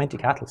 or 20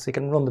 cattle, so you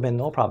can run them in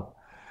no problem.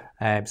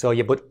 So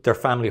yeah, but they're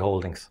family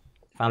holdings,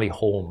 family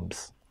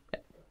homes.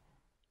 Hi,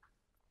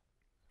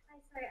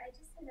 sorry, I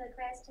just had a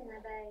question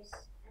about,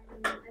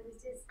 I was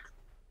just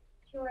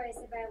curious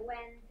about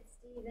when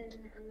Stephen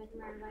and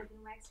McNamara arrived in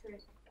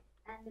Wexford,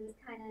 and it was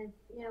kind of,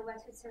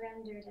 Wexford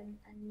surrendered, and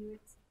you were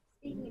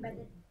speaking about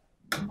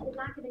the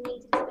lack of a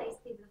need to displace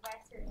people of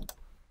Wexford.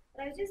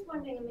 But I was just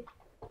wondering,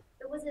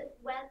 there was a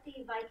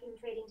wealthy Viking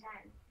trading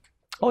town.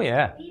 Oh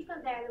yeah.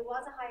 People there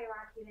was a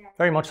hierarchy there.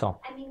 Very much so.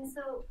 I mean,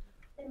 so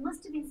there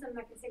must have been some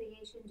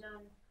reconciliation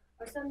done,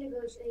 or some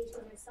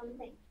negotiation or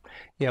something.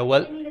 Yeah,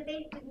 well, I mean, that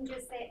they didn't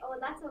just say, oh,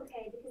 that's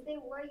okay, because they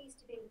were used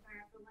to being the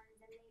powerful ones,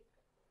 and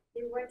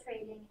they were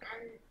trading,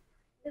 and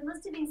there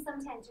must have been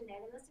some tension there.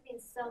 There must have been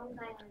some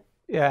kind of...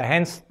 Yeah,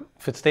 hence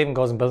Fitzstephen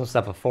goes and builds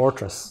himself a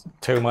fortress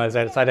 2 miles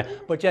outside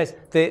it. But yes,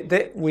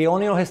 we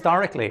only know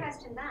historically.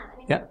 Question that. I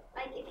mean, yeah.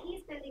 Like if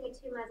he's building it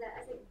 2 miles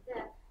out,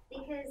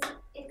 because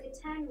if the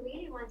town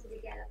really wanted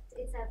to get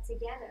itself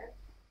together,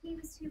 he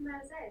was 2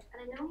 miles out,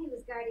 and I know he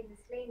was guarding the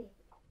Slaney.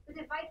 But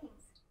the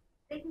Vikings,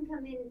 they can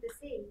come in the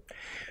sea.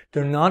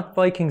 They're not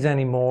Vikings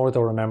anymore,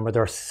 though. Remember,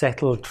 they're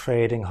settled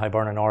trading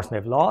Hibernian Norse, and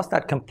they've lost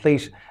that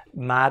complete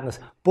madness.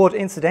 But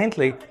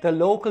incidentally, the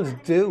locals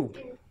do.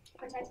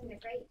 Protecting their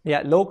freight.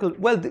 Yeah,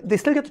 well, they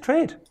still get the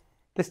trade.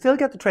 They still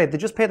get the trade. They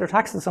just pay their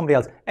taxes to somebody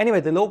else.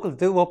 Anyway, the locals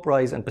do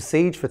uprise and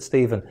besiege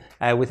Fitzstephen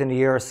within a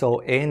year or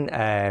so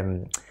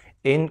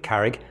in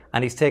Carrig,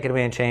 and he's taken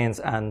away in chains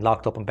and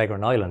locked up on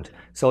Beggarn Island.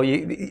 So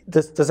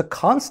there's a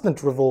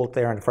constant revolt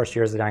there in the first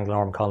years of the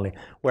Anglo-Norman colony,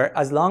 where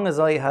as long as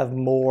I have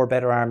more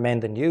better armed men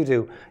than you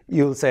do,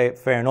 you'll say,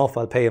 fair enough,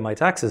 I'll pay you my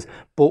taxes.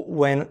 But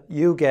when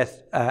you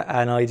get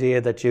an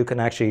idea that you can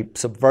actually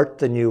subvert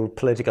the new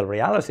political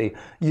reality,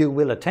 you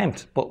will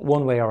attempt. But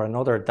one way or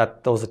another,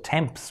 that those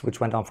attempts, which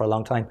went on for a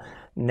long time,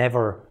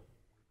 never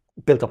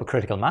built up a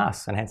critical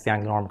mass, and hence the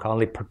Anglo-Norman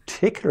colony,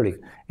 particularly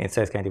in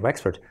South County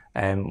Wexford,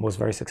 was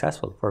very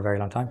successful for a very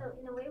long time. So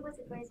in a way, was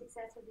it very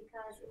successful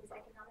because it was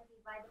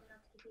economically viable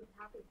enough to keep people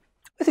happy?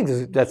 I think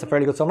that's a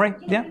fairly good summary.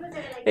 Yeah. You're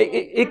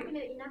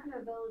not going to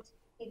revolt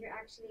if you're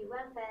actually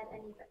well fed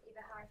and you've a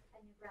heart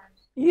and you're grand.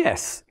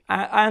 Yes,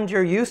 and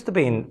you're used to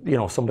being,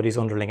 somebody's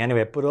underling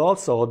anyway, but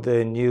also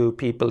the new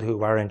people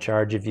who are in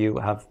charge of you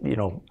have,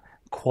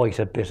 quite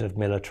a bit of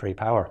military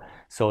power.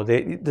 So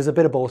there's a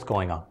bit of both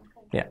going on.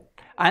 Yeah.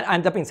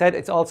 And that being said,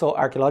 it's also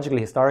archaeologically,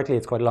 historically,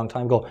 it's quite a long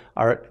time ago.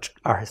 Our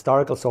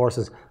historical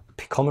sources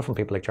coming from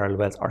people like Charles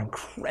Wells are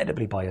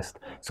incredibly biased.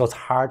 So it's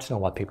hard to know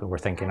what people were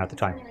thinking at the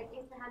time. Like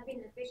if there had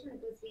been official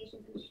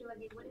negotiations, I'm sure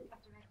they would have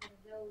kept a record of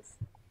those.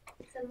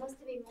 So it must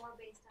have been more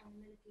based on the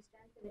military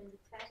strength of it and the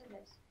threat of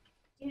it.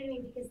 Do you know what I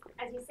mean? Because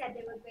as you said,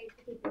 they were great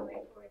for keeping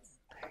records.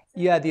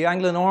 Yeah, the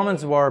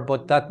Anglo-Normans were,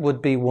 but that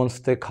would be once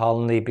the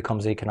colony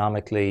becomes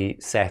economically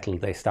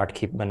settled. They start to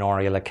keep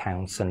manorial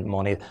accounts and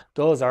money.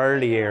 Those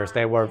early years,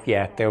 they're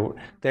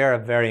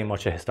very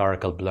much a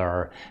historical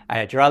blur.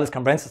 Giraldus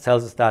Cambrensis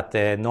tells us that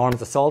the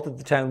Normans assaulted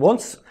the town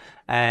once,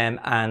 and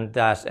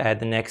that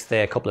the next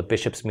day a couple of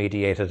bishops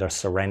mediated their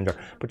surrender.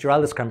 But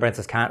Giraldus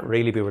Cambrensis can't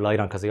really be relied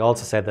on, because he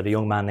also said that a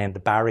young man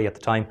named Barry at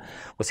the time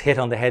was hit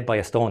on the head by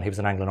a stone. He was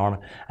an Anglo-Norman.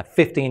 And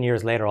 15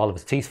 years later, all of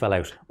his teeth fell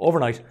out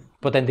overnight,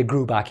 but then they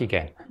grew back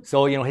again.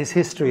 So, his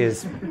history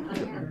is...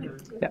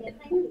 Yeah.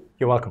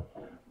 You're welcome.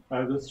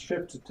 This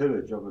shift to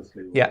tillage,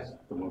 obviously, was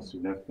the most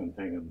significant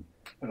thing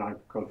in an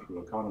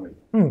agricultural economy.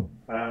 And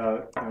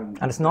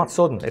it's not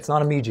sudden, it's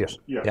not immediate.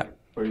 Yeah.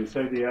 But you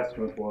say the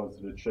estimate was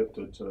that it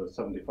shifted to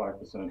 75%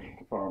 of the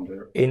farm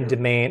there. In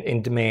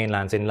domain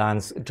lands, in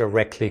lands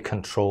directly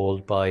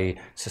controlled by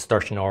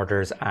Cistercian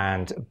orders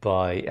and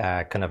by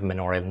kind of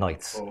manorial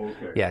knights. Oh,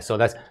 okay. Yeah, so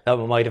I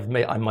might have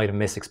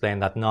misexplained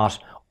that, not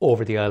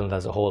over the island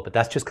as a whole, but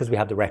that's just because we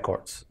have the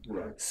records.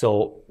 Right.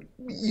 So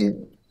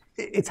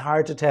it's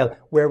hard to tell.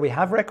 Where we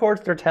have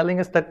records, they're telling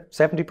us that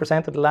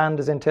 70% of the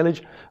land is in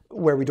tillage.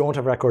 Where we don't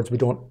have records, we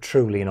don't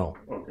truly know.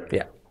 Okay.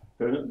 Yeah.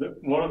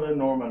 One of the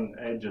Norman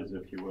edges,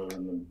 if you will,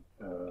 in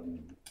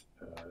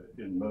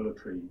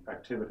military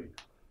activity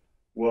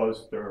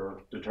was their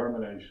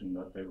determination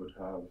that they would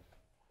have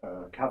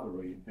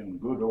cavalry in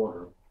good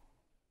order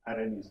at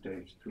any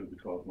stage through the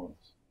 12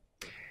 months.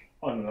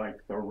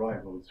 Unlike their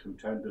rivals, who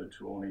tended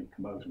to only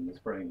come out in the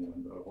spring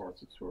when the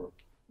horses were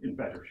in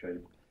better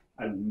shape,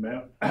 and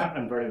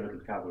very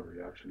little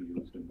cavalry actually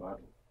used in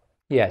battle.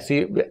 Yeah, so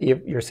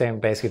you're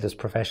saying basically there's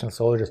professional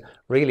soldiers.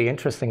 Really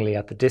interestingly,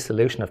 at the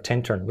dissolution of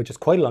Tintern, which is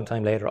quite a long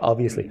time later,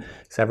 obviously,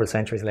 several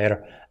centuries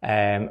later,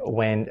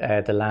 when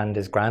the land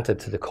is granted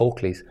to the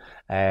Coakleys,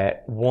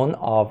 one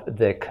of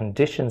the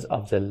conditions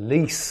of the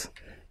lease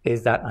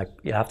is that,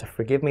 you have to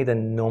forgive me the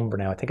number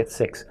now, I think it's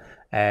 6,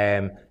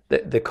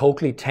 the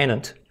Coakley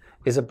tenant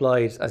is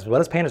obliged, as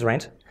well as paying his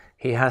rent,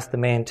 he has to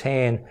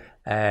maintain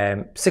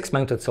 6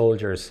 mounted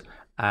soldiers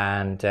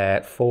and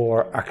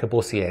 4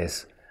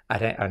 arquebusiers,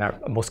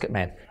 musket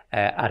men,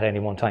 at any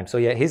one time. So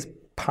yeah, his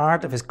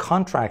part of his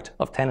contract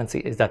of tenancy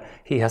is that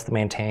he has to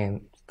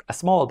maintain a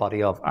small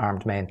body of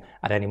armed men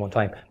at any one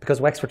time,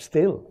 because Wexford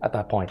still, at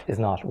that point, is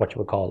not what you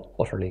would call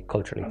utterly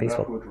culturally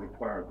peaceful. That would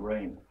require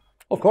grain.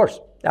 Of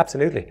course,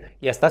 absolutely.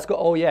 Yes, that's good.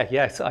 Oh yeah,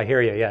 yes, I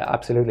hear you. Yeah,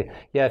 absolutely.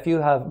 Yeah, if you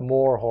have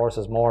more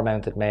horses, more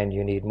mounted men,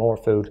 you need more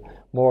food,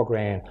 more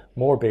grain,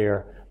 more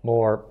beer,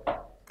 more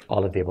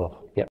all of the above.